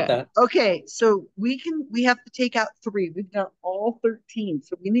 we got Okay. that. Okay, so we have to take out 3. We've done all 13.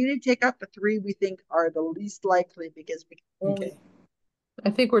 So we need to take out the 3 we think are the least likely because we can only. Okay. I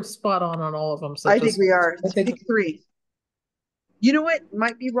think we're spot on all of them. So I think we are. Let's Okay. pick 3. You know what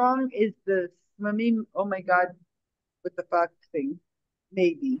might be wrong is the swimming. Oh my God, what the fuck thing?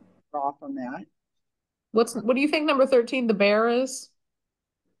 Maybe we're off on that. what do you think number 13, the bear is?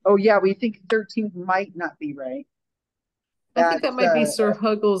 Oh yeah, we think 13 might not be right. I think that might be Sir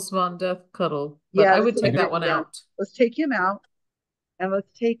Huggles von Deathcuddle, but Yeah, I would let's take take that it one down. out. Let's take him out, and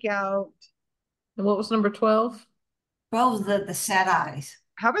let's take out. And what was number 12? 12 is the sad eyes.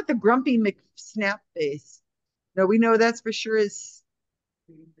 How about the grumpy McSnapface? No, we know that's for sure is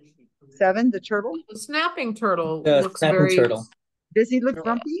 7, the turtle. The snapping turtle The looks snapping very. turtle. Does he look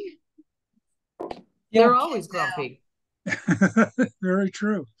grumpy? They're always grumpy. Very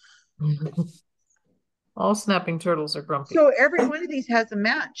true. All snapping turtles are grumpy. So every one of these has a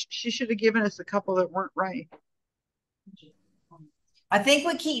match. She should have given us a couple that weren't right. I think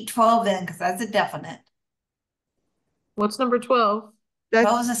we keep 12 in because that's a definite. What's number 12? That's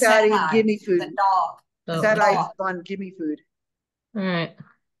 12 is a Sadie sad eye. Gimme Food. The dog. Oh, Sad okay. Eyes on Gimme Food. All right.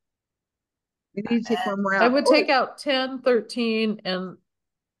 We need to take one more out. I would take out 10, 13, and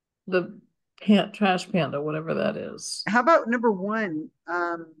the trash panda, whatever that is. How about number 1?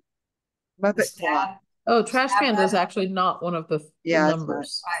 Muppet Claw. Oh, trash panda is actually not one of the Yeah, it's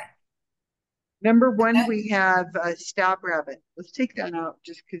numbers. Number 1, we have Stab Rabbit. Let's take that out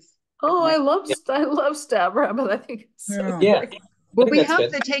just because. Oh, I love Stab Rabbit. I think it's so Yeah. great. But we have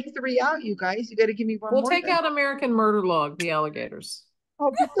to take 3 out, you guys. You got to give me one We'll more. take out American Murder Log, the alligators.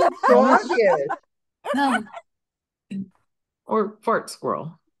 Oh, but that's so obvious. Or fart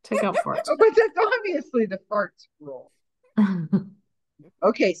squirrel. Take out fart Oh, but that's obviously the fart squirrel.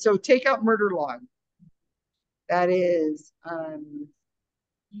 Okay, so take out murder log. That is, I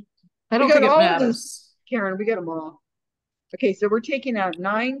don't think it matters. Karen, we got them all. Okay, so we're taking out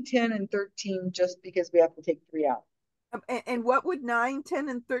 9, 10, and 13 just because we have to take 3 out. And what would 9, 10,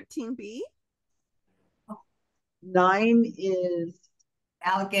 and 13 be? 9 is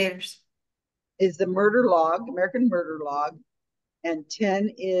alligators. Is the murder log, American murder log, and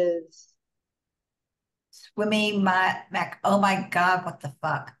 10 is Swimmy Mac. Oh my God, what the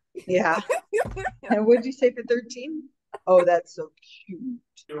fuck? Yeah. And what did you say for 13? Oh, that's so cute.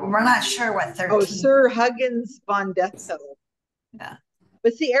 We're not sure what 13. Oh, Sir Huggins von Death Pedal. Yeah.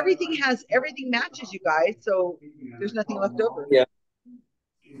 But see, everything matches, you guys, so there's nothing left over. Yeah.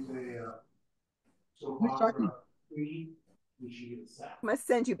 Who's talking? I'm gonna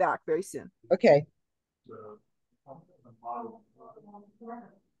send you back very soon. Okay. I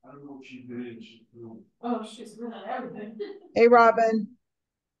don't know what she's been in. Oh, she's been in everything. Hey, Robin.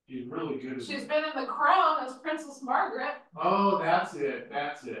 She's really good at She's been in The Crown as Princess Margaret. Oh, that's it.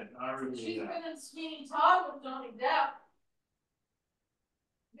 That's it. I remember She's that. been in Sweeney Todd with Johnny Depp.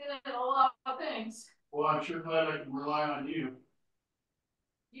 Been in a lot of things. Well, I'm sure glad I can rely on you.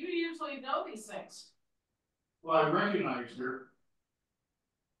 You usually know these things. Well, I recognized her.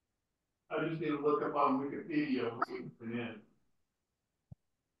 I just need to look up on Wikipedia what's been in.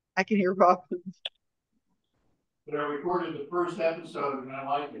 I can hear Robin. But I recorded the first episode and I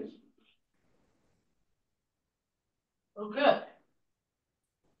like it. Oh, good.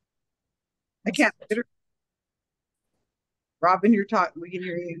 I can't. Robin, you're talking. We can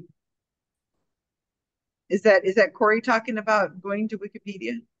hear you. Is that Corey talking about going to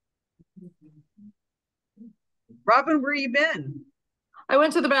Wikipedia? Robin, where you been? I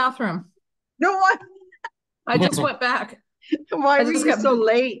went to the bathroom. No one. I just went back. Why were you so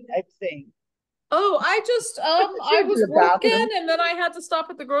late? I'm saying. Oh, I was working and then I had to stop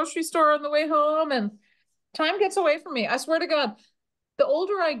at the grocery store on the way home, and time gets away from me. I swear to God, the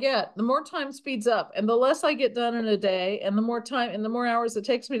older I get, the more time speeds up and the less I get done in a day and the more time and the more hours it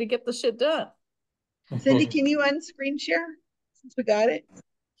takes me to get the shit done. Cindy, can you unscreen share since we got it?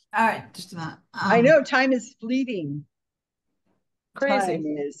 All right, just a minute. I know time is fleeting. Crazy. Time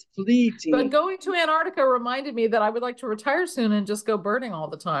is fleeting. But going to Antarctica reminded me that I would like to retire soon and just go birding all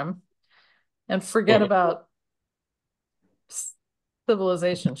the time and forget about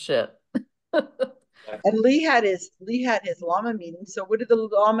civilization shit. And Lee had his llama meeting. So what did the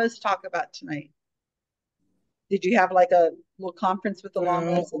llamas talk about tonight? Did you have like a little conference with the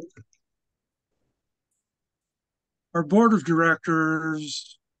llamas? Our board of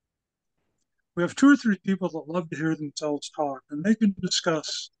directors, we have 2 or 3 people that love to hear themselves talk, and they can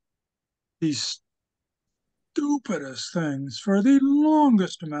discuss these stupidest things for the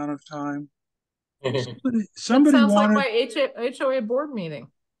longest amount of time. Somebody sounds wanted, like my HOA board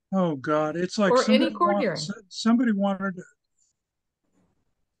meeting. Oh God, it's like or any court hearing. Somebody wanted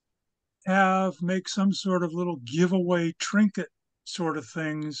to make some sort of little giveaway trinket sort of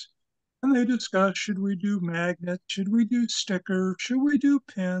things. And they discussed, should we do magnets? Should we do stickers? Should we do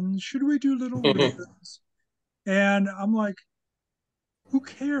pins? Should we do little ribbons? And I'm like, who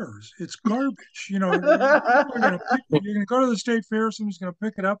cares? It's garbage. You know, you're going to go to the state fair, somebody's going to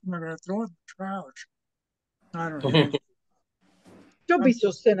pick it up and they're going to throw it in the trash. I don't know. Don't be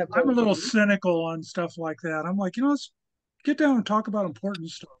so cynical. I'm a little cynical on stuff like that. I'm like, let's get down and talk about important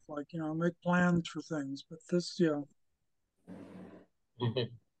stuff, like, make plans for things. But this,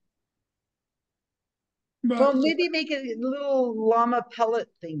 Well, maybe make it little llama pellet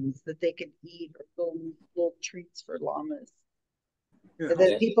things that they could eat, or little treats for llamas. Yeah. And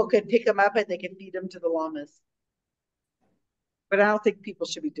then people could pick them up and they could feed them to the llamas. But I don't think people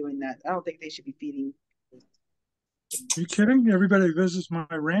should be doing that. I don't think they should be feeding. Are you kidding? Everybody that visits my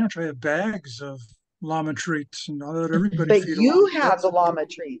ranch, I have bags of llama treats, and I'll let everybody. But feed you have the llama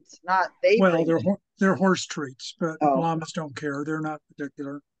treats, not they. Well, they're horse treats, but llamas don't care. They're not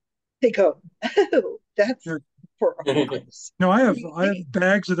particular. They go, oh, that's for horse. No, I have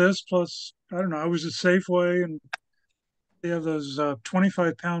bags of this, plus I don't know. I was at Safeway, and they have those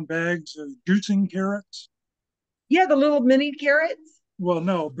 25-pound bags of juicing carrots. Yeah, the little mini carrots. Well,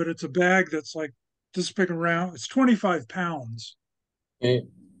 no, but it's a bag that's like this big around. It's 25 pounds. And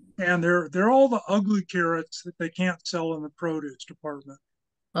they're all the ugly carrots that they can't sell in the produce department.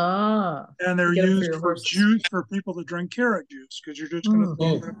 And they're used for juice for people that drink carrot juice, because you're just going to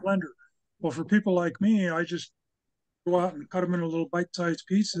throw it in a blender. Well, for people like me, I just go out and cut them into little bite-sized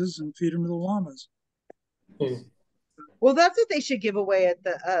pieces and feed them to the llamas. Well, that's what they should give away at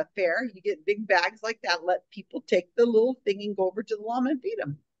the fair. You get big bags like that. Let people take the little thing and go over to the llama and feed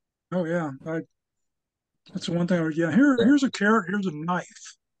them. Oh yeah, that's the one thing. Here's a carrot. Here's a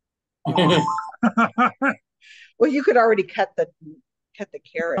knife. Well, you could already cut the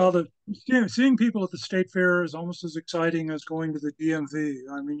carrot. Seeing people at the state fair is almost as exciting as going to the DMV.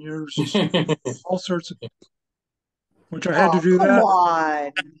 I mean, there's just all sorts of. Which I had to do that. Come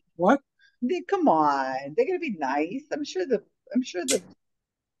on. What? Come on. They're gonna be nice. I'm sure it'd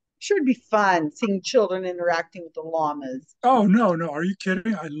be fun seeing children interacting with the llamas. Oh no! Are you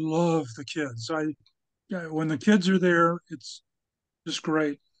kidding? I love the kids. When the kids are there, it's just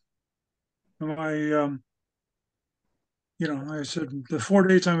great. I said the 4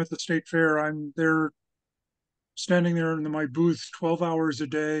 days I'm at the state fair, I'm there, standing there in my booth 12 hours a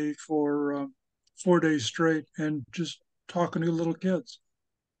day for 4 days straight, and just talking to little kids,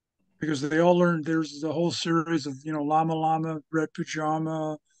 because they all learn. There's the whole series of Llama Llama, Red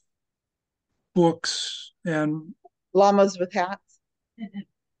Pajama books, and llamas with hats.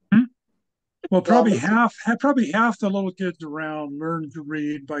 Well, probably half the little kids around learn to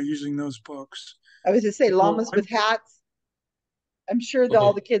read by using those books. I was to say llamas with hats. I'm sure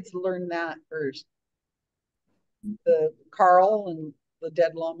all the kids learn that first. The Karl and the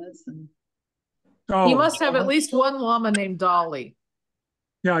dead llamas. And you must have at least one llama named Dolly.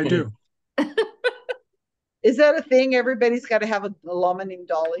 Yeah, I do. Is that a thing? Everybody's got to have a llama named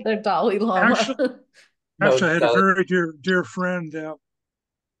Dolly. They're Dolly llama. Actually, I had a very dear friend that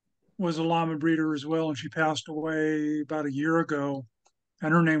was a llama breeder as well, and she passed away about a year ago,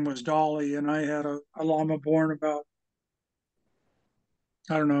 and her name was Dolly, and I had a llama born about,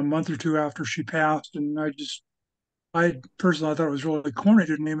 I don't know, a month or two after she passed, and I personally thought it was really corny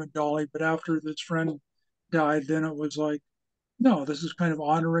to name it Dolly, but after this friend died, then it was like, no, this is kind of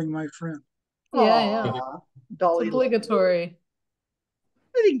honoring my friend. Yeah. Dolly. It's obligatory.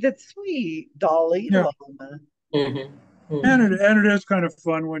 I think that's sweet, Dolly. Yeah. Llama. And it is kind of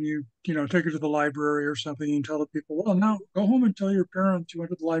fun when you take her to the library or something, and tell the people, well, now go home and tell your parents you went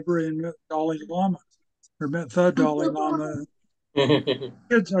to the library and met Dolly Llama, or met the Dolly Llama.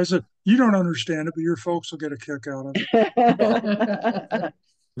 Kids, I said, you don't understand it, but your folks will get a kick out of it.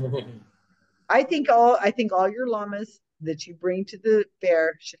 I think all your llamas that you bring to the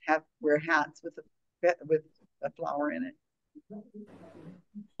fair should wear hats with a flower in it.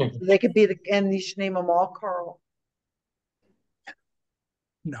 So they could be and you should name them all Karl.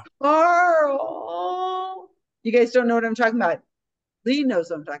 No. Karl. You guys don't know what I'm talking about. Lee knows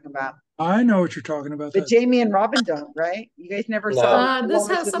what I'm talking about. I know what you're talking about. But Jamie and Robin don't, right? You guys never saw this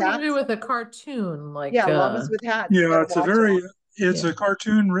has something to do with a cartoon, like llamas with hats. Yeah, it's a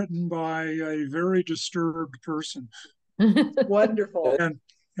cartoon written by a very disturbed person. Wonderful. And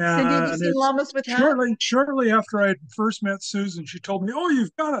Cindy, have you seen llamas with hats? Shortly after I first met Susan, she told me, "Oh,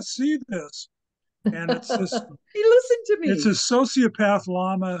 you've got to see this." And it's this. He listened to me. It's a sociopath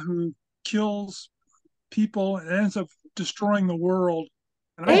llama who kills people and ends up destroying the world.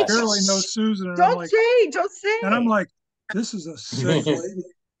 And I barely know Susan. And don't say. And I'm like, this is a sick lady.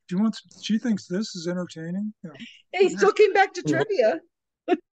 She thinks this is entertaining. Yeah. Hey, he still came back to trivia.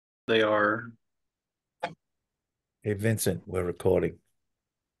 They are. Hey, Vincent, we're recording.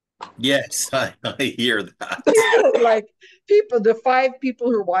 Yes, I hear that. Like the 5 people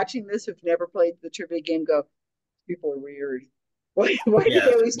who are watching this who've never played the trivia game go, people are weird. Why do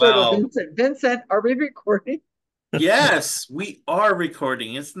they always go to Vincent? Vincent, are we recording? Yes, we are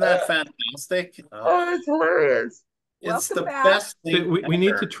recording. Isn't that fantastic? Oh, it's hilarious. It's the best thing. We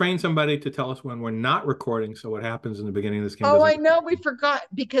need to train somebody to tell us when we're not recording, so what happens in the beginning of this game. Oh, I know, we forgot,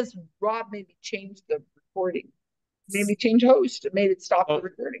 because Rob made me change the recording. Made me change host. It made it stop the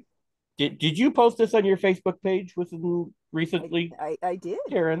recording. Did you post this on your Facebook page recently? I did.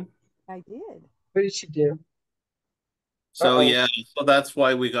 Karen? I did. What did she do? So so that's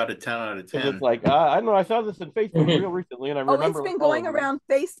why we got a 10 out of 10. It's like I don't know. I saw this on Facebook real recently, and I remember. It's been going around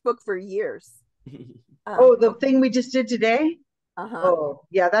Facebook for years. The thing we just did today. Oh,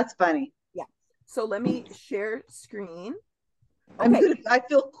 yeah, that's funny. Yeah. So let me share screen. Okay. I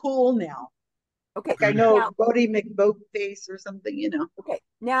feel cool now. Okay. Like I know Bodie McBoatface or something, Okay.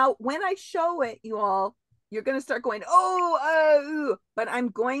 Now, when I show it, you're going to start going, but I'm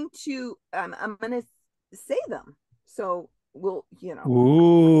going to say them. So we'll,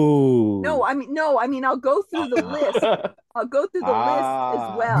 Ooh. No, I mean, I'll go through the list. I'll go through the list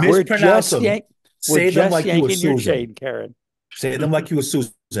as well. Mispronounce them. Say them like you were Susan. Shade, Karen. Say them like you were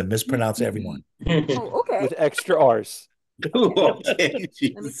Susan. Mispronounce everyone. Oh, okay. With extra R's. Okay.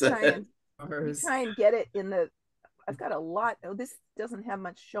 Let me try and get it in the. I've got a lot. Oh, this doesn't have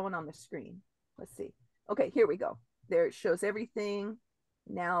much showing on the screen. Let's see. Okay, here we go. There it shows everything.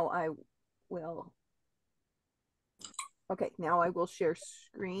 Now I will. Okay, now I will share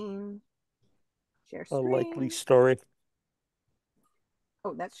screen. Share A screen. likely story.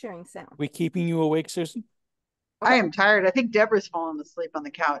 Oh, that's sharing sound. We keeping you awake, Susan? I am tired. I think Deborah's fallen asleep on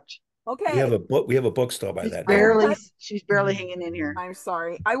the couch. Okay. We have a book. We have a bookstore by that. She's barely hanging in here. I'm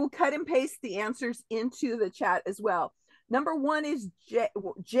sorry. I will cut and paste the answers into the chat as well. Number 1 is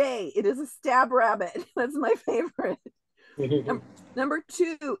J. It is a stab rabbit. That's my favorite. Number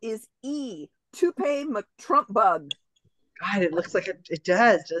 2 is E. Toupee Trump bug. God, it looks like it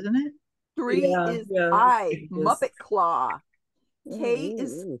does, doesn't it? 3 is I. Muppet Claw. K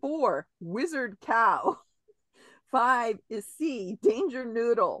is 4. Wizard Cow. 5 is C, Danger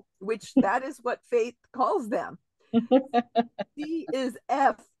Noodle, which that is what Faith calls them. C is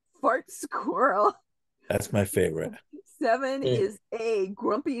F, Fart Squirrel. That's my favorite. 7 is A,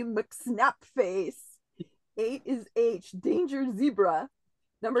 Grumpy McSnapface. 8 is H, Danger Zebra.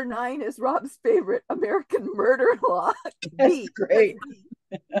 Number 9 is Rob's favorite, American Murder Law. That's great.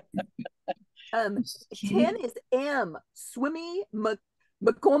 10 is M, Swimmy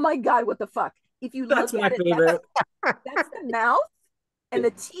oh my God, what the fuck? If you That's look my at it, favorite. that's the mouth and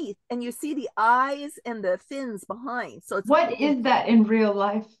the teeth, and you see the eyes and the fins behind. So it's what is that in real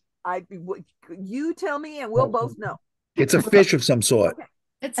life? You tell me, and we'll both know. It's a fish of some sort. Okay.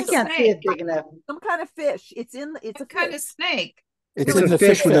 It's I a can't see snake. it big enough. Some kind of fish. It's a kind fish. of snake. It's a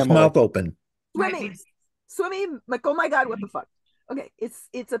fish with its mouth open. Swimming. Like, oh my God, what the fuck? Okay,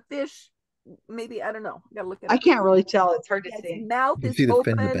 it's a fish. Maybe, I don't know. Gotta look at it. I can't really tell. It's hard to see. Its mouth is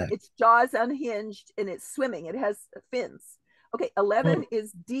open, its jaws unhinged, and it's swimming. It has fins. Okay, 11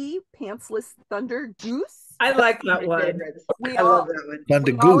 is D, Pantsless Thunder Goose. I like that one. I love that one.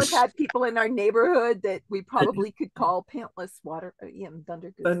 Thunder we always Goose. had people in our neighborhood that we probably could call Pantless Water.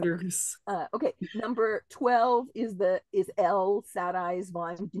 Thunder Goose. Thunder Goose. Okay, number 12 is L, Sad Eyes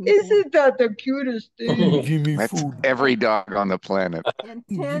Von. Isn't that the cutest thing? Give me That's food. every dog on the planet. And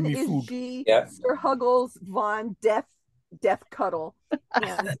 10 me is food. G, Yeah. Sir Huggles Von Death Cuddle.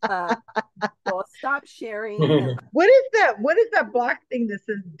 And so I'll stop sharing. And What is that? What is that black thing that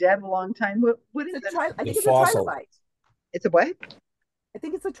says dead a long time? What is that? I think it's fossil. a trilobite. It's a what? I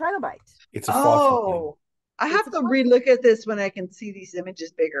think it's a trilobite. It's a fossil. Oh, I have to relook at this when I can see these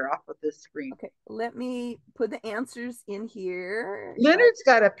images bigger off of this screen. Okay, let me put the answers in here. Leonard's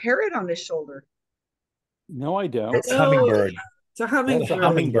got a parrot on his shoulder. No, I don't. It's a hummingbird. It's a hummingbird. That's a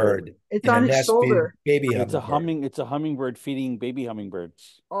hummingbird. It's in a on his nest shoulder. feeding baby It's hummingbird. it's a hummingbird feeding baby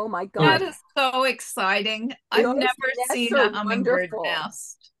hummingbirds. Oh my God. That is so exciting. I've Those never nests seen are a hummingbird wonderful.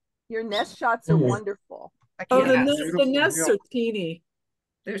 nest. Your nest shots are wonderful. Oh, Yeah. the nests are teeny.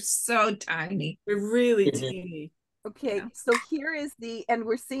 They're so tiny. They're really teeny. Okay, so here is and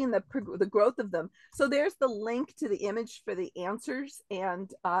we're seeing the growth of them. So there's the link to the image for the answers, and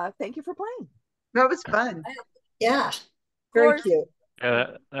thank you for playing. That was fun. Yeah. Very cute.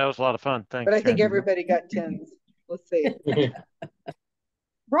 Yeah, that was a lot of fun. Thanks. But I think Karen. everybody got tens. Let's see.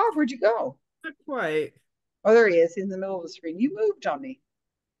 Rob, where'd you go? Not quite. Oh, there he is. He's in the middle of the screen. You moved on me.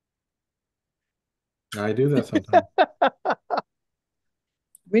 I do that sometimes.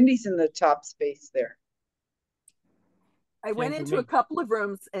 Wendy's in the top space there. I went into a couple of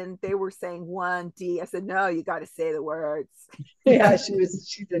rooms and they were saying 1D. I said, no, you got to say the words. Yeah,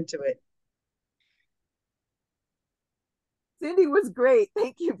 she's into it. Cindy was great.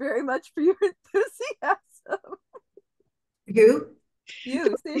 Thank you very much for your enthusiasm. You?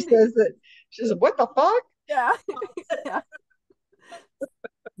 You, Cindy. She says that. She says, what the fuck? Yeah. Yeah.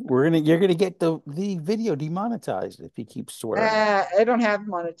 You're gonna get the video demonetized if he keeps swearing. I don't have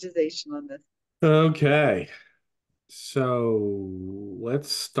monetization on this. Okay. So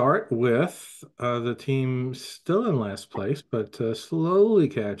let's start with the team still in last place, but slowly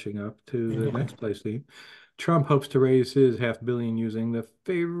catching up to the next place team. Trump hopes to raise his $500 million using the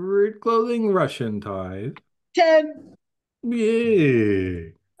favorite clothing Russian tithe. 10.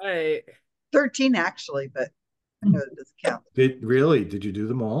 Yay. Right. 13 actually, but I know it doesn't count. Did you do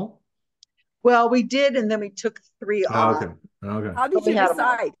them all? Well, we did, and then we took 3 off. Okay. How did you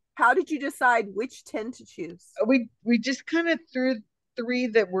decide? How did you decide which 10 to choose? We just kind of threw 3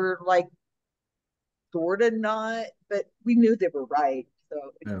 that were like sort of not, but we knew they were right. So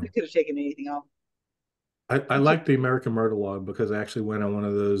we could have taken anything off. I like the American Murder Log because I actually went on one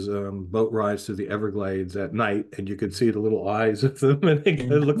of those boat rides to the Everglades at night, and you could see the little eyes of them, and it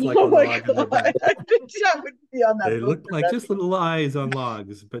looked like on the log in the back. I think that would be on that. They look like just little eyes on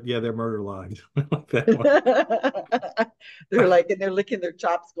logs, but yeah, they're murder logs. I like that one. They're licking their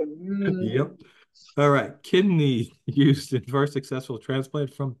chops, going. Yep. All right. Kidney used in first successful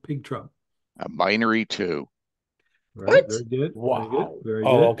transplant from pig trunk. A binary 2. Right. Very good. Wow. Very good. Very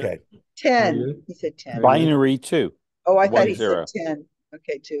Oh, good. okay. 10. He said 10. Binary 2. Oh, I thought 1 he 0. said 10.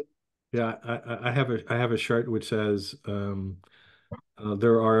 Okay, 2. Yeah, I have a shirt which says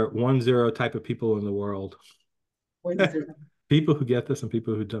there are 1-0 type of people in the world. 1-0. People who get this and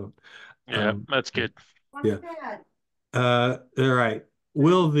people who don't. Yeah, that's good. Yeah. All right.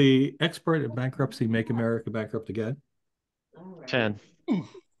 Will the expert in bankruptcy make America bankrupt again? 10.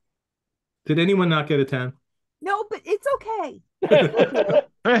 Did anyone not get a 10? No, but it's okay.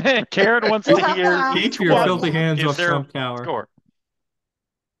 Karen wants to hear Keep each your one filthy hands give off their Trump Tower. score.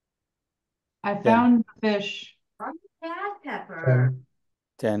 I found fish. Bad pepper.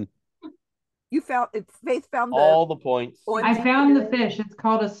 10. You found it. Faith found all the points. I found the fish. It's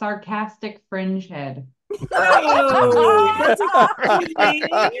called a sarcastic fringe head. Oh, that's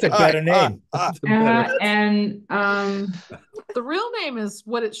It's a better name. And The real name is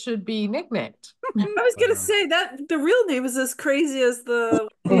what it should be nicknamed. I was gonna say that the real name is as crazy as the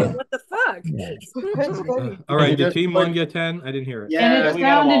what the fuck. All right. Did Team 1 get 10? I didn't hear it. and it's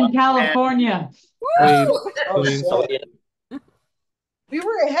found in California. Clean. We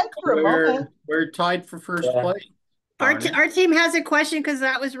were ahead for a moment. We're tied for first place. Our team has a question because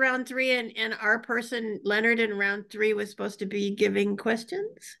that was round 3, and our person Leonard in round 3 was supposed to be giving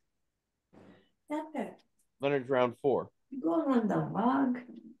questions. Leonard's round 4. Going on the log.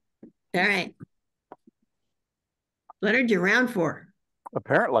 All right, Leonard, you're round 4.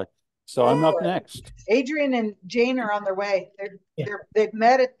 Apparently. So I'm up next. Adrian and Jane are on their way. They've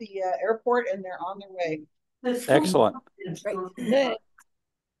met at the airport and they're on their way. Excellent. Leonard.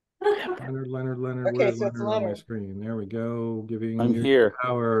 Okay, Where's so it's Leonard on my Leonard. screen? There we go. Giving I'm you here.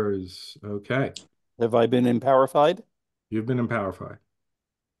 powers. Okay. Have I been empowerified? You've been empowerified.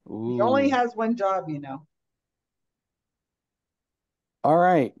 He only has one job, you know. All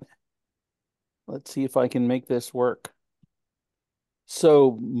right. Let's see if I can make this work.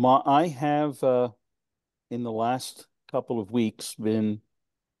 So I have, in the last couple of weeks, been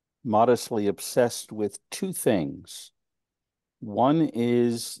modestly obsessed with 2 things. One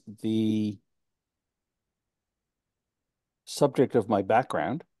is the subject of my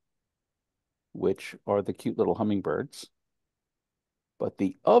background, which are the cute little hummingbirds. But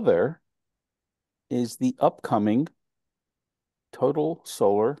the other is the upcoming total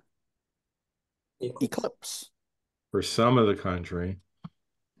solar eclipse. For some of the country.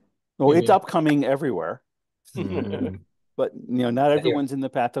 No, it's upcoming everywhere. Mm. But not everyone's in the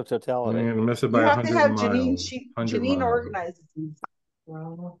path of totality. I'm gonna miss it You by have to 100 have miles. Janine. 100 Janine miles. organizes these.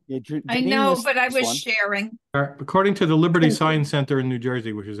 Yeah, I Janine know, missed but I this was one. sharing. According to the Liberty Science Center in New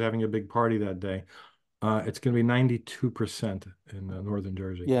Jersey, which is having a big party that day, it's going to be 92% in northern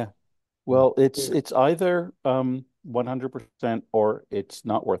Jersey. Yeah. Well, it's either 100% or it's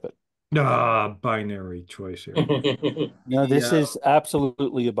not worth it. Binary choice here. No, this is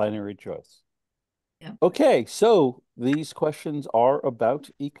absolutely a binary choice. Yeah. Okay, so these questions are about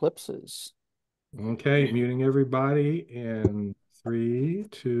eclipses. Okay, muting everybody in 3,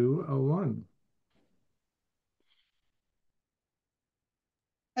 2, 1.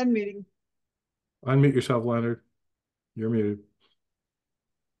 Unmuting. Unmute yourself, Leonard. You're muted.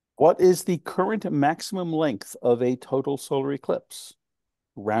 What is the current maximum length of a total solar eclipse,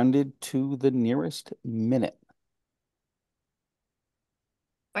 rounded to the nearest minute?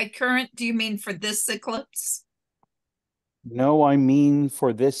 By current, do you mean for this eclipse? No, I mean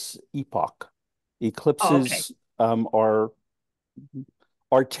for this epoch. Eclipses are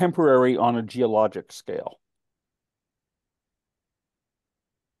temporary on a geologic scale.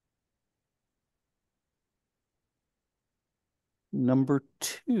 Number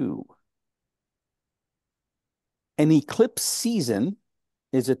 2. An eclipse season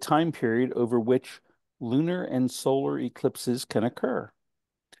is a time period over which lunar and solar eclipses can occur.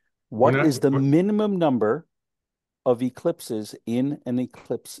 What is the minimum number of eclipses in an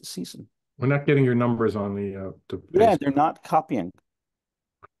eclipse season? We're not getting your numbers on the Yeah, they're not copying,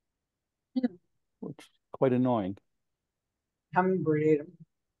 which is quite annoying. Hummingbird ate them.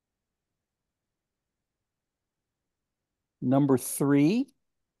 Number 3,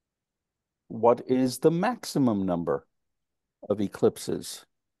 what is the maximum number of eclipses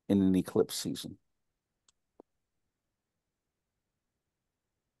in an eclipse season?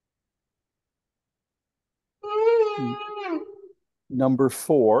 Number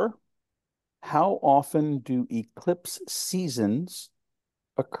 4, how often do eclipse seasons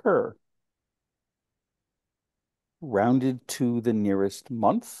occur? Rounded to the nearest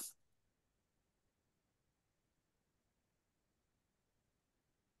month?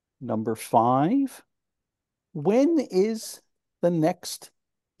 Number 5. When is the next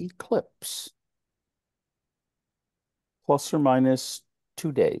eclipse? Plus or minus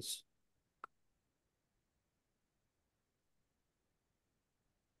 2 days.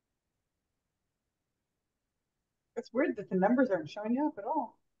 It's weird that the numbers aren't showing up at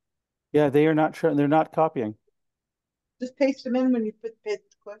all. Yeah, they are not showing. They're not copying. Just paste them in when you paste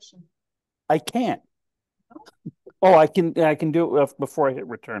the question. I can't. Oh, I can do it before I hit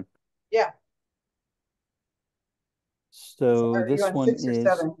return. Yeah. So are you on 6 or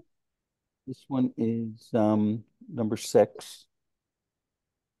 7? This one is number 6.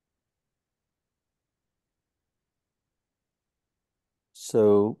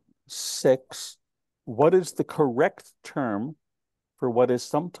 So 6. What is the correct term for what is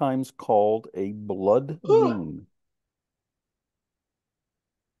sometimes called a blood moon?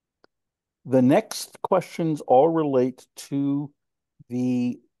 The next questions all relate to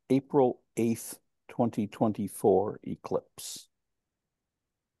the April 8th, 2024 eclipse.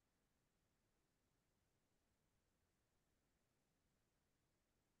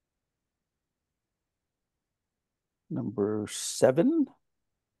 Number 7,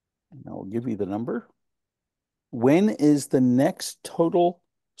 and I'll give you the number. When is the next total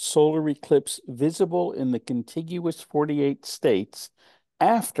solar eclipse visible in the contiguous 48 states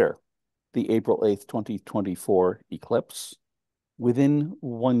after the April 8th, 2024 eclipse? Within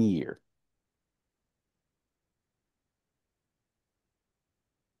 1 year.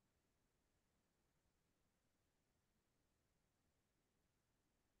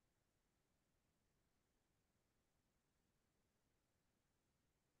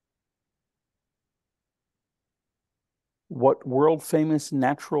 What world-famous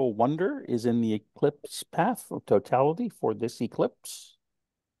natural wonder is in the eclipse path of totality for this eclipse?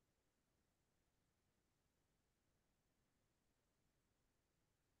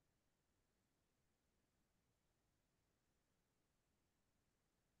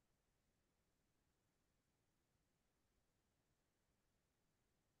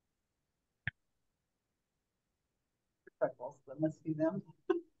 That must be them.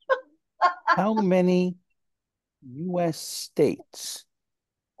 How many U.S. states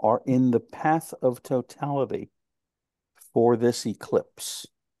are in the path of totality for this eclipse?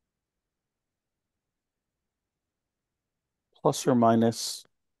 Plus or minus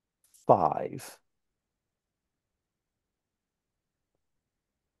 5.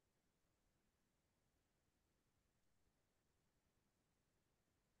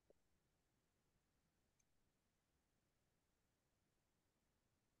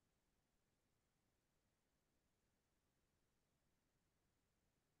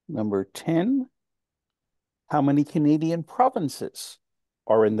 Number 10, how many Canadian provinces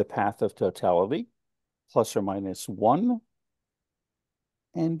are in the path of totality? Plus or minus 1.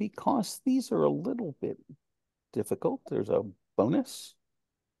 And because these are a little bit difficult, there's a bonus.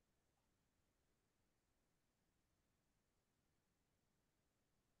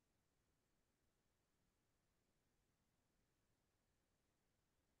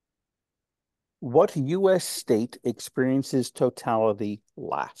 What U.S. state experiences totality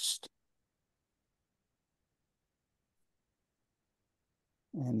last?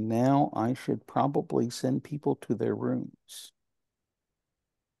 And now I should probably send people to their rooms.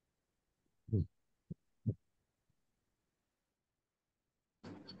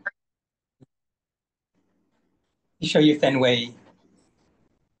 You show you Fenway.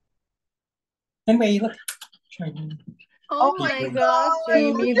 Fenway, look. Oh my God,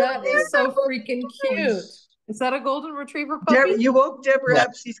 Jamie, that is so freaking cute. Is that a golden retriever puppy? You woke Deborah up.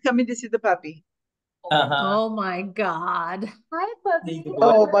 She's coming to see the puppy. Oh my God. Hi, puppy.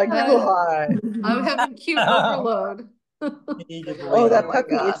 Oh my God. I'm having cute overload. Oh, that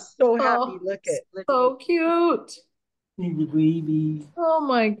puppy is so happy. Look at so cute. Baby. Oh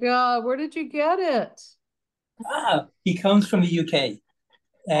my God, where did you get it? He comes from the UK.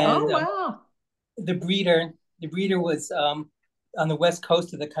 And wow. The breeder was on the west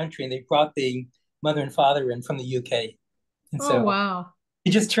coast of the country, and they brought the mother and father in from the UK. And so wow. He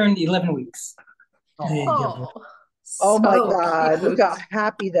just turned 11 weeks. Oh my God. Cute. Look how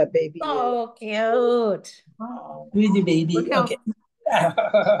happy that baby is. So cute. Where's the baby? Okay.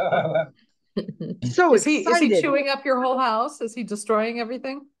 So is excited. he chewing up your whole house? Is he destroying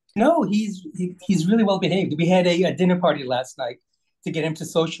everything? No, he's really well behaved. We had a dinner party last night to get him to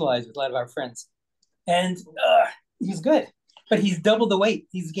socialize with a lot of our friends. And he's good. But he's double the weight.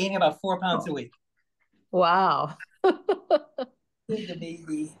 He's gaining about 4 pounds a week. Wow. Here's the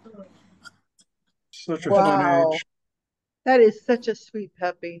baby. Such a fun age. That is such a sweet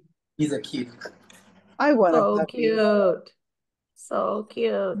puppy. He's a cute. I want a so puppy. Cute. So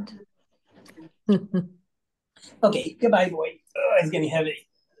cute. Okay, goodbye, boy. Oh, it's getting heavy.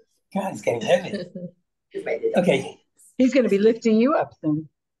 God, it's getting heavy. Okay. He's going to be lifting you up soon.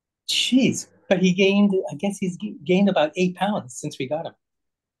 Jeez. But he gained, I guess he's gained about 8 pounds since we got him.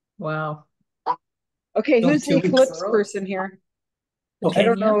 Wow. Okay, who's the 2 weeks. eclipse person here? Okay. I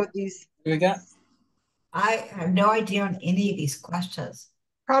don't know what these. What we got? I have no idea on any of these questions.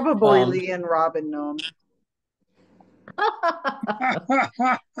 Probably Lee and Robin know them. Well,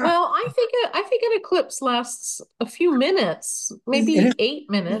 I think an eclipse lasts a few minutes, maybe 8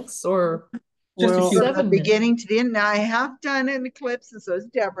 minutes or Just well, from the 7 beginning to the end. Now I have done an eclipse, and so is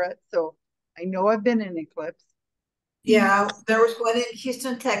Deborah. So I know I've been in an eclipse. Yeah, there was one in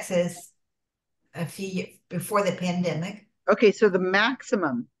Houston, Texas, a few before the pandemic. Okay, so the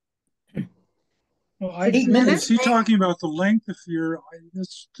maximum. Well, 8 minutes. Is he talking about the length of your?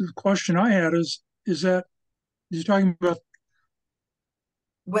 That's the question I had. Is he talking about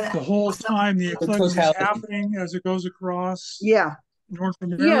the whole time the eclipse is happening as it goes across? Yeah. North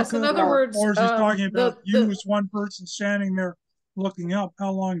America. Yes, in other words, or is he talking about you as one person standing there looking up?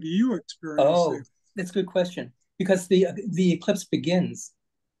 How long do you experience it? That's a good question. Because the eclipse begins.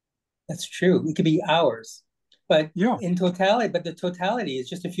 That's true. It could be hours, but in totality, the totality is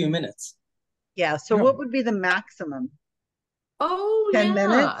just a few minutes. Yeah. So what would be the maximum? Oh, 10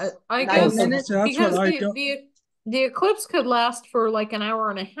 minutes? I 9 guess minutes? because the eclipse could last for like an hour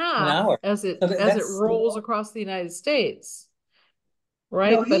and a half as it rolls across the United States.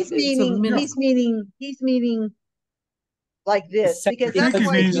 Right? No, he's meaning like this, because I think that's he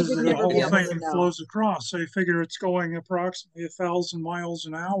why means he is would that the never whole be able thing to know. flows across. So you figure it's going approximately 1,000 miles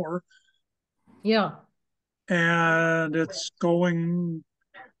an hour. Yeah. And it's going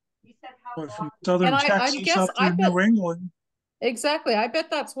from southern Texas up through New England. Exactly. I bet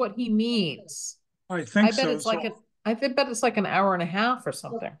that's what he means. I think I bet it's like I bet it's like an hour and a half or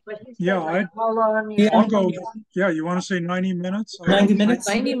something. Yeah, how long? I'll go. Yeah, you want to say 90 minutes? 90 minutes?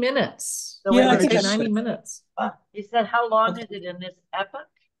 90 minutes. So Yeah, I I think say 90 minutes. He said, how long is it in this epoch?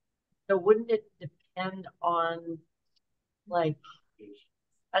 So wouldn't it depend on, like,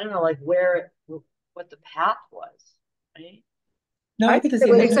 I don't know, like what the path was, right? No, I think it's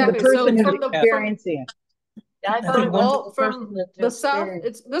exactly. The person So who's experiencing it. Yeah, I thought it was the person from that the south.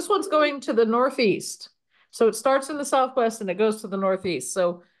 This one's going to the northeast. So it starts in the southwest and it goes to the northeast.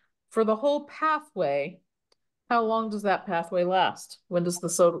 So for the whole pathway, how long does that pathway last? When does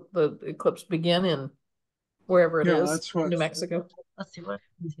the eclipse begin in wherever it is? That's what, New Mexico. Let's see what.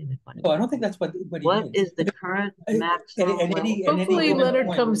 Oh, I don't think that's what he What means. is the current maximum? Hopefully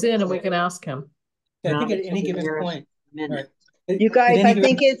Leonard comes in and we can ask him. Yeah, I think at any given point. Minute. You guys,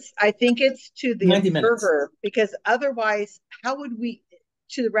 I think it's to the 90 observer, because otherwise, how would we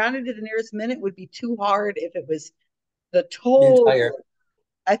to round it to the nearest minute would be too hard if it was the total.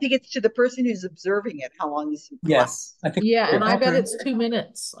 I think it's to the person who's observing it. How long is it? Yes, I think. Yeah, and I bet it's 2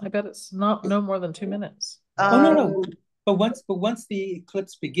 minutes. I bet it's no more than 2 minutes. No. But once the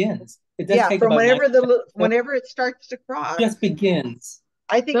eclipse begins, it does take from about whenever it starts to cross. Just begins.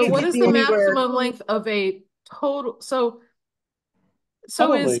 I think. So what is the maximum length of a total? So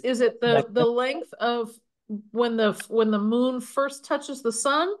is it the length of when the moon first touches the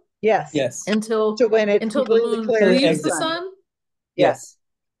sun? Yes. Until the moon leaves the sun? Yes.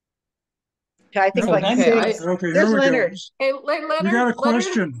 I think okay, there's Leonard. Hey, Leonard. We got a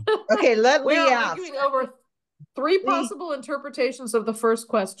question. Okay, let Lee We're ask. arguing over 3 possible interpretations of the first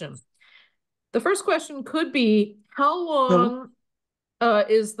question. The first question could be, how long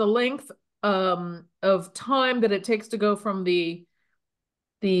is the length of time that it takes to go from the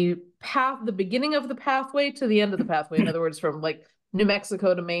beginning of the pathway to the end of the pathway? In other words, from like New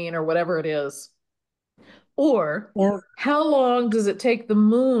Mexico to Maine or whatever it is. Or how long does it take the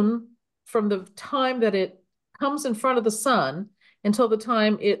moon from the time that it comes in front of the sun until the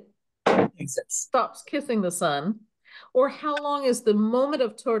time it stops kissing the sun? Or how long is the moment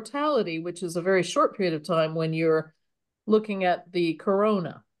of totality, which is a very short period of time when you're looking at the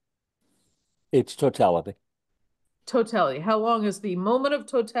corona? It's totality. Totality. How long is the moment of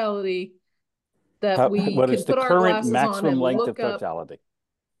totality that we what can is the put our current glasses maximum on and length look of up totality?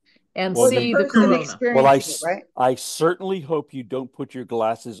 And see the corona? Well, I certainly hope you don't put your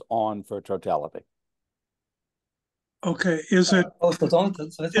glasses on for totality. Okay, is it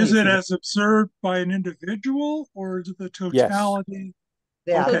as observed by an individual, or is it the totality?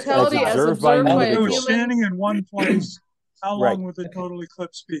 Yes. Okay. Totality as observed by an individual. If it was standing in one place, how long would the total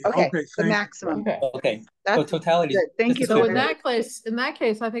eclipse be? Okay, the maximum. Okay. So totality. Good. Thank you. So in that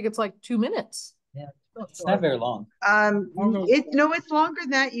case, I think it's like 2 minutes. Yeah. It's not very long. It's longer than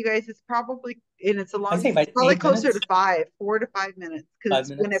that, you guys. It's probably, and it's probably closer to 4 to 5 minutes.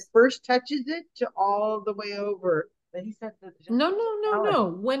 Because when it first touches it to all the way over. But he said that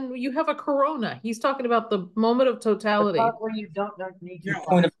No. When you have a corona, he's talking about the moment of totality. The part where you don't need your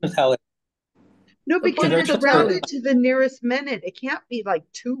point of totality. No, because it's rounded to the nearest minute. It can't be like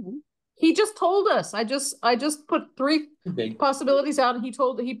 2. He just told us. I just put 3 possibilities out, and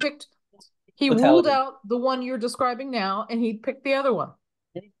he ruled out the one you're describing now, and he picked the other one.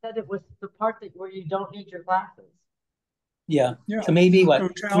 And he said it was the part where you don't need your glasses. Yeah. So maybe what,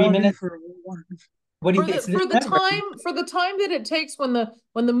 3 minutes? What do you think? For the time that it takes when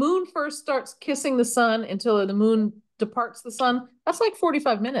the moon first starts kissing the sun until the moon departs the sun, that's like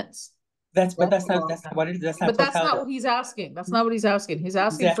 45 minutes. That's not what it is. That's not what he's asking. That's not what he's asking. He's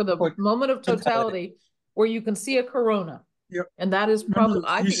asking for the moment of totality where you can see a corona. Yep. And that is probably,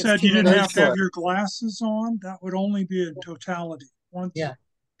 I think you said you didn't have to have your glasses on. That would only be in totality. Once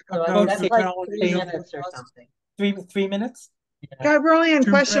that's like 3 minutes or something. 3 minutes? Yeah, we're only in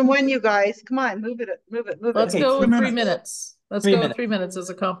question 1, you guys. Come on, move it. Let's go with 3 minutes. Let's go with 3 minutes as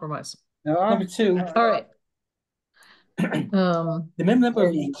a compromise. Number 2. All right. The number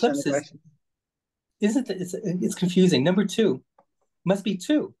of eclipses it's confusing. Number 2 must be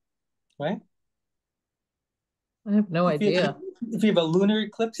 2, right? I have no idea. If you have a lunar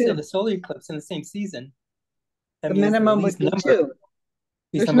eclipse and a solar eclipse in the same season, the minimum would be 2.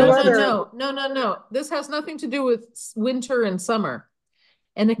 No. This has nothing to do with winter and summer.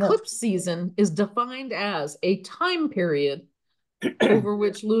 An eclipse season is defined as a time period over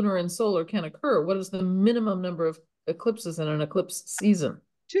which lunar and solar can occur. What is the minimum number of eclipses in an eclipse season?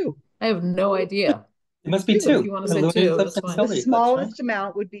 2. I have no idea. It must be 2. If you want to say 2, that's fine. The smallest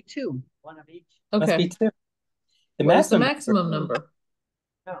amount would be 2. 1 of each. Okay. Must be 2. What's the maximum number?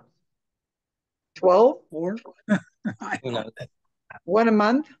 12? 4? Who knows? 1 a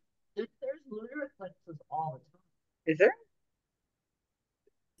month? There's lunar eclipses all the time. Is there?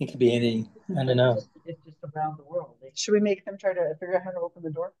 It could be any. I don't know. It's just around the world. Should we make them try to figure out how to open the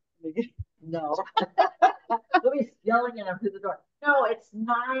door? No. Louis yelling at him through the door. No, it's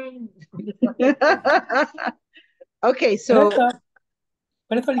 9. Okay, so.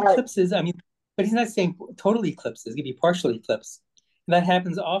 But I thought eclipses, but he's not saying total eclipses. It could be partial eclipse. And that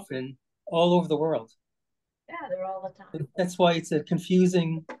happens often all over the world. Yeah, they're all the time. That's why it's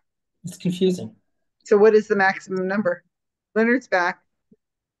confusing. So what is the maximum number? Leonard's back.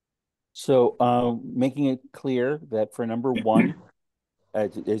 So making it clear that for number 1,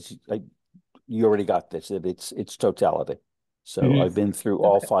 you already got this, that it's totality. So I've been through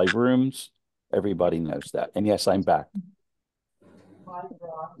all 5 rooms. Everybody knows that. And yes, I'm back.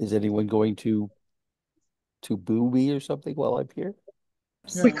 Is anyone going to boo me or something while I'm here?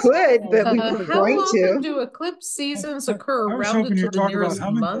 We could, but we were going How to. often do eclipse seasons occur rounded to the nearest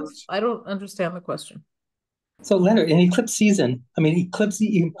month? I don't understand the question. So Leonard, in eclipse season,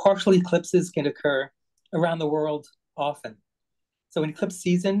 even partial eclipses can occur around the world often. So in eclipse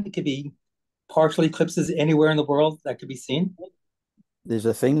season, it could be partial eclipses anywhere in the world that could be seen. There's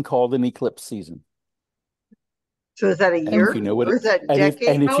a thing called an eclipse season. So is that a year? If you know what or is that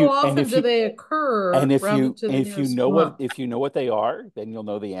decade? How often do they occur? And if you know what they are, then you'll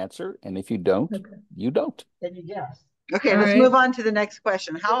know the answer. And if you don't, you don't. Then you guess. Okay, let's move on to the next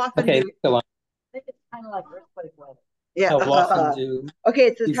question. How often go on. I think it's kind of like earthquake weather. Yeah. How often do okay,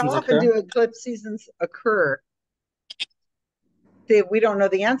 it says how often do eclipse seasons occur? See, we don't know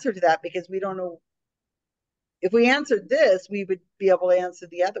the answer to that because we don't know. If we answered this, we would be able to answer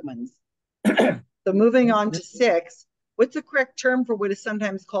the other ones. So moving on to 6, what's the correct term for what is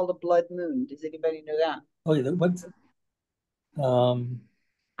sometimes called a blood moon? Does anybody know that? Oh, yeah, what's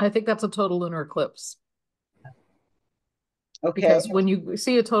I think that's a total lunar eclipse. Okay. Because when you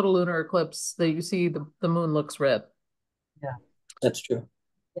see a total lunar eclipse, you see the moon looks red. Yeah. That's true.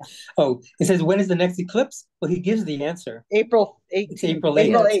 Yeah. Oh, it says when is the next eclipse? Well, he gives the answer. April 8th. It's April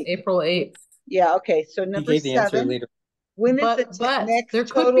 8th. April 8th. Yeah, okay. So number 7. Later. When is the next there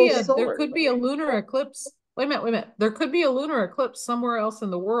could be a lunar eclipse. Wait a minute. There could be a lunar eclipse somewhere else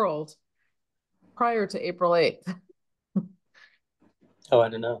in the world prior to April 8th. Oh, I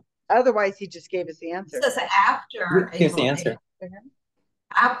don't know. Otherwise, he just gave us the answer. It says after. Here's the answer.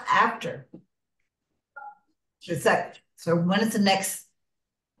 After. So when is the next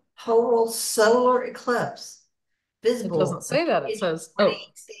total solar eclipse visible? It doesn't say that. It says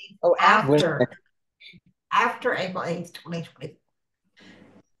after. After April 8th, 2020.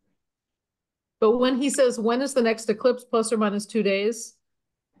 But when he says when is the next eclipse plus or minus 2 days,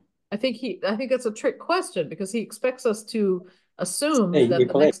 I think that's a trick question because he expects us to assumed Hey, that you're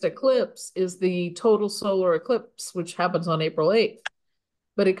the correct. next eclipse is the total solar eclipse, which happens on April 8th.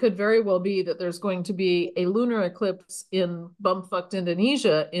 But it could very well be that there's going to be a lunar eclipse in bumfucked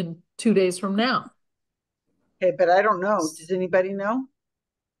Indonesia in 2 days from now. Okay, but I don't know. Does anybody know?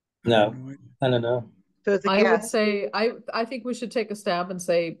 No, I don't know. So it's a I would guess. say I think we should take a stab and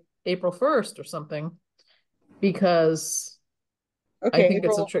say April 1st or something, because Okay, I think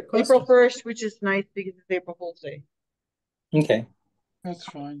it's a trick question. April 1st, which is nice because it's April Fool's Day. Okay. That's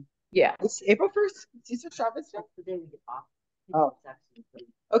fine. Yeah. It's April 1st. These are Shabbos stuff. The day we get off. Oh.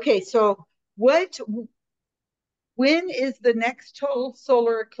 Okay, so when is the next total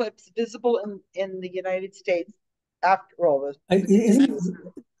solar eclipse visible in the United States after all this?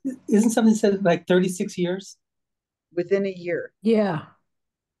 Isn't something said like 36 years? Within a year. Yeah.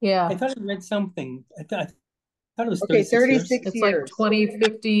 Yeah. I thought I read something. I thought it was Okay, 36 years. It's like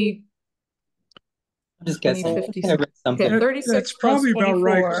 2050. I'm just guessing. I think I read something. Okay, 36 That's probably plus about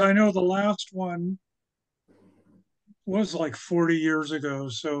right, because 24. I know the last one was like 40 years ago,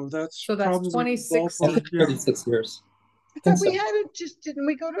 so that's probably 2060. ballpark, yeah. 36 years. I thought we had it, didn't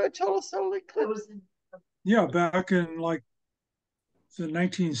we go to a total solar eclipse? Yeah, back in like the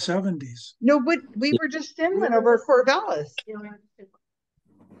 1970s. No, but we were just in one over Corvallis.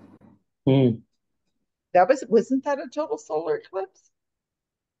 Wasn't that a total solar eclipse?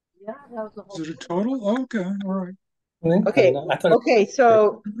 Yeah, that was the whole. Is it a total? Oh, okay, all right. Okay, okay,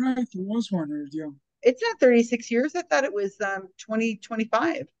 so right, there was one, yeah. It's not 36 years. I thought it was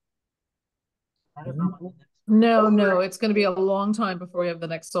 2025. I don't know. No, it's going to be a long time before we have the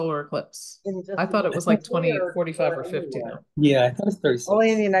next solar eclipse. I thought it was like 2045 or 50 now. Yeah, I thought it was 36.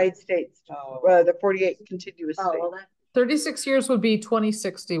 Only in the United States. The 48 contiguous states. 36 years would be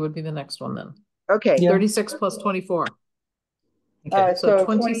 2060 would be the next one then. Okay. 36 plus 24. Okay. So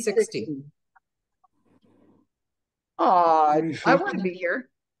 2060. I want to be here.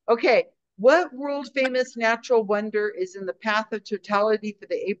 Okay. What world famous natural wonder is in the path of totality for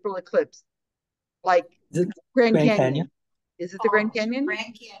the April eclipse? Like Grand Canyon. Is it the Grand Canyon?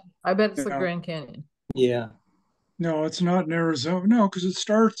 Grand Canyon. I bet it's the Grand Canyon. Yeah. No, it's not in Arizona. No, because it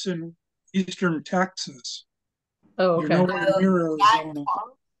starts in eastern Texas. Oh, okay. You're nowhere near Arizona.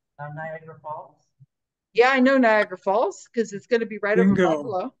 Niagara Falls. Yeah, I know Niagara Falls because it's going to be right over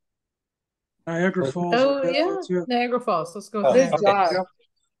Buffalo. Niagara Falls. Oh, yeah. Niagara Falls. Let's go. Good job.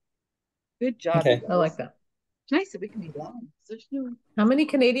 Good job. Okay. I like that. It's nice that we can be long. How many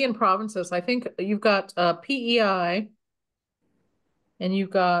Canadian provinces? I think you've got PEI and you've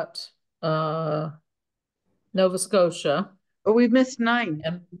got Nova Scotia. Oh, we missed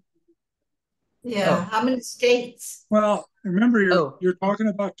 9. Yeah. How many states? Well, remember you're talking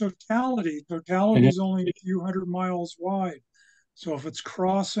about totality. Totality is only a few hundred miles wide. So if it's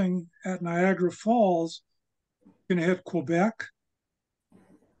crossing at Niagara Falls, you're going to hit Quebec,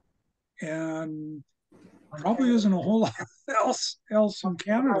 and probably isn't a whole lot else in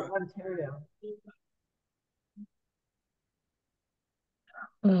Canada.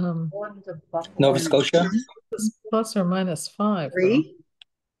 Nova Scotia? Plus or minus 5. 3?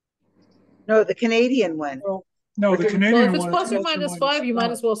 No, the Canadian one. Well, no, the Canadian one. Well, if it's plus or minus 5, you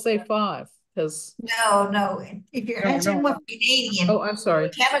might as well say 5. Because no. If you're answering with Canadian, oh, I'm sorry.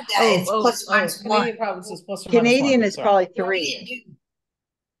 Canada, it's plus minus Canadian 1. province is plus or Canadian minus 1. is probably 3.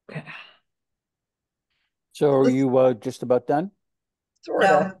 Okay. So are you just about done? Sort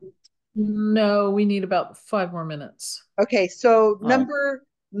of. No, we need about 5 more minutes. Okay, so number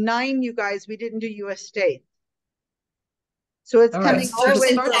 9, you guys, we didn't do U.S. states. So it's coming all the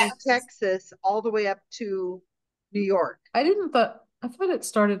way from Texas all the way up to New York. I thought it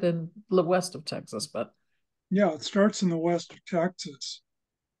started in the west of Texas, but yeah, it starts in the west of Texas.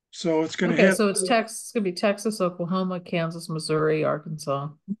 So it's going to hit. So it's Texas. It's going to be Texas, Oklahoma, Kansas, Missouri, Arkansas.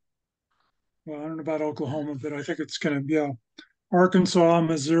 Well, I don't know about Oklahoma, but I think it's going to be Arkansas,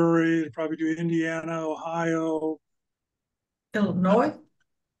 Missouri. It'll probably do Indiana, Ohio, Illinois,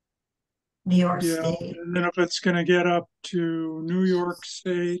 New York State. And then if it's going to get up to New York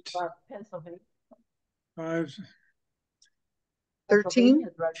State, Pennsylvania. 13?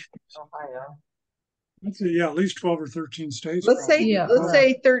 Ohio. Let's see, at least 12 or 13 states. Let's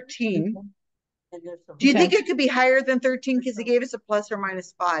say 13. Do you think it could be higher than 13 because he gave us a plus or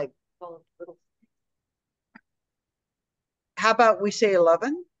minus 5? How about we say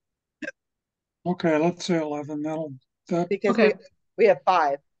 11? Okay, let's say 11. Because we have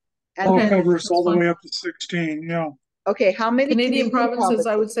 5. And that covers all the way up to 16. Yeah. Okay, how many Canadian provinces?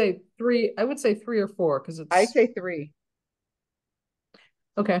 I would say 3. I would say 3 or 4 because it's. I say 3.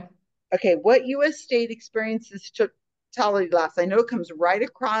 Okay. Okay, what U.S. state experiences totality loss? I know it comes right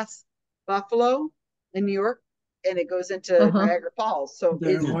across Buffalo in New York. and it goes into Niagara Falls. So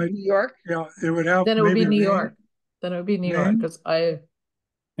is it New York? Yeah, it would have. Then it would be New Maine. York. Then it would be New York because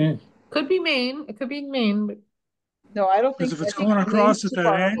could be Maine. It could be Maine, but no, I don't think. Because if it's going across at that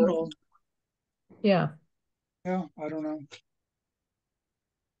angle. Yeah. Yeah, I don't know.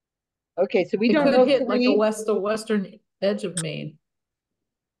 Okay, so we it don't could know hit like the western edge of Maine.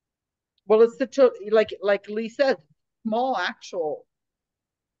 Well, it's the like Lee said, small actual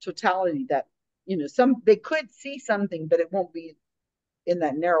totality that they could see something, but it won't be in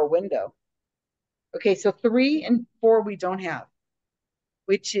that narrow window. Okay, so 3 and 4 we don't have,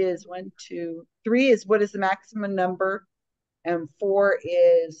 which is 1, 2, 3 is what is the maximum number, and 4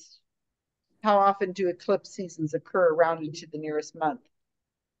 is how often do eclipse seasons occur rounded to the nearest month.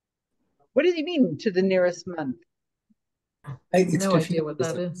 What does he mean to the nearest month? I have no idea what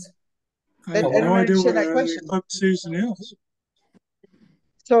that is. I have no idea what an eclipse season is.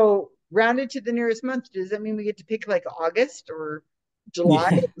 So rounded to the nearest month, does that mean we get to pick like August or July?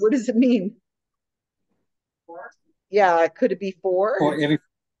 Yeah. What does it mean? 4? Yeah, could it be 4? Or every.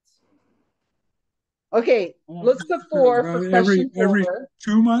 Okay, let's put 4 for question 4. Every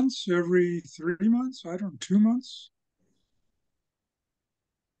 2 months, every 3 months. I don't know, 2 months.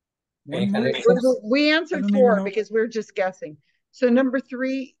 We answered 4 because we're just guessing. So number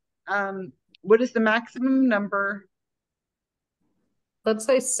 3, what is the maximum number? Let's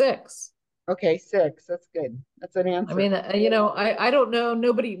say 6. Okay, 6. That's good. That's an answer. I mean, I don't know.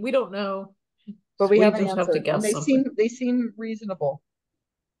 We don't know. But we have an just answer. have to guess And they seem reasonable.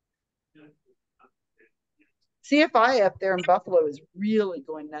 CFI up there in Buffalo is really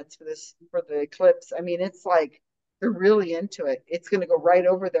going nuts for the eclipse. I mean, it's like they're really into it. It's going to go right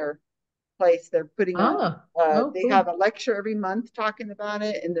over their place. They're putting on. They have a lecture every month talking about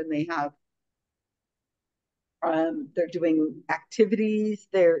it, and then they have. They're doing activities.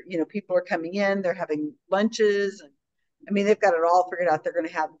 People are coming in. They're having lunches, and I mean, they've got it all figured out. They're going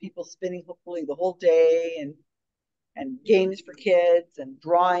to have people spinning hopefully the whole day, and games for kids and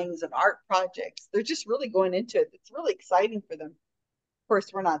drawings and art projects. They're just really going into it. It's really exciting for them. Of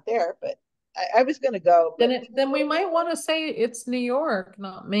course, we're not there, but I was going to go. Then we might want to say it's New York,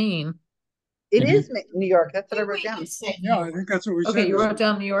 not Maine. It is New York. That's what I wrote down. Yeah, I think that's what we said. Okay, you wrote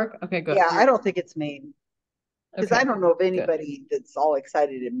down New York? Okay, good. Yeah, I don't think it's Maine. Because I don't know of anybody that's all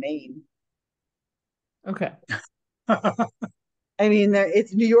excited in Maine. Okay. I mean,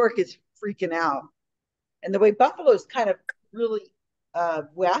 it's New York is freaking out. And the way Buffalo is kind of really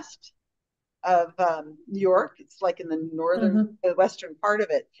west of New York, it's like in the northern, western part of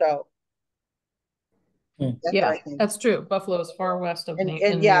it. So that's true. Buffalo is far west of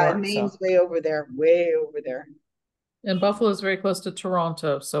Maine. And Maine's way over there. And Buffalo is very close to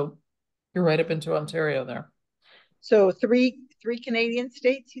Toronto, so you're right up into Ontario there. So three Canadian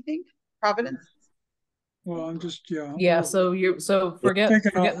states, you think? Providence? Well, I'm just Yeah, so forget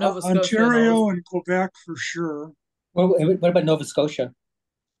Nova Scotia. Ontario and Quebec for sure. What about Nova Scotia?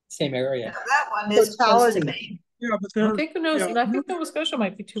 Same area. Yeah, that one is close to Maine. Yeah, but I think Nova Scotia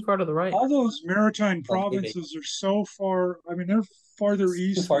might be too far to the right. All those maritime provinces are so far. I mean, they're farther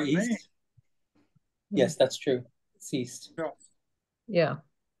east than Maine. Yes, that's true. It's east. Yeah.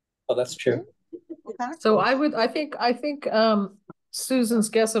 Oh, that's true. So I think Susan's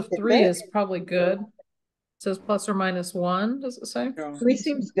guess of 3 is probably good. It says plus or minus 1, does it say? Yeah. 3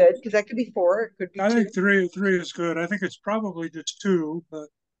 seems good because that could be 4. It could be 2. I think three is good. I think it's probably just 2, but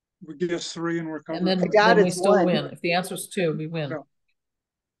we guess 3 and we're covered. And then we still win. If the answer is 2, we win. Yeah.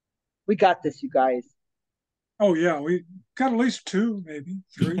 We got this, you guys. Oh yeah, we got at least 2, maybe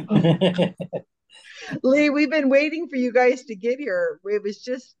 3. Lee, we've been waiting for you guys to get here. It was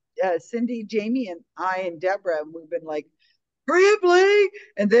just Cindy, Jamie, and I and Deborah, and we've been like, hurry up, Lee.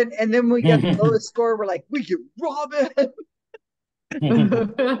 And then we got the lowest score. We're like, we get Robin. and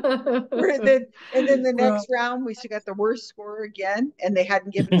then the next round, we still got the worst score again, and they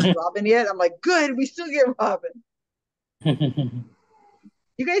hadn't given us Robin yet. I'm like, good, we still get Robin.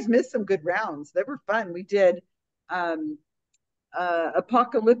 You guys missed some good rounds. They were fun. We did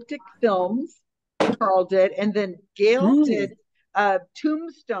apocalyptic films. Karl did, and then Gail did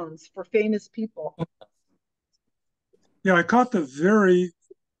tombstones for famous people. Yeah, I caught the very.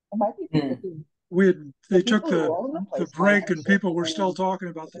 They took the break, and people were still talking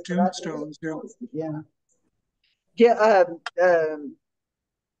about the tombstones. Yeah.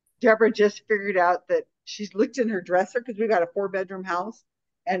 Deborah just figured out that she's looked in her dresser because we got a 4-bedroom house,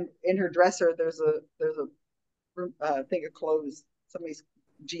 and in her dresser there's a thing of clothes. Somebody's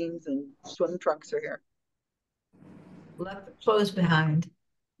jeans and swim trunks are here. Left the clothes behind.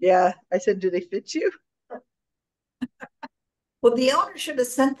 Yeah, I said, do they fit you? Well, the owner should have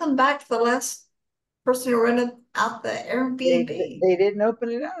sent them back to the last person who rented out the Airbnb. They didn't open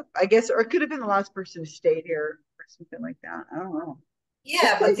it up, I guess, or it could have been the last person who stayed here or something like that. I don't know.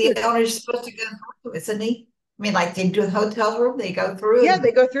 Yeah, but the owner's supposed to go through, isn't he? I mean, like they do the hotel room, they go through. Yeah,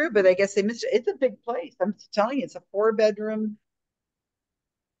 they go through, but I guess they missed it. It's a big place. I'm telling you, it's a 4-bedroom,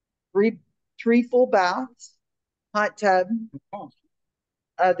 three full baths, hot tub. The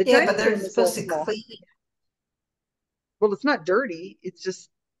Yeah, but dining they're room is supposed so to small. clean. Well, it's not dirty. It's just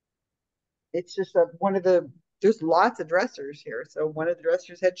one of the. There's lots of dressers here, so one of the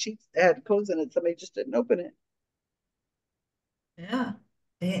dressers had clothes in it. Somebody just didn't open it. Yeah,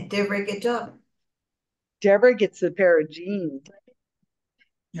 they did a very good job. Deborah gets a pair of jeans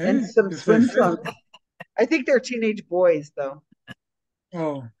and some swim trunks. I think they're teenage boys, though.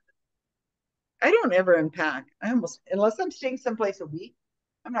 Oh, I don't ever unpack. Unless I'm staying someplace a week,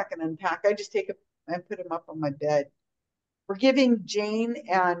 I'm not going to unpack. I just take them and put them up on my bed. We're giving Jane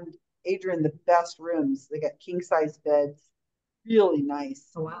and Adrian the best rooms. They got king size beds, really nice.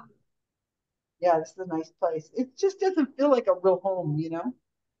 Oh, wow. Yeah, this is a nice place. It just doesn't feel like a real home, you know?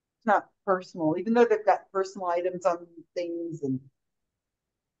 It's not personal, even though they've got personal items on things. And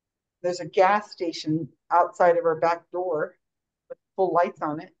there's a gas station outside of our back door with full lights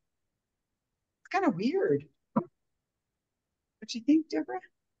on it. It's kind of weird. What you think, Deborah?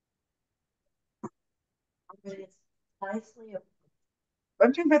 It's nicely.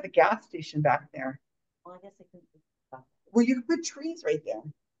 I'm talking about the gas station back there. Well, I guess I couldn't. Well, you could put trees right there.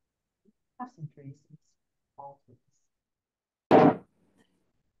 Have some trees. Small trees.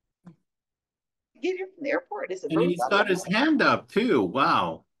 Get here from the airport. Is it? And he's got his hand up too.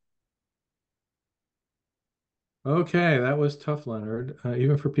 Wow. Okay, that was tough, Leonard,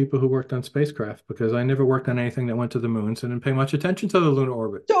 even for people who worked on spacecraft, because I never worked on anything that went to the moon, so I didn't pay much attention to the lunar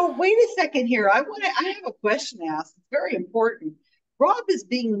orbit. So wait a second here. I have a question to ask. It's very important. Rob is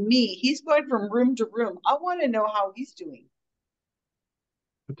being me. He's going from room to room. I want to know how he's doing.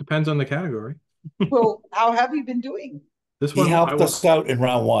 It depends on the category. Well, how have you been doing? This He one helped us out in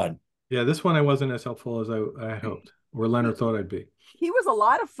round 1. Yeah, this one I wasn't as helpful as I hoped, or Leonard thought I'd be. He was a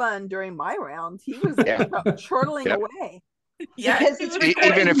lot of fun during my round. He was chortling away. Yeah,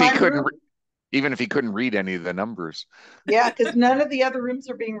 even if he couldn't read any of the numbers. Yeah, because none of the other rooms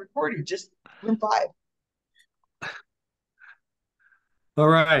are being recorded, just room 5. All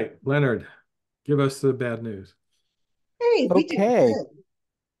right, Leonard, give us the bad news. Hey, we did good.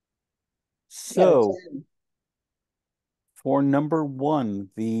 So, for number 1,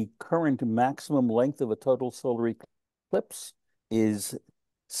 the current maximum length of a total solar eclipse is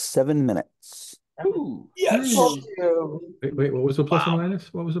 7 minutes. Ooh, yes. Wait, what was the plus or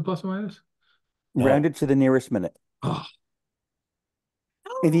minus? What was the plus or minus? Rounded to the nearest minute. Oh.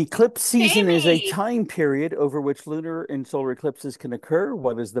 An eclipse season is a time period over which lunar and solar eclipses can occur.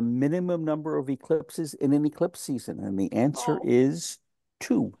 What is the minimum number of eclipses in an eclipse season? And the answer is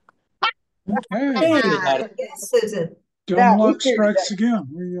 2. Okay. Susan. Dumb luck strikes again.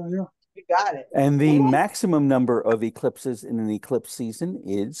 Yeah. You got it. And the maximum number of eclipses in an eclipse season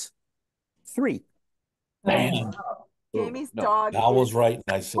is 3. Man. Jamie's dog. Val was right,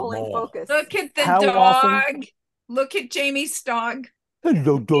 and I said pulling no. focus. Look at the How dog. often? Look at Jamie's dog.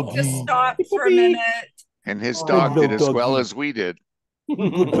 Hello, doggy. Just stop for a minute. And his dog did as well as we did.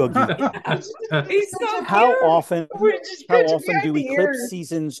 Good doggy. He's so How cute. often do the eclipse ears.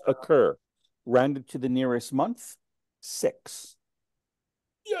 seasons occur? Rounded to the nearest month, 6.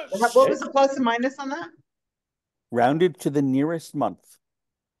 What was the plus and minus on that? Rounded to the nearest month.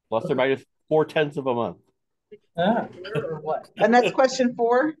 Plus or minus 4/10 of a month. And that's question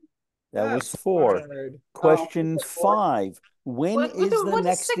 4? That was 4. Question 5. When is the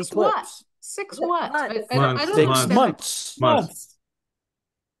next eclipse? What? 6 what? I don't 6 understand. months.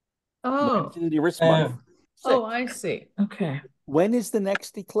 Oh. Rounded to the nearest month. Oh, I see. Okay. When is the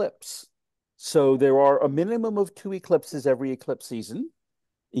next eclipse? So there are a minimum of 2 eclipses every eclipse season.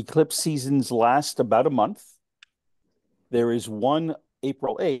 Eclipse seasons last about a month. There is one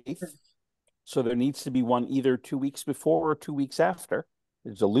April 8th. So there needs to be one either 2 weeks before or 2 weeks after.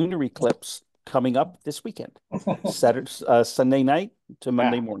 There's a lunar eclipse coming up this weekend, Sunday night to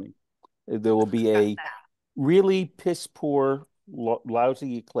Monday morning. There will be a really piss poor,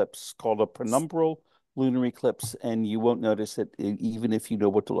 lousy eclipse called a penumbral lunar eclipse, and you won't notice it even if you know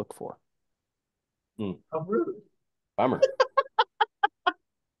what to look for. How rude. Bummer.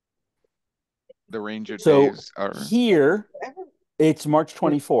 The range of So days are here, it's March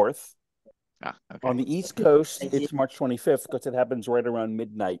 24th. okay. On the East Coast, it's March 25th because it happens right around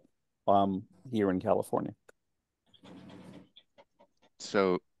midnight here in California.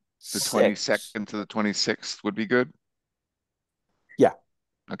 So the 22nd to the 26th would be good? Yeah.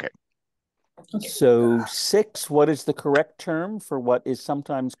 Okay. So 6, what is the correct term for what is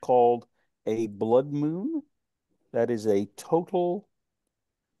sometimes called a blood moon? That is a total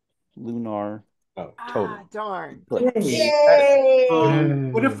lunar Ah, darn. eclipse. Yay!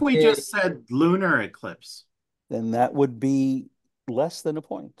 What if we Yay. just said lunar eclipse? Then that would be less than a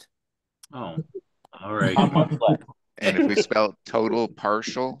point. Oh, all right. Not much less. And if we spell total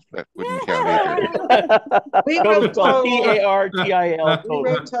partial, that wouldn't count either. We Total wrote spelled total. TARTIL. We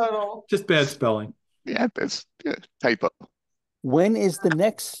wrote total. Just bad spelling. Yeah, that's typo. When is the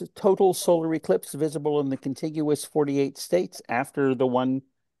next total solar eclipse visible in the contiguous 48 states after the one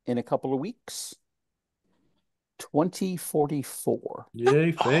in a couple of weeks? 2044.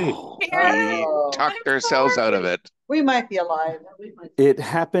 Yay, Faith. We talked ourselves out of it. We might be alive. It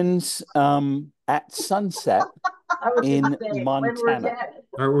happens at sunset in Montana.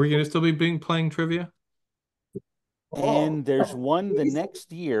 Are we going to still be playing trivia? And there's one the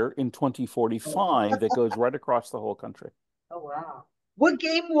next year in 2045 that goes right across the whole country. Oh, wow. What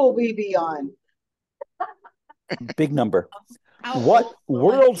game will we be on? Big number. What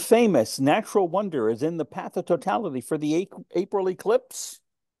world famous natural wonder is in the path of totality for the April eclipse?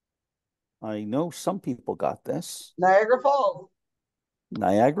 I know some people got this. Niagara Falls.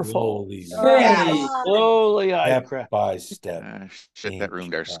 Niagara Falls. Slowly, step by step. Shit, that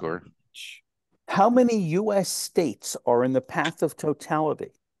ruined our score. How many U.S. states are in the path of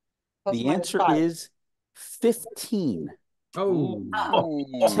totality? The answer is 15. Oh.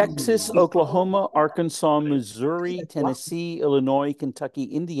 Texas, Oklahoma, Arkansas, Missouri, Tennessee, Illinois, Kentucky,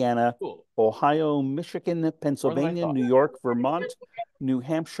 Indiana, Ohio, Michigan, Pennsylvania, New York, Vermont, New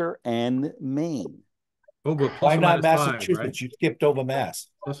Hampshire, and Maine. Oh, but Why not -5, Massachusetts? right? You skipped over Mass.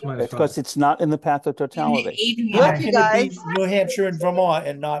 That's because it's not in the path of totality. How can it be New Hampshire and Vermont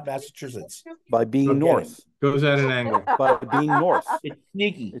and not Massachusetts? By being north. Goes at an angle. By being north. It's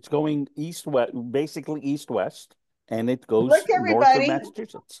sneaky. It's going east-west, basically east-west, and it goes Look, north everybody. of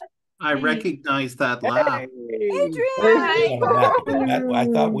Massachusetts. I recognize that laugh. I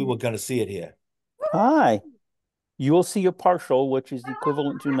thought we were going to see it here. Hi. You will see a partial, which is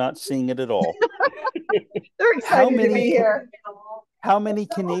equivalent to not seeing it at all. They're excited to be here. How many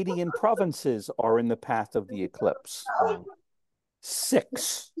Canadian provinces are in the path of the eclipse?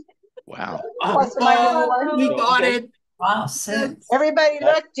 6. Wow. Plus or minus one. We got it. Wow, 6. Everybody,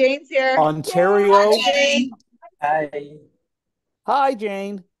 look, Jane's here. Ontario. Hi. Hi,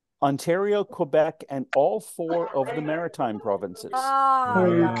 Jane. Ontario, Quebec, and all 4 of the maritime provinces.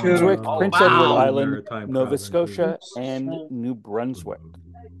 Brunswick, Prince Edward Island, Maritime Nova provinces. Scotia, and New Brunswick.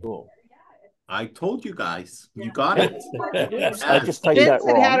 Cool. I told you guys. You got it. I just typed that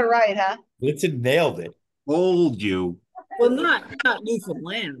Vincent had it wrong. right, huh? Vincent nailed it. Told you. Well, not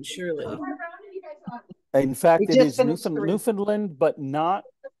Newfoundland, surely. In fact, We it just is finished 3. Newfoundland, but not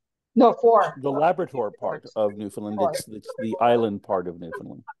No, 4. the Labrador part of Newfoundland. It's the island part of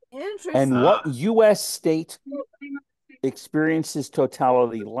Newfoundland. Interesting. And what U.S. state experiences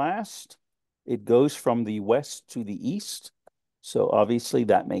totality last? It goes from the west to the east. So obviously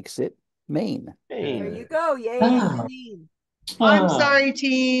that makes it Maine. There you go. Yay, Oh. Dean. I'm sorry,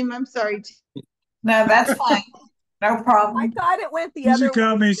 team. I'm sorry. No, that's fine. No I problem. thought it went the Easy other way.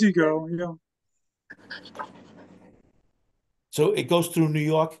 come, easy go. Yeah. So it goes through New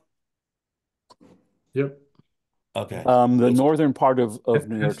York? Yep. Okay. The northern part of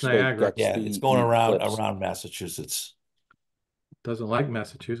New York That's State Niagara. gets Yeah, the it's going around eclipse. Massachusetts. Doesn't like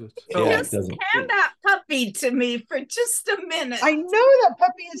Massachusetts. Yeah, it Just doesn't. hand that puppy to me for just a minute. I know that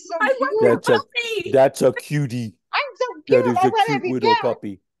puppy is so I cute. want the puppy. That's a cutie. I'm so cute. That is I a want cute to be little pet.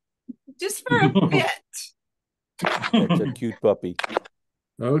 puppy. Just for a bit. That's a cute puppy.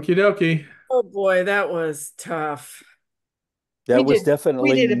 Okie dokie. Oh boy, that was tough. That We was did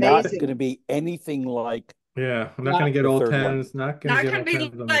definitely not amazing. going to be anything like Yeah, I'm not going to get the all third one. tens. Not going Not to gonna get all be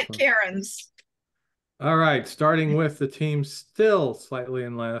tens on like this one. Karen's. All right, starting with the team still slightly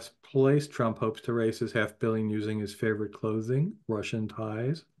in last place. Trump hopes to raise his $500 million using his favorite clothing, Russian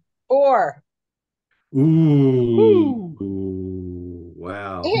ties. 4. Ooh.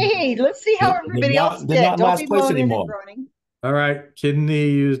 Wow. Hey, let's see how everybody else they're not did. in Don't last be place moaning and anymore. groaning. All right, kidney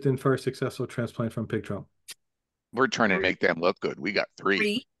used in first successful transplant from pig Trump. We're trying to make them look good. We got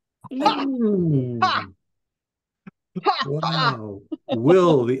 3. Ooh. Wow.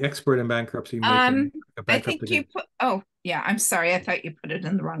 Will, the expert in bankruptcy, making a I bankrupt think you again. put, oh, yeah, I'm sorry. I thought you put it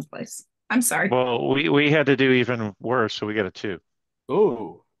in the wrong place. I'm sorry. Well, we had to do even worse, so we got a 2.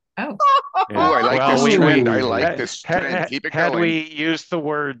 Ooh. Oh. Ooh, I like Well, this we- trend. I we- like this trend. Keep it Had going. we used the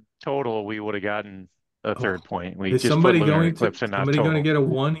word total, we would have gotten a third point. We Is just put somebody lunar going to eclipse and not somebody going to total. get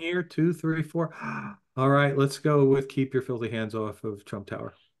a 1 here? 2, 3, 4. All right, let's go with keep your filthy hands off of Trump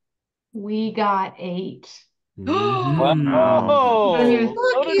Tower. We got 8. Oh, So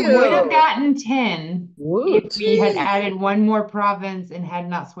so did we would have Will. gotten 10 Woot. if we had added one more province and had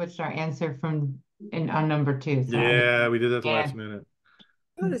not switched our answer from on number 2. So Yeah, we did that the yeah. last minute.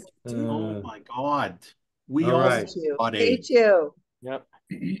 Oh my God. We all all right. got Me 8. too. Yep.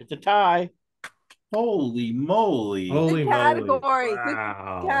 It's a tie. Holy moly. Holy Good moly. category.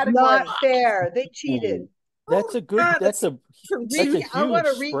 Wow. Good category. Not fair. They cheated. That's a good. God, That's a I want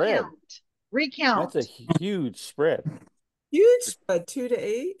huge to spread. recount. That's a huge spread. Huge spread, 2 to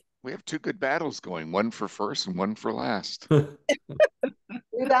 8. We have 2 good battles going, one for first and one for last.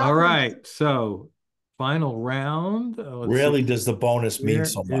 All right. So final round. Let's Really see. does the bonus mean There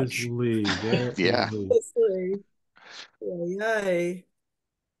so is much? Lee. There Yeah. is Lee. Yay.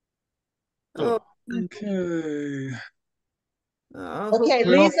 Oh. Oh, Okay. Okay,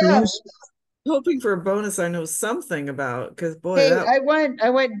 Well, Lisa. Hoping for a bonus I know something about, because boy, Hey, that I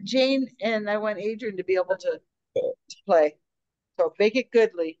want Jane and I want Adrian to be able to play. So make it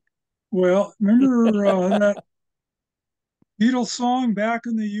goodly. Well, remember that Beatles song Back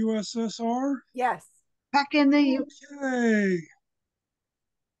in the USSR? Yes. Back in the Okay.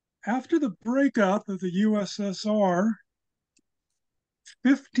 After the breakup of the USSR,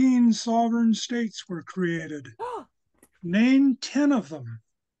 15 sovereign states were created. Name 10 of them.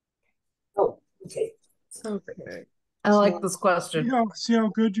 Oh, okay. okay. I like this question. See how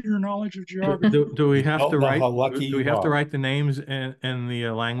good your knowledge of geography. Do we have to know write? how lucky Do we you have to are. write the names in the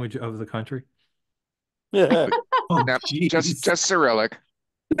language of the country? Yeah. Oh, Now, geez. just Cyrillic.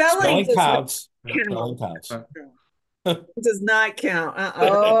 Spelling does counts. not count. Spelling counts. It does not count.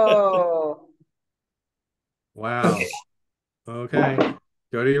 Oh. Wow. Okay.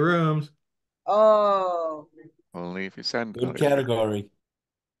 Go to your rooms. Oh. Only if you send Good clear. category.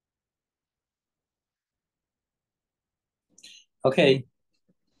 Okay.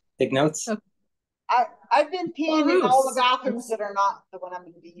 Take notes. I've been peeing in all the bathrooms that are not the one I'm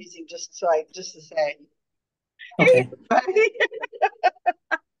going to be using, just to say. Okay.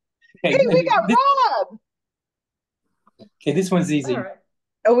 Hey, we got Rob. Okay, this one's easy. Right.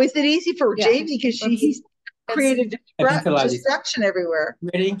 Oh, is it easy for Yeah. Jamie because he's created destruction everywhere?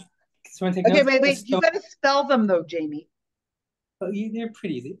 Ready? Okay, wait. You got to spell them though, Jamie. Oh, they're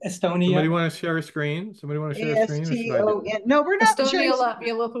pretty easy. Estonia. Somebody want to share a screen? Somebody want to share a screen? Or should I do it? No, we're not Estonia,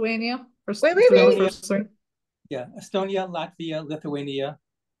 Latvia, Lithuania. Wait. Yeah, Estonia, Latvia, Lithuania.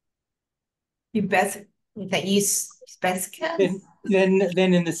 Uzbekistan.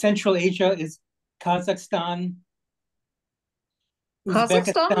 Then in the Central Asia is Kazakhstan.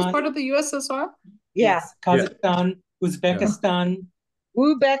 Kazakhstan was part of the USSR? Yes, Kazakhstan, Uzbekistan.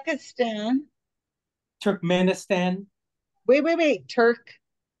 Uzbekistan. Turkmenistan. Wait.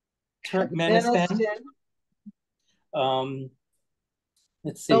 Turkmenistan.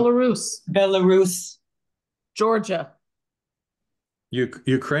 Let's see. Belarus. Georgia.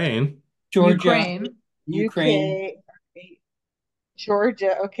 Ukraine. Georgia. Ukraine.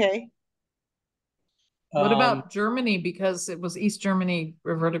 Georgia. Okay. What about Germany? Because it was East Germany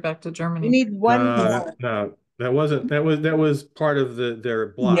reverted back to Germany. We need one more. No, that wasn't. That was part of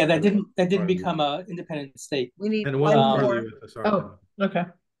their bloc. Yeah, that didn't become an independent state. We need and it one wasn't part more. of the USSR. Oh, okay.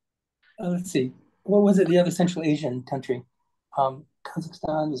 Let's see. What was it? The other Central Asian country?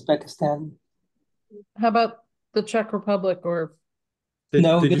 Kazakhstan, Uzbekistan. How about the Czech Republic or? Did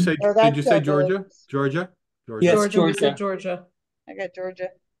you say? Did you say Georgia? Belarus. Georgia? Yes, Georgia. We said Georgia. I got Georgia.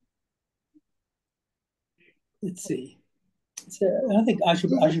 Let's see. I think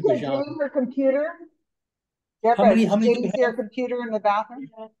Azerbaijan. Your computer. How many do we have? Your computer in the bathroom.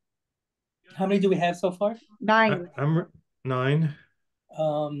 How many do we have so far? 9. I'm 9.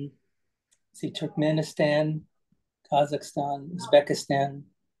 Let's see, Turkmenistan, Kazakhstan, Uzbekistan,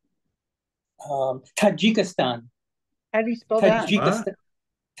 Tajikistan. How do you spell that?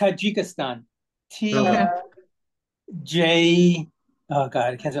 Tajikistan. T-J. Oh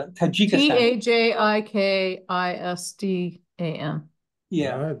God, I can't spell Tajikistan. Tajikistan.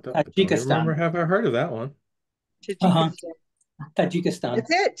 Yeah, I don't remember. Have I heard of that one? Tajikistan.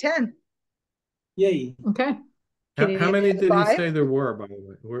 That's it. 10. Yay. Okay. How many did he say there were, by the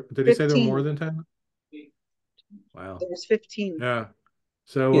way? Did he say there were 15. more than 10? Wow. There was 15. Yeah.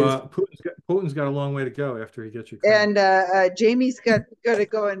 So Putin's got a long way to go after he gets Ukraine. And Jamie's got to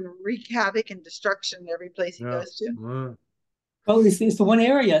go and wreak havoc and destruction every place he goes to. Well, it's the one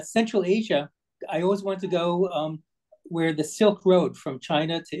area, Central Asia. I always want to go where the Silk Road from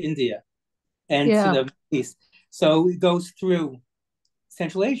China to India and to the Middle East. So it goes through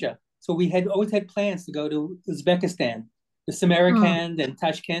Central Asia. So we always had plans to go to Uzbekistan, the Samarkand and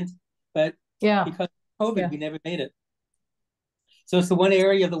Tashkent, but because of COVID, we never made it. So it's the one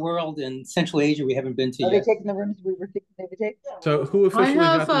area of the world in Central Asia we haven't been to Are yet. they taking the rooms we were thinking they would take? So who officially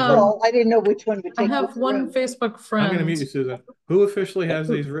got these? Well, I didn't know which one would I take. have one Facebook friend. I'm going to mute you, Susan. Who officially has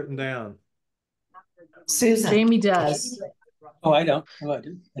these written down? Susan. Jamie does. Oh, I don't. Oh, I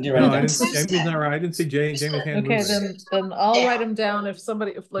didn't write No, it I down. didn't. Jamie's not right. I didn't see Jamie's hand. Okay, moving. then I'll write them down if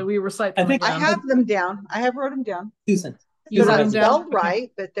somebody, if like, we recite them I again. have them down. I have wrote them down. Susan. You They're wrote not them down? spelled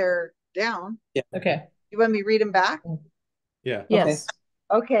right, but they're down. Yeah. Okay. You want me to read them back? Yeah. Yes.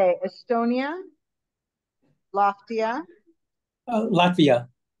 Okay. Estonia, Latvia. Latvia.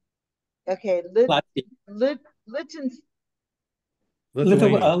 Okay. Latvia.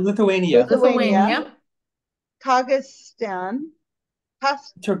 Lithuania. Lithuania. Kazakhstan.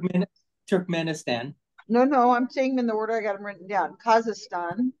 Turkmenistan. No, I'm saying them in the order I got them written down.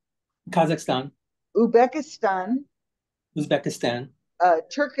 Kazakhstan. Uzbekistan.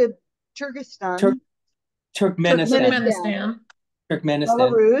 Turkmenistan.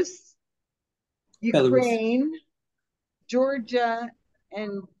 Belarus. Ukraine. Georgia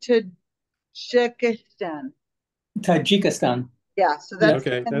and Tajikistan. Yeah, so that's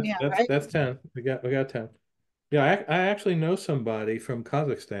okay. 10, That's 10. We got 10. Yeah, I actually know somebody from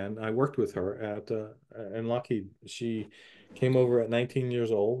Kazakhstan. I worked with her at in Lockheed. She came over at 19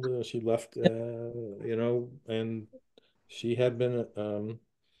 years old. She left, and she had been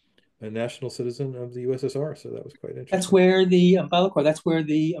a national citizen of the USSR. So that was quite interesting. That's where the that's where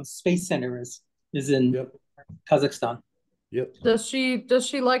the Space Center is in Kazakhstan. Yep. Does she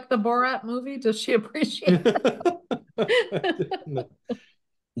like the Borat movie? Does she appreciate that? No.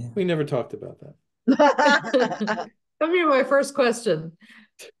 We never talked about that. That'd be my first question.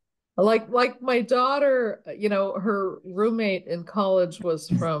 Like my daughter, her roommate in college was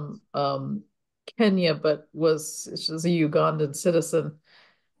from Kenya, but she's a Ugandan citizen.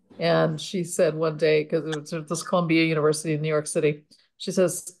 And she said one day, because it was at this Columbia University in New York City, she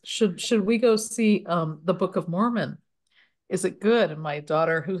says, should we go see the Book of Mormon? Is it good? And my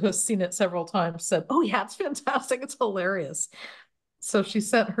daughter, who has seen it several times, said, oh yeah, it's fantastic. It's hilarious. So she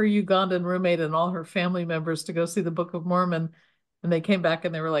sent her Ugandan roommate and all her family members to go see the Book of Mormon. And they came back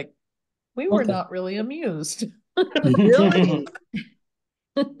and they were like, we were not really amused. Really?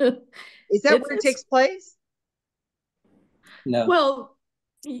 Is that where it takes place? No. Well,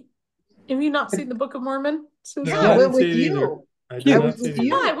 have you not seen the Book of Mormon? Yeah, I went with you. I think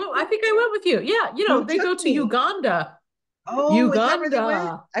I went with you. Yeah, they go to Uganda. Oh, Uganda. Is that where they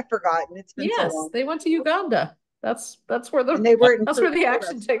went? I've forgotten. It's been so long. They went to Uganda. That's where that's where the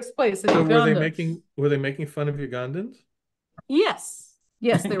action takes place in So Uganda. were they making fun of Ugandans? Yes,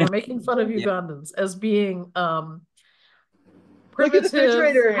 they were making fun of Ugandans as being Look at the primitive,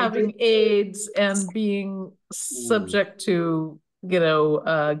 refrigerator. having AIDS, and being subject to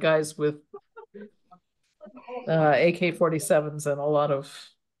guys with AK-47s and a lot of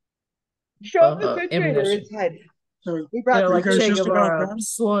show the refrigerator ammunition. inside. So we brought like you guys Che just about Guevara done?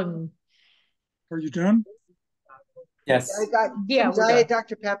 slung. Are you done? Yes. I got we're Diet done.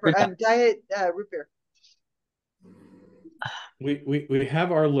 Dr. Pepper and Diet root beer. We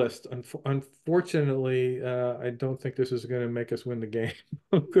have our list. Unfortunately, I don't think this is going to make us win the game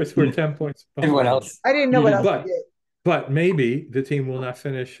because we're 10 points behind. Everyone else. I didn't know what else to do. But maybe the team will not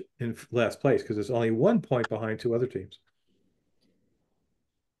finish in last place because it's only 1 point behind two other teams.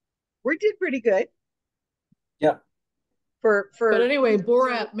 We did pretty good. Yeah. But anyway,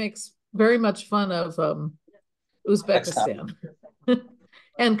 Borat makes very much fun of Uzbekistan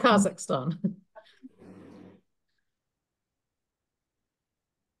and Kazakhstan.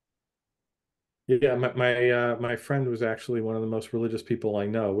 Yeah, my friend was actually one of the most religious people I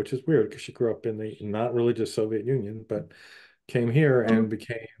know, which is weird because she grew up in the not religious Soviet Union, but came here and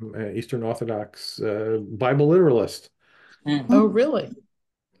became an Eastern Orthodox Bible literalist. Oh, really?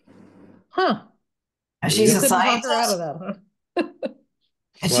 Huh. And she's a Couldn't talk her out scientist? of that, huh?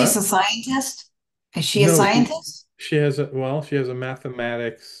 And she's a scientist? Is she a scientist? She has a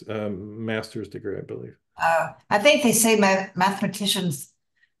mathematics master's degree, I believe. I think they say mathematicians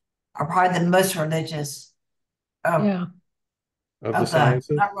are probably the most religious Of the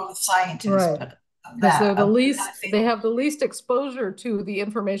sciences? not really scientists, Right. but of Because they're that. the least, they have the least exposure to the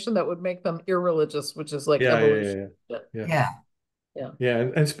information that would make them irreligious, which is like evolution. Yeah,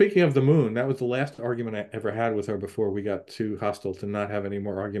 and speaking of the moon, that was the last argument I ever had with her before we got too hostile to not have any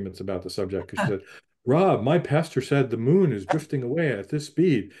more arguments about the subject. Because she said, Rob, my pastor said the moon is drifting away at this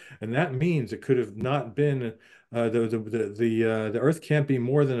speed, and that means it could have not been the Earth can't be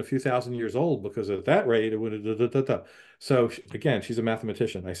more than a few thousand years old because at that rate it would have. So again, she's a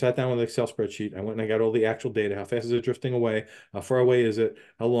mathematician. I sat down with an Excel spreadsheet. I went and I got all the actual data. How fast is it drifting away? How far away is it?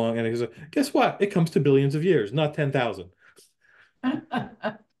 How long? And I said, guess what? It comes to billions of years, not 10,000.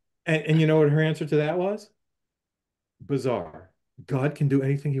 And you know what her answer to that was? Bizarre. God can do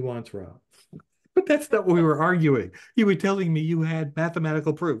anything he wants, Rob. But that's not what we were arguing. You were telling me you had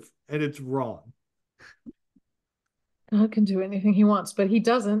mathematical proof, and it's wrong. God can do anything he wants, but he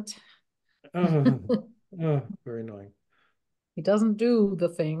doesn't. Oh, very annoying. He doesn't do the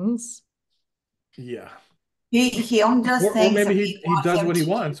things. Yeah. He only does Or things. maybe that he want does him what he to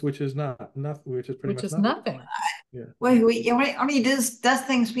wants, which is which is pretty much nothing. Yeah. Well, he only does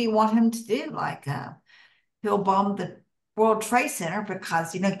things we want him to do, like he'll bomb the World Trade Center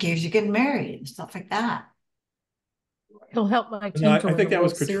because kids are getting married and stuff like that. He'll help my team. No, to I win think the that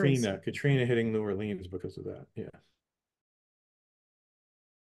was World Series. Katrina. Katrina hitting New Orleans because of that. Yeah.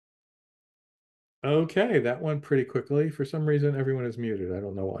 Okay, that went pretty quickly. For some reason, everyone is muted. I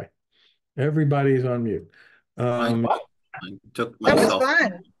don't know why. Everybody's on mute. I took That was myself.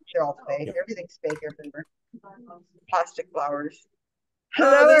 fun. They're all fake. Everything's fake everywhere. Plastic flowers.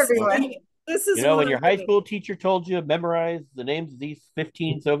 Hello, everyone. This is when your high school teacher told you to memorize the names of these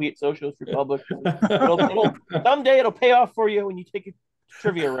 15 Soviet Socialist republics, someday it'll pay off for you when you take a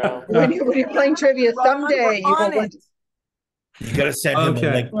trivia round. When you're playing trivia, someday you will want to. You got to send him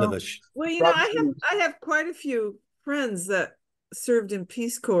a link to the. Well, I have quite a few friends that served in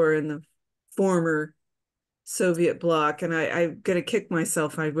Peace Corps in the former Soviet bloc, and I'm gonna kick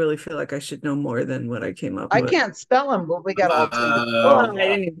myself. I really feel like I should know more than what I came up with. I can't spell them, but we got all well, I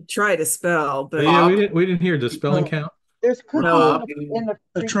didn't even try to spell, but yeah, we didn't hear. Does spelling count? There's cookies in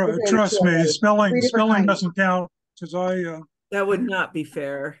the trust me, spelling doesn't count because that would not be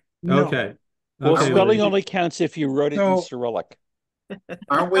fair. Okay. Well, Okay, spelling only counts if you wrote it in Cyrillic.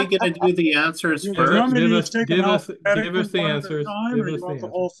 Aren't we going to do the answers You first? want me to Give us take the them alphabetically answers. one at a time, Give or us you the want the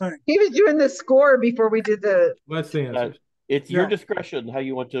answers. whole thing? He was doing the score before we did the. What's the answers? It's your discretion how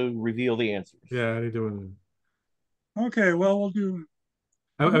you want to reveal the answers. Yeah, how are you doing? Okay, well, we'll do.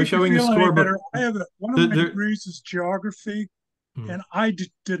 I was showing the score, but I have one of my degrees is geography, and I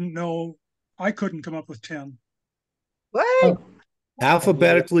didn't know. I couldn't come up with 10. What?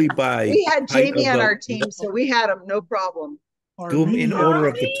 Alphabetically by. We had Jamie on our team, so we had him, no problem. Do them in order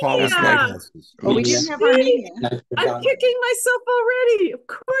of the tallest lighthouses. Oh, we didn't have Armenia. I'm kicking myself already. Of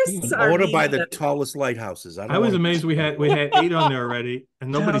course, In order by the tallest lighthouses. I was amazed we had 8 on there already,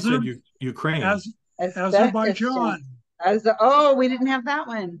 and nobody said Ukraine. Azerbaijan. We didn't have that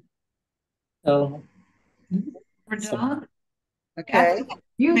one. Oh. We're done. Okay.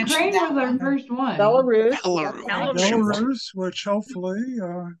 Ukraine was our first one. Belarus, which hopefully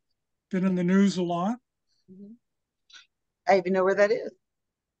been in the news a lot. I even know where that is.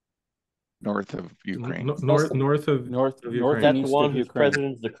 North of Ukraine. North of Ukraine. That's the one whose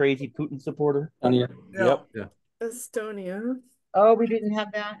president's the crazy Putin supporter. Yep. Yeah. Estonia. Oh, we didn't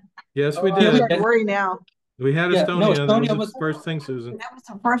have that. Yes, we I'm did. starting to worry now. We had Estonia. That was the first thing, Susan. That was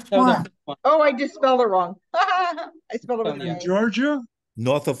the first one. Oh, I just spelled it wrong. I spelled it with an A. Georgia?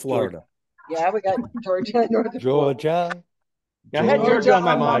 North of Florida. Yeah, we got Georgia. North of Georgia. Yeah, I had Georgia on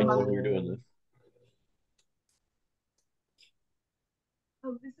my mind when we were doing this.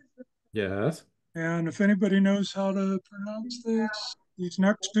 Yes. And if anybody knows how to pronounce these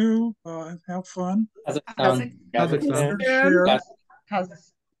next two, have fun. Kazakhstan.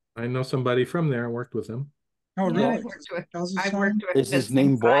 I know somebody from there. I worked with him. Oh, really? I've worked with Is his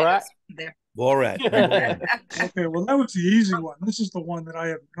name Borat? Borat. Okay, well, that was the easy one. This is the one that I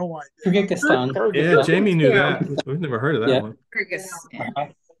have no idea. Kyrgyzstan. Yeah, Jamie knew that. We've never heard of that one. Wait,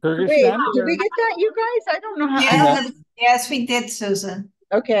 did we get that, you guys? I don't know how. Yes, we did, Susan.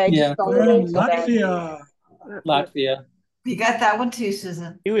 Okay. Latvia. You got that one too,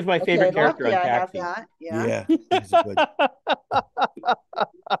 Susan. He was my favorite character on Latvia, I have Taxi. that. Yeah.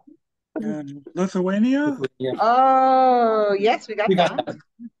 And Lithuania? Oh, yes, we got that.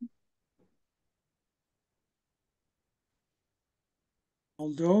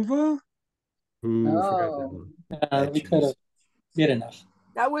 Moldova? Forgot that one. We could have did enough.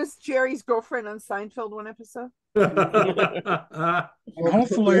 That was Jerry's girlfriend on Seinfeld one episode.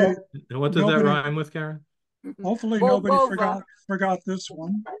 Hopefully. And what does that rhyme with, Karen? Hopefully nobody forgot this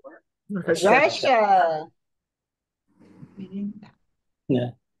one. Russia.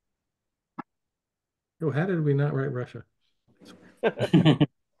 Yeah. Oh, how did we not write Russia?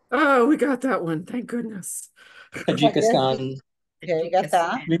 Oh, we got that one. Thank goodness. Tajikistan. Okay, you got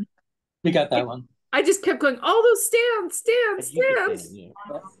that. We got that one. I just kept going, all those stands.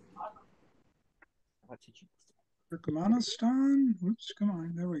 Turkmenistan. Oops, come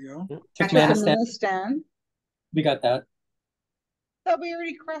on. There we go. Turkmenistan. We got that. Thought we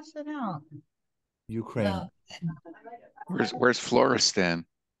already crossed it out. Ukraine. Where's Floristan?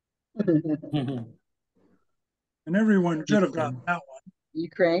 And everyone should have gotten that one.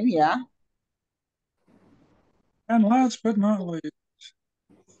 Ukraine, yeah. And last but not least,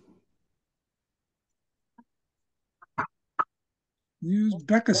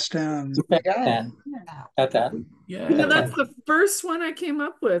 Uzbekistan. Uzbekistan. Got that. Yeah, that's the first one I came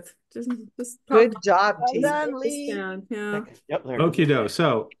up with. Just good job, team. Yeah. Yep. Okie doke.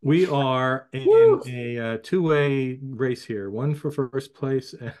 So we are in a two-way race here. One for first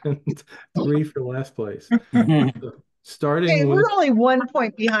place and 3 for last place. Starting hey, with, we're only 1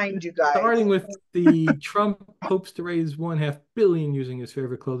 point behind you guys. Starting with the Trump hopes to raise $1.5 billion using his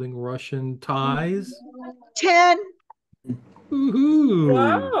favorite clothing, Russian ties. 10. Woohoo!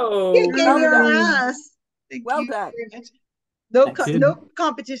 Wow. You gave your ass. Well done. No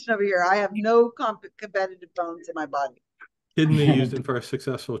competition over here. I have no competitive bones in my body. Kidney used in for a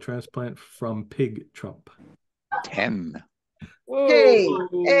successful transplant from pig Trump. 10.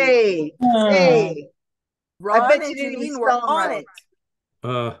 Hey. Ron I bet and you didn't Janine even were spell them on right.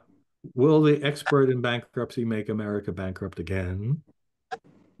 it. Will the expert in bankruptcy make America bankrupt again?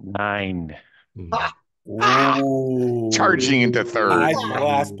 9. Charging into third. Tie for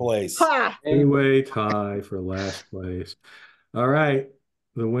last place. Two-way tie for last place. All right.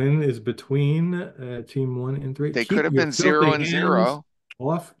 The win is between team 1 and 3. They Keep could have your been 0 filthy and hands 0.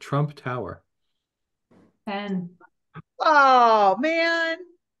 off Trump Tower. 10. Oh, man.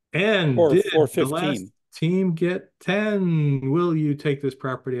 And Or did the 15. last team get 10? Will you take this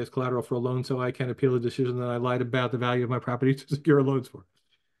property as collateral for a loan so I can appeal a decision that I lied about the value of my property to secure loans for?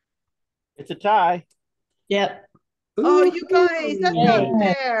 It's a tie. Yep. Oh, you guys, that's not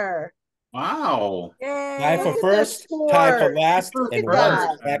fair. Wow. Tie for Look at first, the tie for scores. last, Look and at one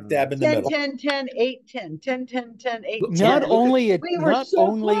that. smack dab in the 10, middle. 10, 10, 8, 10. 10, 10, 10, 8, 10. Not only We were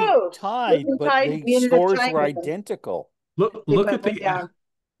so close. tied, We but the ended up scores tying were with them. identical. Look They at went the down.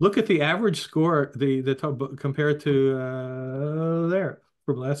 look at the average score, the top compared to there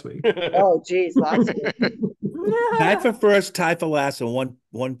from last week. Oh, geez, last week. Tie for first, tie for last, and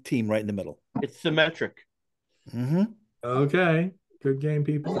one team right in the middle. It's symmetric. Okay. Good game,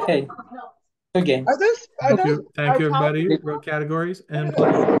 people. Okay. Good game. Are those? Thank you, everybody. Wrote categories and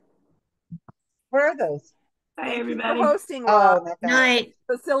play. What are those? Bye, Thank you everybody. for hosting, Oh, Rob. not that. Night.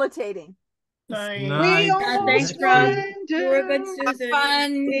 Facilitating. We Night. almost Thanks, Rob. won, You were good, Susan. Fun,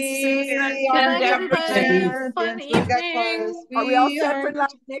 Susan Good and night, everybody. Deborah. Fun We got evening. close. Are we all set for are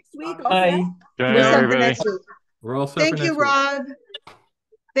next week? All Bye. set? Good night, We're set for everybody. next week. We're all set Thank for you, next week. Rob.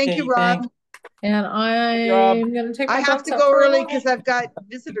 Thank you, Rob. And I'm going to take my I have ducks to out go for a early walk. because I've got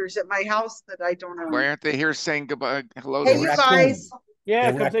visitors at my house that I don't know. Why aren't they here saying goodbye? Hello Hey, to you us? guys.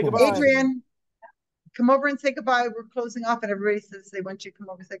 Yeah, come say goodbye. Adrian, come over and say goodbye. We're closing off, and everybody says they want you to come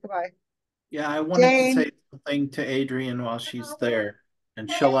over and say goodbye. Yeah, I wanted Jane. to say something to Adrian while she's there, and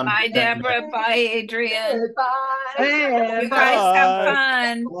she'll Bye, understand. Deborah. Bye, Adrian. Bye. You guys have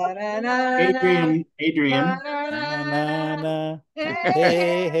fun. Adrian.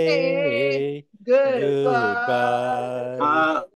 Hey, hey, Goodbye. goodbye.